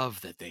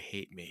love that they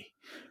hate me,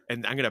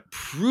 and I'm gonna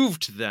prove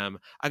to them,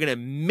 I'm gonna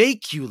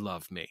make you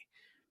love me.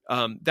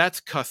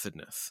 That's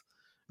cussedness.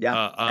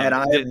 Yeah, and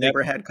I have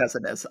never had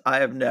cussedness.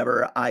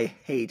 I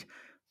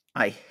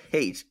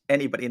hate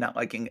anybody not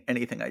liking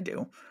anything I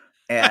do.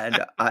 And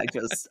I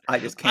just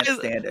can't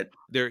stand it.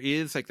 There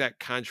is like that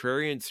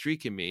contrarian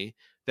streak in me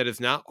that is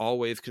not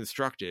always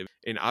constructive.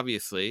 And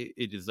obviously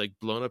it is like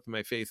blown up in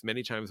my face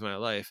many times in my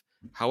life.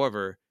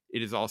 However,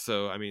 it is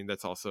also, I mean,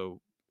 that's also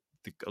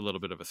a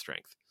little bit of a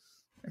strength.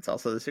 It's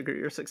also the secret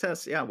of your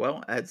success. Yeah,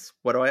 well, it's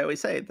what do I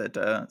always say?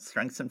 That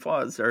strengths and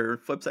flaws are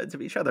flip sides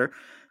of each other.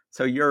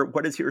 So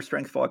what is your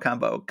strength flaw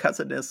combo?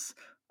 Cussedness,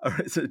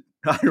 or is it?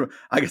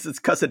 I guess it's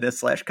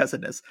cussedness /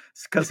 cussedness.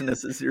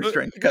 Cussedness is your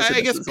strength.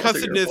 I guess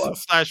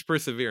cussedness /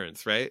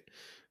 perseverance, right?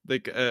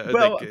 Like,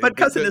 but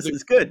cussedness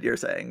is good. You're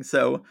saying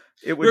so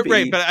it would be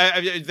right,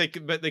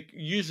 but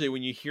usually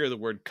when you hear the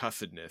word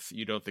cussedness,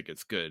 you don't think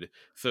it's good.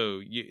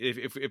 So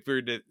if we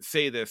were to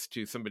say this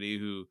to somebody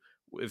who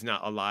is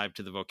not alive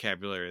to the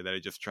vocabulary that I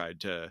just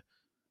tried to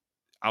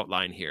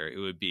outline here, it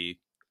would be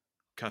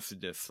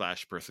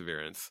cussedness /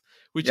 perseverance,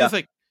 which is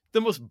like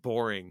the most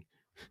boring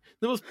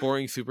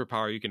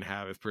superpower you can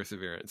have is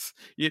perseverance.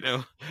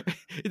 I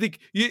think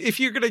if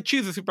you're going to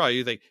choose a superpower,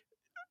 you think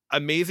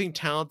amazing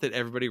talent that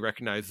everybody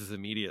recognizes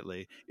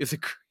immediately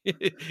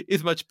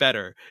is much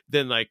better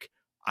than like,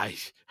 I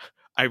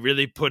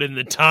really put in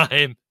the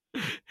time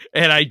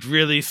and I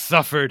really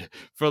suffered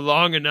for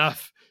long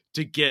enough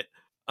to get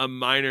a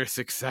minor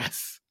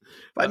success.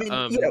 I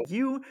mean,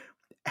 you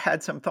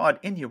had some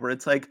thought in you where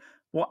it's like,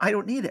 well, I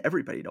don't need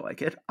everybody to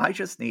like it. I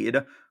just need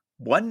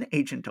one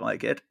agent to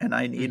like it, and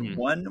I need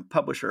one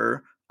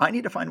publisher. I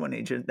need to find one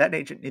agent. That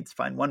agent needs to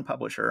find one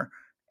publisher,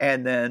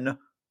 and then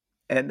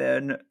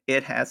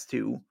it has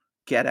to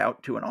get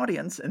out to an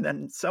audience. And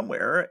then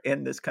somewhere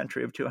in this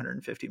country of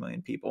 250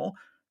 million people,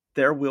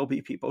 there will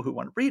be people who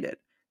want to read it.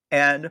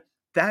 And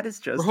that is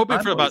just... We're hoping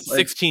for about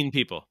 16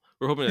 people.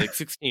 We're hoping like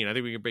 16. I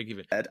think we can break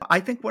even. I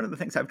think one of the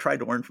things I've tried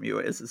to learn from you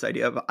is this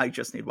idea of I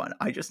just need one.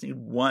 I just need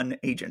one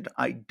agent.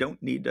 I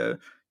don't need to,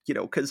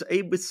 because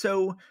it was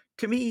so...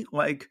 To me,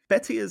 like,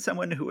 Betsy is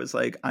someone who was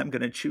like, I'm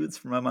going to choose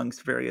from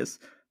amongst various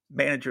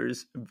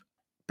managers.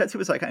 Betsy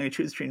was like, I'm going to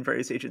choose between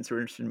various agents who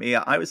are interested in me.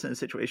 I was in a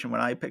situation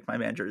when I picked my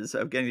managers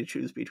of getting to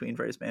choose between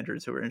various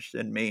managers who are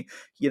interested in me,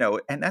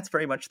 and that's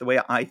very much the way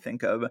I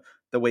think of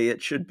the way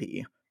it should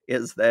be,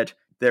 is that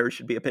there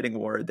should be a bidding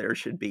war. There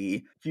should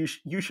be, you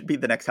should be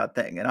the next hot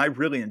thing. And I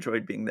really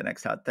enjoyed being the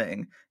next hot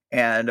thing.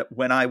 And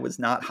when I was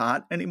not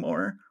hot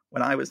anymore,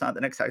 when I was not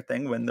the next hot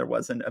thing, when there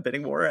wasn't a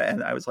bidding war,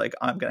 and I was like,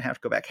 I'm going to have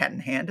to go back hat in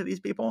hand to these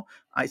people,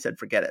 I said,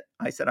 forget it.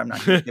 I said, I'm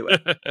not going to do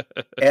it.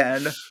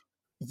 And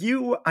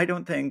you, I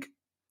don't think,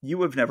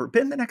 you have never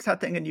been the next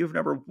hot thing and you've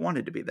never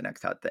wanted to be the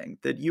next hot thing.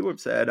 That you have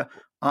said,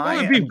 Well,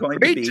 it'd be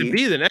great to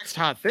be the next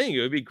hot thing.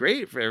 It would be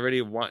great for everybody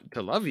to want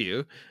to love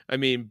you. I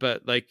mean,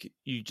 but like,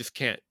 you just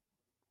can't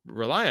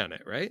rely on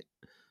it, right?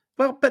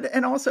 Well,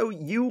 and also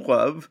you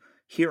love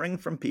hearing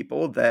from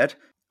people that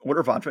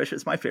Order of Oddfish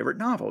is my favorite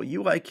novel.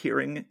 You like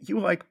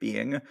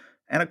being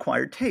an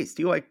acquired taste.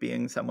 You like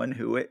being someone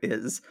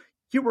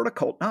you wrote a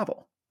cult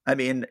novel. I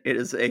mean, it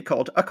is a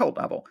cult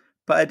novel,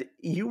 but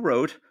you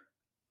wrote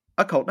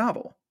a cult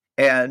novel.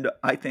 And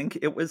I think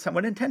it was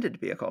somewhat intended to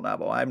be a cult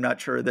novel. I'm not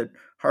sure that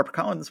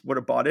HarperCollins would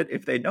have bought it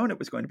if they'd known it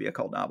was going to be a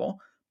cult novel,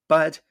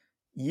 but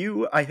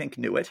you, I think,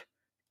 knew it,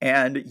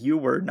 and you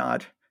were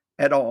not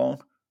at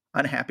all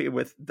unhappy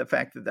with the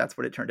fact that that's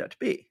what it turned out to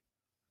be.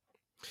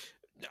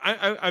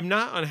 I'm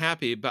not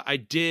unhappy, but I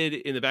did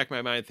in the back of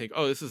my mind think,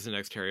 oh, this is the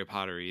next Harry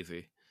Potter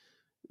easy.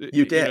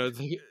 You did. You know,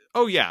 like,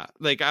 oh yeah.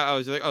 Like I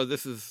was like, oh,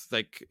 this is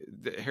like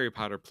the Harry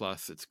Potter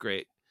plus. It's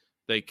great.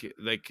 Like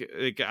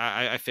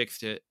I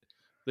fixed it.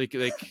 Like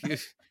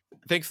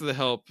thanks for the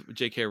help,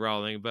 J.K.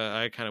 Rowling, but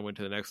I kind of went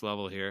to the next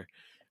level here.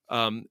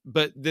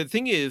 But the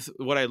thing is,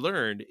 what I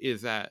learned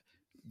is that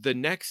the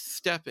next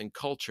step in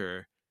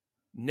culture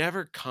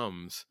never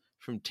comes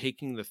from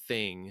taking the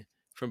thing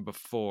from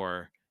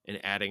before and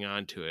adding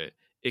on to it.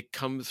 It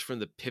comes from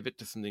the pivot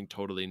to something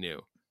totally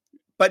new.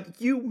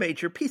 But you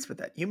made your peace with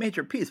that. You made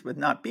your peace with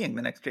not being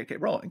the next J.K.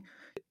 Rowling.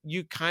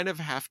 You kind of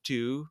have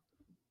to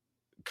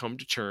come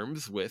to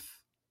terms with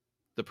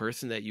the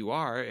person that you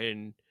are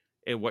and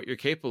what you're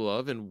capable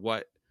of and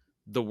what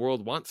the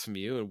world wants from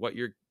you and what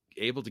you're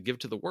able to give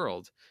to the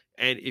world.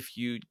 And if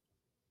you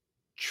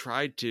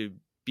try to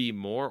be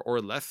more or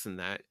less than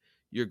that,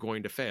 you're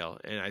going to fail.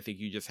 And I think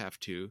you just have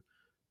to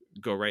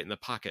go right in the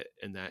pocket.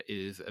 And that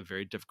is a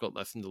very difficult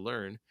lesson to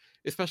learn,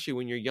 especially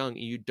when you're young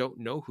and you don't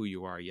know who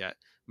you are yet.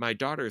 My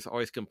daughters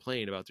always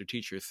complain about their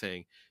teachers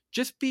saying,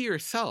 just be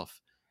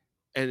yourself.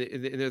 And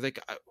they're like,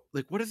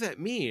 what does that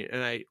mean?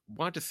 And I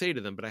want to say to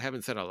them, but I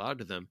haven't said out loud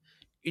to them,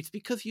 it's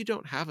because you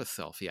don't have a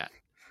self yet.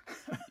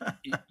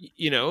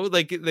 You know,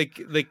 like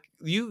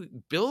you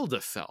build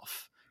a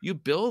self, you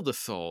build a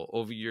soul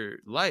over your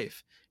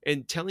life,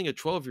 and telling a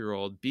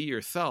 12-year-old be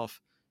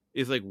yourself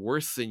is like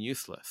worse than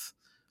useless.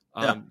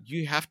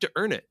 You have to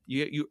earn it.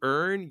 You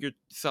earn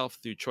yourself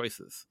through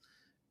choices.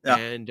 Yeah.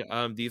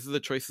 And these are the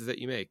choices that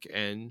you make,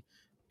 and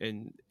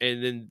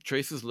then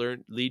choices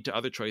lead to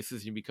other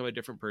choices. You become a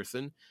different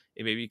person,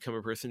 and maybe become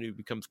a person who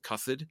becomes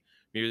cussed.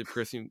 Maybe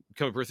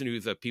become a person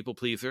who's a people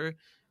pleaser.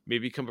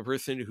 Maybe become a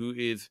person who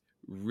is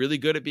really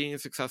good at being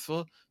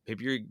successful.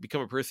 Maybe you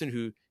become a person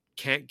who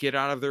can't get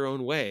out of their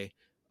own way.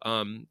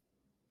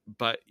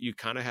 But you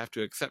kind of have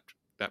to accept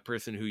that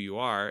person who you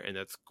are, and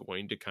that's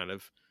going to kind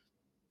of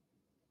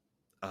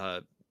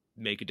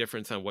make a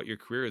difference on what your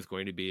career is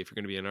going to be if you're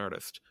going to be an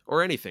artist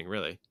or anything,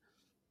 really.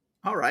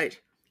 All right.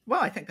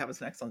 Well, I think that was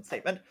an excellent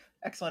statement.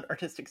 Excellent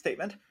artistic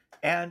statement.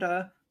 And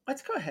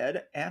let's go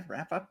ahead and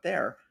wrap up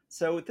there.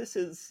 So this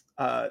has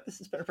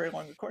been a very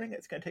long recording.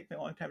 It's going to take me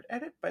a long time to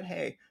edit, but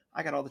hey,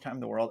 I got all the time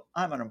in the world.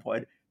 I'm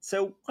unemployed.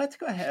 So let's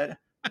go ahead.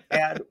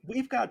 And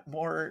we've got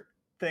more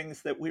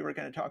things that we were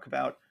going to talk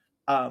about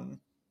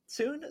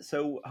soon.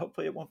 So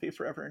hopefully it won't be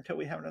forever until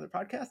we have another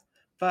podcast.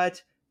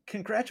 But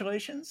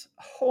congratulations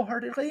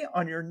wholeheartedly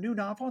on your new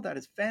novel. That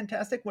is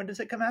fantastic. When does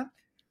it come out?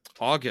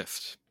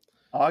 August.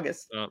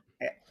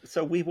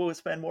 So we will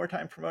spend more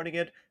time promoting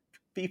it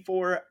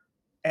before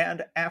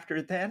and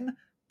after then,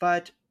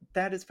 but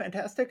that is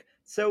fantastic.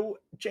 So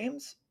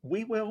James,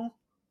 we will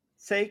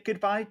say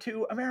goodbye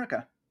to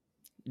America.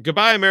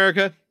 Goodbye,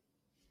 America.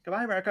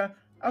 Goodbye, America.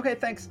 Okay,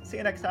 thanks. See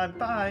you next time.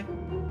 Bye.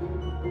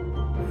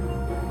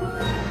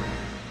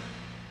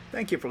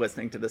 Thank you for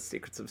listening to the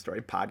Secrets of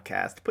Story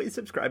podcast. Please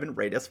subscribe and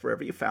rate us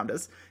wherever you found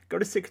us. Go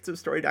to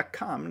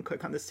secretsofstory.com and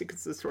click on the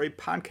Secrets of Story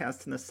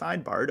podcast in the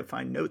sidebar to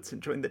find notes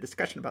and join the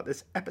discussion about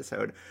this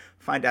episode.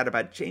 Find out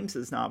about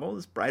James's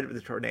novels, Bride of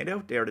the Tornado,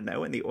 Dare to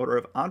Know, and The Order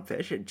of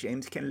Oddfish at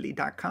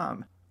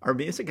jameskennedy.com. Our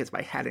music is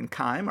by Haddon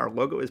Kime. Our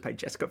logo is by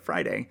Jessica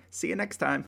Friday. See you next time.